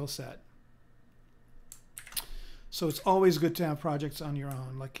your skill set. So it's always good to have projects on your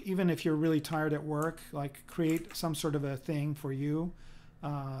own. Like even if you're really tired at work, like create some sort of a thing for you,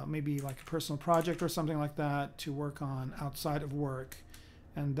 maybe like a personal project or something like that to work on outside of work,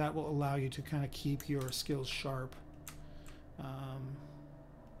 and that will allow you to kind of keep your skills sharp.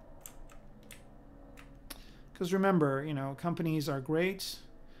 Because remember, you know, companies are great,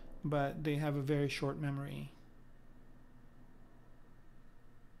 but they have a very short memory.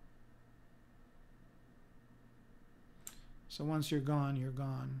 So once you're gone, you're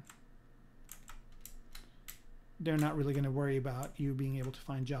gone. They're not really going to worry about you being able to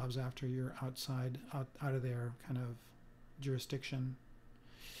find jobs after you're out of their kind of jurisdiction.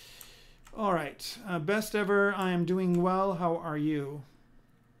 All right, best ever. I am doing well. How are you?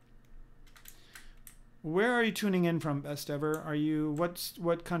 Where are you tuning in from, best ever? Are you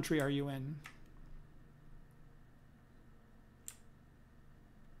what country are you in?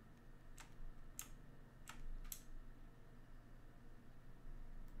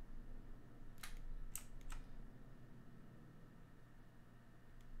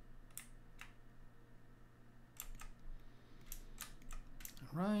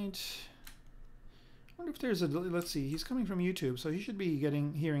 All right. I wonder if there's a, let's see, he's coming from YouTube, so he should be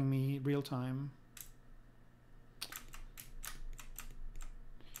hearing me real time.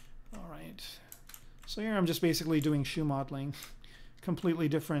 All right. So here I'm just basically doing shoe modeling, completely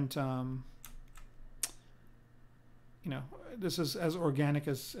different. You know, this is as organic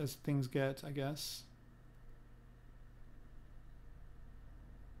as things get, I guess.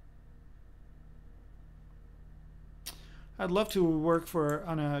 I'd love to work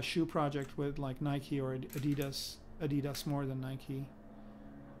on a shoe project with like Nike or Adidas more than Nike.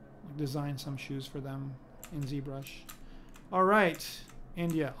 Design some shoes for them in ZBrush. All right,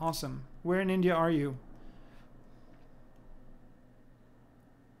 India, awesome. Where in India are you?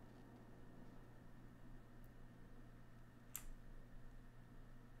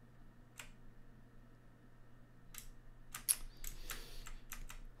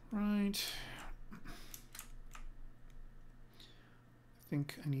 Right. I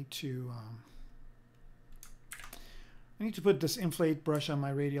think I need to put this inflate brush on my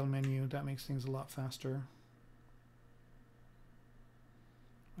radial menu. That makes things a lot faster.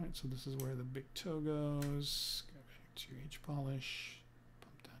 All right, so this is where the big toe goes. Go back to H polish,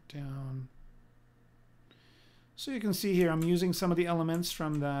 bump that down. So you can see here I'm using some of the elements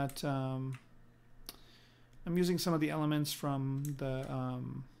from that. I'm using some of the elements from the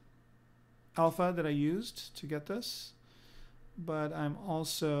alpha that I used to get this. But I'm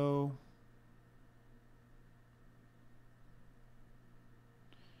also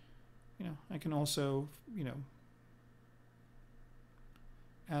I can also,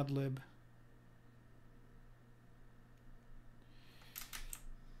 ad lib.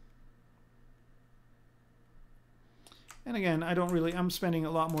 And again, I'm spending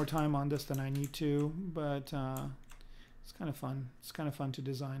a lot more time on this than I need to, but it's kind of fun. It's kind of fun to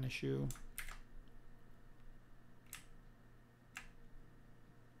design a shoe.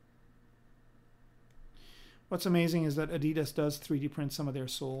 What's amazing is that Adidas does 3D print some of their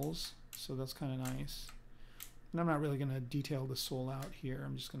soles, so that's kind of nice. And I'm not really going to detail the sole out here.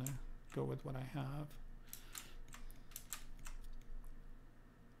 I'm just going to go with what I have.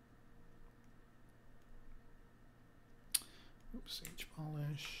 Oops, H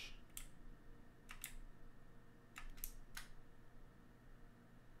polish.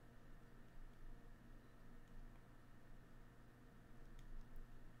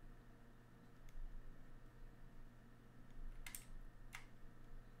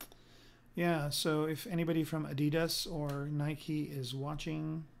 Yeah, so if anybody from Adidas or Nike is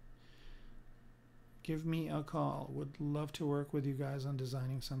watching, give me a call. Would love to work with you guys on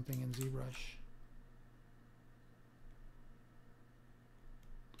designing something in ZBrush.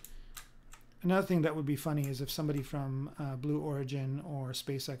 Another thing that would be funny is if somebody from Blue Origin or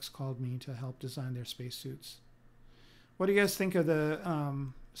SpaceX called me to help design their spacesuits. What do you guys think of the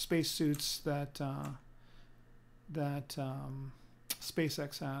spacesuits that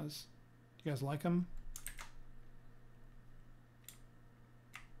SpaceX has? You guys like them?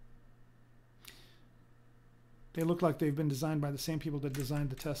 They look like they've been designed by the same people that designed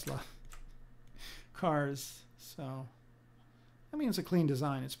the Tesla cars. So, I mean, it's a clean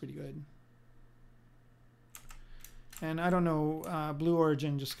design. It's pretty good. And I don't know, Blue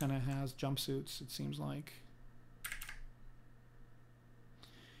Origin just kind of has jumpsuits, it seems like.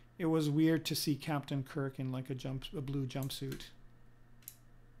 It was weird to see Captain Kirk in like a blue jumpsuit.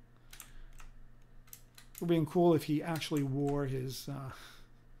 It would have been cool if he actually wore his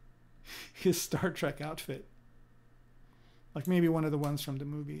Star Trek outfit. Like maybe one of the ones from the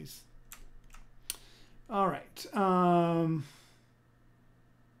movies. All right.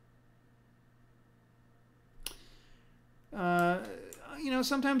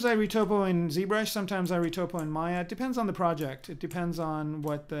 Sometimes I retopo in ZBrush, sometimes I retopo in Maya. It depends on the project. It depends on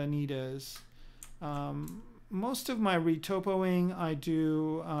what the need is. Most of my retopoing I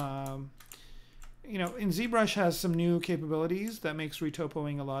do, in ZBrush has some new capabilities that makes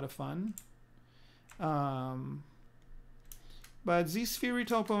retopoing a lot of fun. But Z-sphere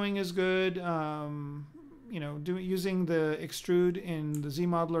retopoing is good. Using the extrude in the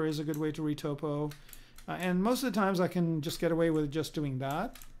Z-modeler is a good way to retopo. And most of the times I can just get away with just doing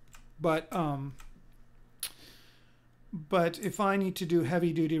that. But if I need to do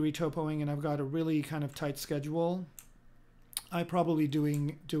heavy-duty retopoing and I've got a really kind of tight schedule, I probably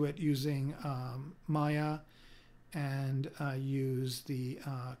do it using Maya and use the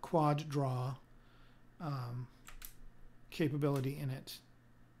quad draw capability in it.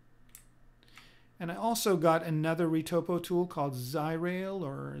 And I also got another retopo tool called Z-Rail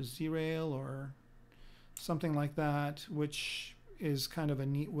or something like that, which is kind of a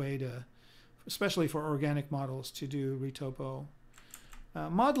neat way to, especially for organic models, to do retopo.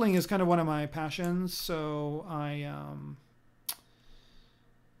 Modeling is kind of one of my passions, so I,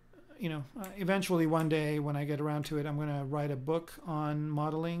 eventually one day when I get around to it, I'm going to write a book on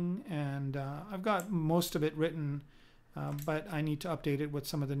modeling, and I've got most of it written, but I need to update it with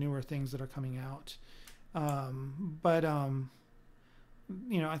some of the newer things that are coming out.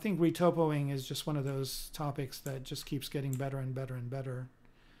 I think retopoing is just one of those topics that just keeps getting better and better and better.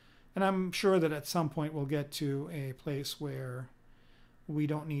 And I'm sure that at some point we'll get to a place where we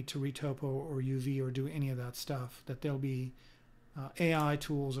don't need to retopo or UV or do any of that stuff, that there'll be AI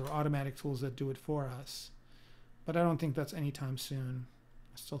tools or automatic tools that do it for us. But I don't think that's anytime soon.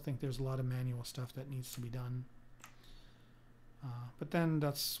 I still think there's a lot of manual stuff that needs to be done. But then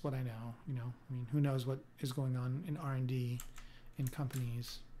that's what I know. Who knows what is going on in R&D in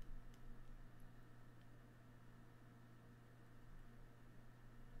companies.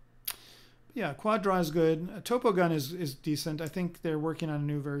 Yeah, quad draw is good. TopoGun is decent. I think they're working on a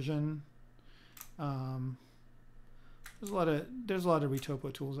new version. There's a lot of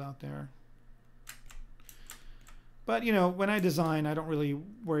retopo tools out there. But when I design, I don't really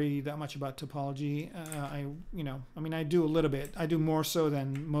worry that much about topology. I do a little bit. I do more so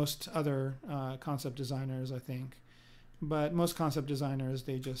than most other concept designers, I think. But most concept designers,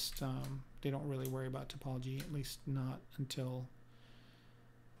 they just they don't really worry about topology, at least not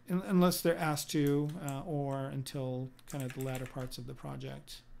unless they're asked to, or until kind of the latter parts of the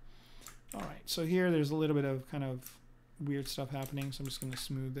project. All right, so here there's a little bit of kind of weird stuff happening, so I'm just going to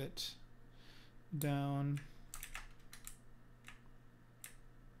smooth it down.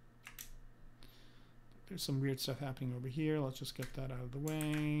 There's some weird stuff happening over here. Let's just get that out of the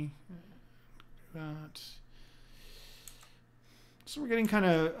way. That. So we're getting kind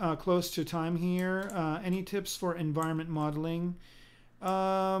of close to time here. Any tips for environment modeling?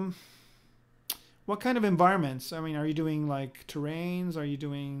 What kind of environments? Are you doing like terrains? Are you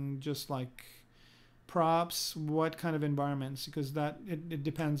doing just like props? What kind of environments? Because it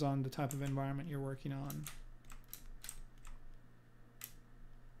depends on the type of environment you're working on.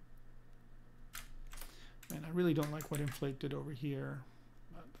 Man, I really don't like what Inflate did over here,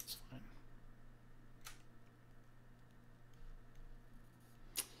 but that's fine.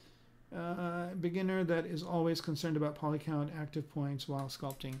 Beginner that is always concerned about poly count, active points while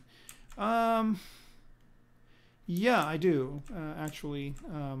sculpting. Yeah, I do, actually.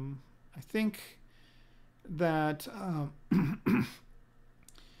 I think that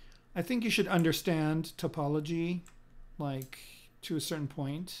I think you should understand topology, like, to a certain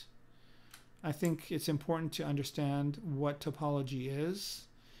point. I think it's important to understand what topology is.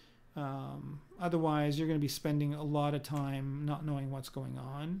 Otherwise, you're going to be spending a lot of time not knowing what's going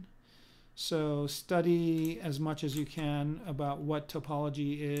on. So study as much as you can about what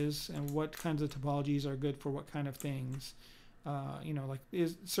topology is and what kinds of topologies are good for what kind of things.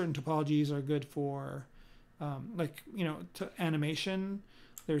 Certain topologies are good for, animation.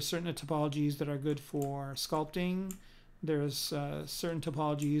 There's certain topologies that are good for sculpting. There's certain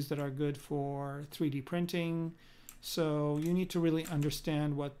topologies that are good for 3D printing. So you need to really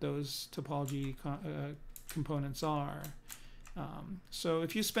understand what those topology components are. So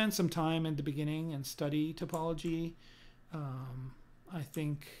if you spend some time at the beginning and study topology, I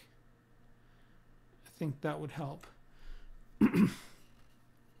think that would help.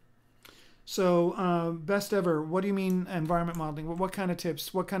 So best ever, what do you mean environment modeling? What kind of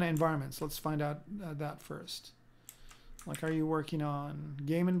tips, what kind of environments? Let's find out that first. Like, are you working on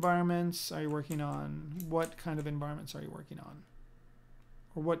game environments? Are you working on, what kind of environments are you working on?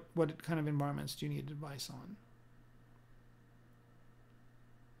 or what kind of environments do you need advice on?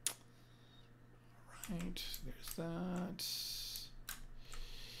 Right, there's that.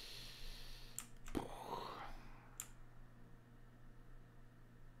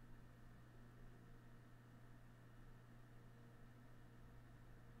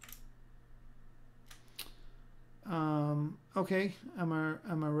 Okay,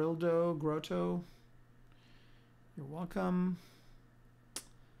 Amarildo Grotto, you're welcome.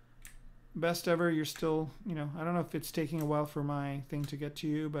 Best ever, you're still, you know, I don't know if it's taking a while for my thing to get to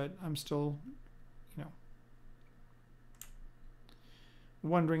you, but I'm still, you know,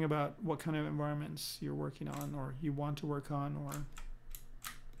 wondering about what kind of environments you're working on or you want to work on. Or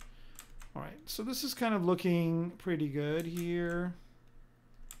all right, so this is kind of looking pretty good here.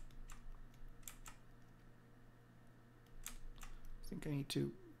 I think I need to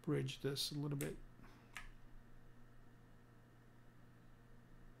bridge this a little bit.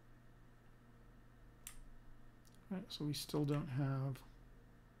 All right, so we still don't have.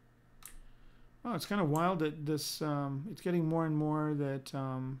 Oh, it's kind of wild that this. It's getting more and more that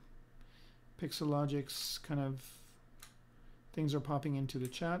Pixologic's kind of things are popping into the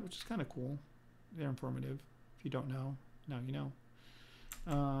chat, which is kind of cool. They're informative. If you don't know, now you know.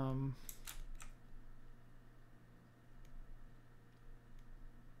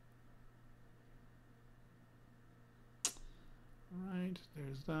 Right,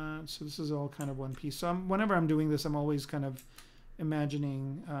 there's that. So this is all kind of one piece. So whenever I'm doing this, I'm always kind of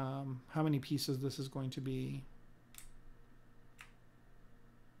imagining how many pieces this is going to be.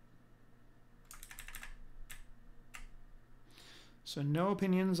 So no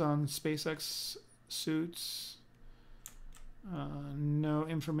opinions on SpaceX suits. No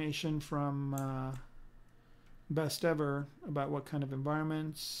information from Best Ever about what kind of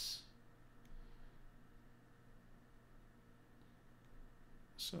environments.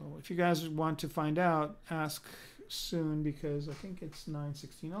 So if you guys want to find out, ask soon, because I think it's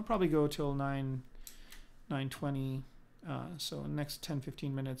 9:16. I'll probably go till 9:20. So in the next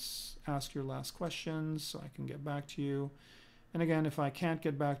 10-15 minutes, ask your last questions so I can get back to you. And again, if I can't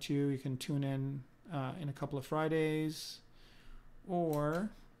get back to you, you can tune in a couple of Fridays,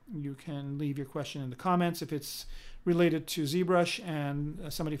 or you can leave your question in the comments if it's related to ZBrush,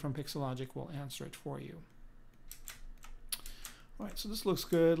 and somebody from Pixologic will answer it for you. All right, so this looks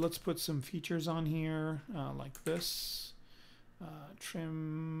good. Let's put some features on here like this.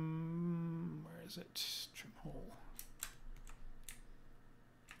 Trim, where is it? Trim hole.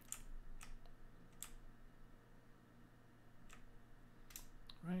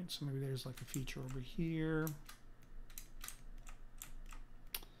 Right, so maybe there's like a feature over here.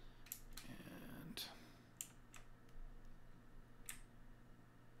 And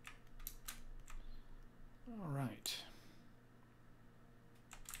all right.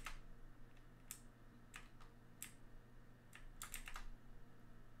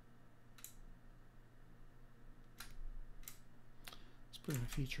 Let's put in a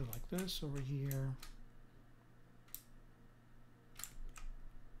feature like this over here.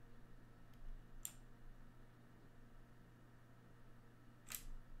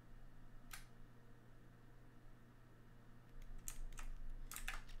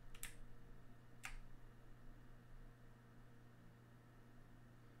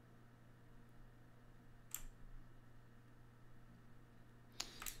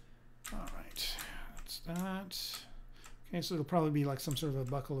 That. Okay, so it'll probably be like some sort of a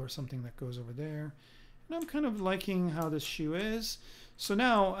buckle or something that goes over there. And I'm kind of liking how this shoe is. So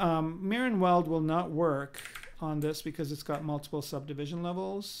now mirror and weld will not work on this because it's got multiple subdivision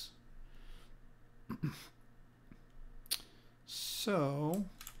levels. So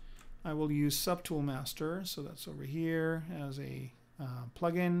I will use Subtool Master. So that's over here as a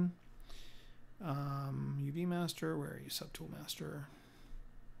plugin. UV Master, where are you? Subtool Master.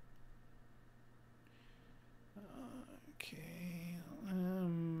 Okay,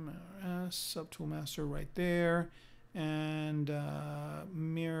 Subtool Master right there, and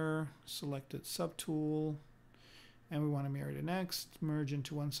mirror selected subtool, and we want to mirror to next, merge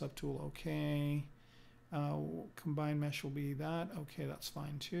into one subtool. Okay, combine mesh will be that. Okay, that's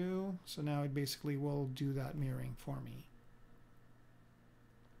fine too. So now it basically will do that mirroring for me.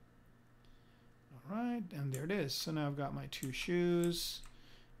 All right, and there it is. So now I've got my two shoes.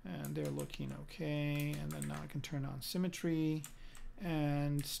 And they're looking okay. And then now I can turn on symmetry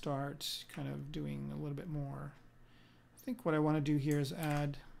and start kind of doing a little bit more. I think what I want to do here is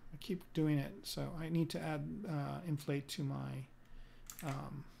add, I keep doing it, so I need to add inflate to my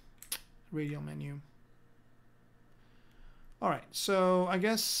radial menu. All right, so I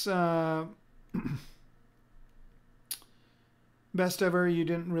guess Best ever, you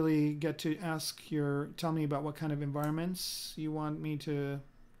didn't really get to tell me about what kind of environments you want me to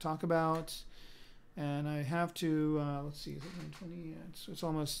talk about. And I have to, let's see, is it 1:20? It's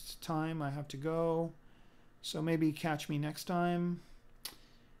almost time. I have to go. So maybe catch me next time.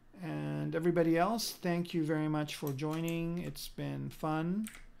 And everybody else, thank you very much for joining. It's been fun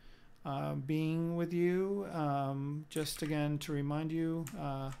being with you. Just again to remind you,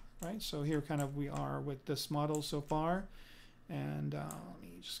 right, so here kind of we are with this model so far. And let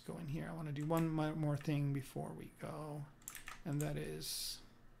me just go in here. I want to do one more thing before we go, and that is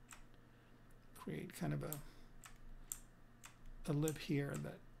create kind of a lip here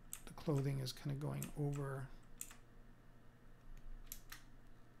that the clothing is kind of going over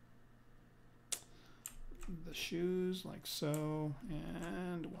the shoes like so.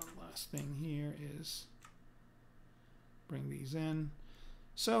 And one last thing here is bring these in.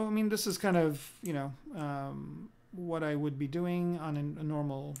 So I mean, this is kind of, you know, what I would be doing on a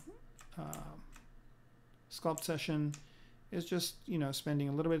normal sculpt session is just, you know, spending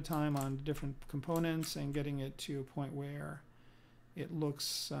a little bit of time on different components and getting it to a point where it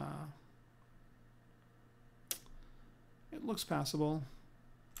looks passable.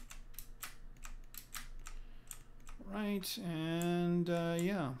 Right, and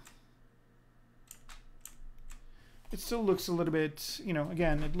yeah. It still looks a little bit, you know,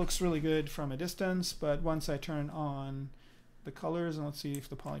 again, it looks really good from a distance, but once I turn on the colors, and let's see if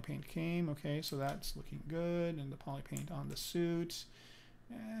the poly paint came. Okay, so that's looking good, and the poly paint on the suit,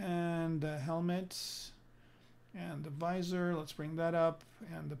 and the helmet, and the visor, let's bring that up,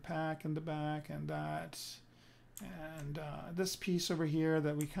 and the pack in the back, and that, and this piece over here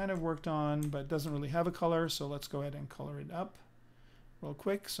that we kind of worked on, but doesn't really have a color, so let's go ahead and color it up real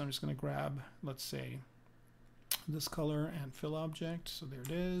quick. So I'm just going to grab, let's say, this color and fill object. So there it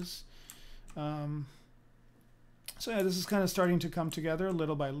is. So yeah, this is kind of starting to come together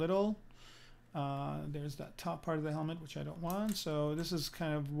little by little. There's that top part of the helmet, which I don't want. So this is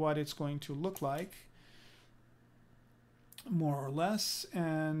kind of what it's going to look like, more or less.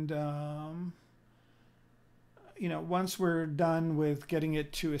 And you know, once we're done with getting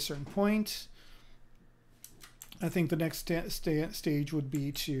it to a certain point, I think the next stage would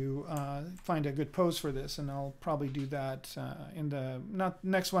be to find a good pose for this, and I'll probably do that in the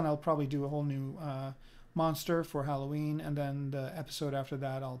next one. I'll probably do a whole new monster for Halloween, and then the episode after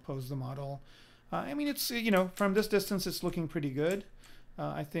that, I'll pose the model. I mean, it's, you know, from this distance, it's looking pretty good.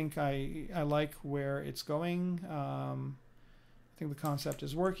 I think I like where it's going. I think the concept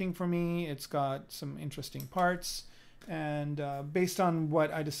is working for me. It's got some interesting parts. And based on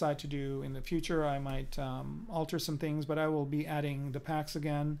what I decide to do in the future, I might alter some things, but I will be adding the packs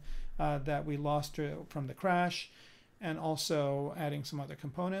again that we lost from the crash, and also adding some other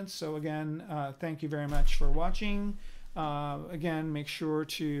components. So again, thank you very much for watching. Again, make sure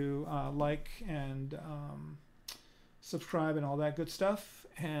to like and subscribe and all that good stuff.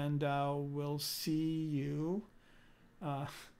 And we'll see you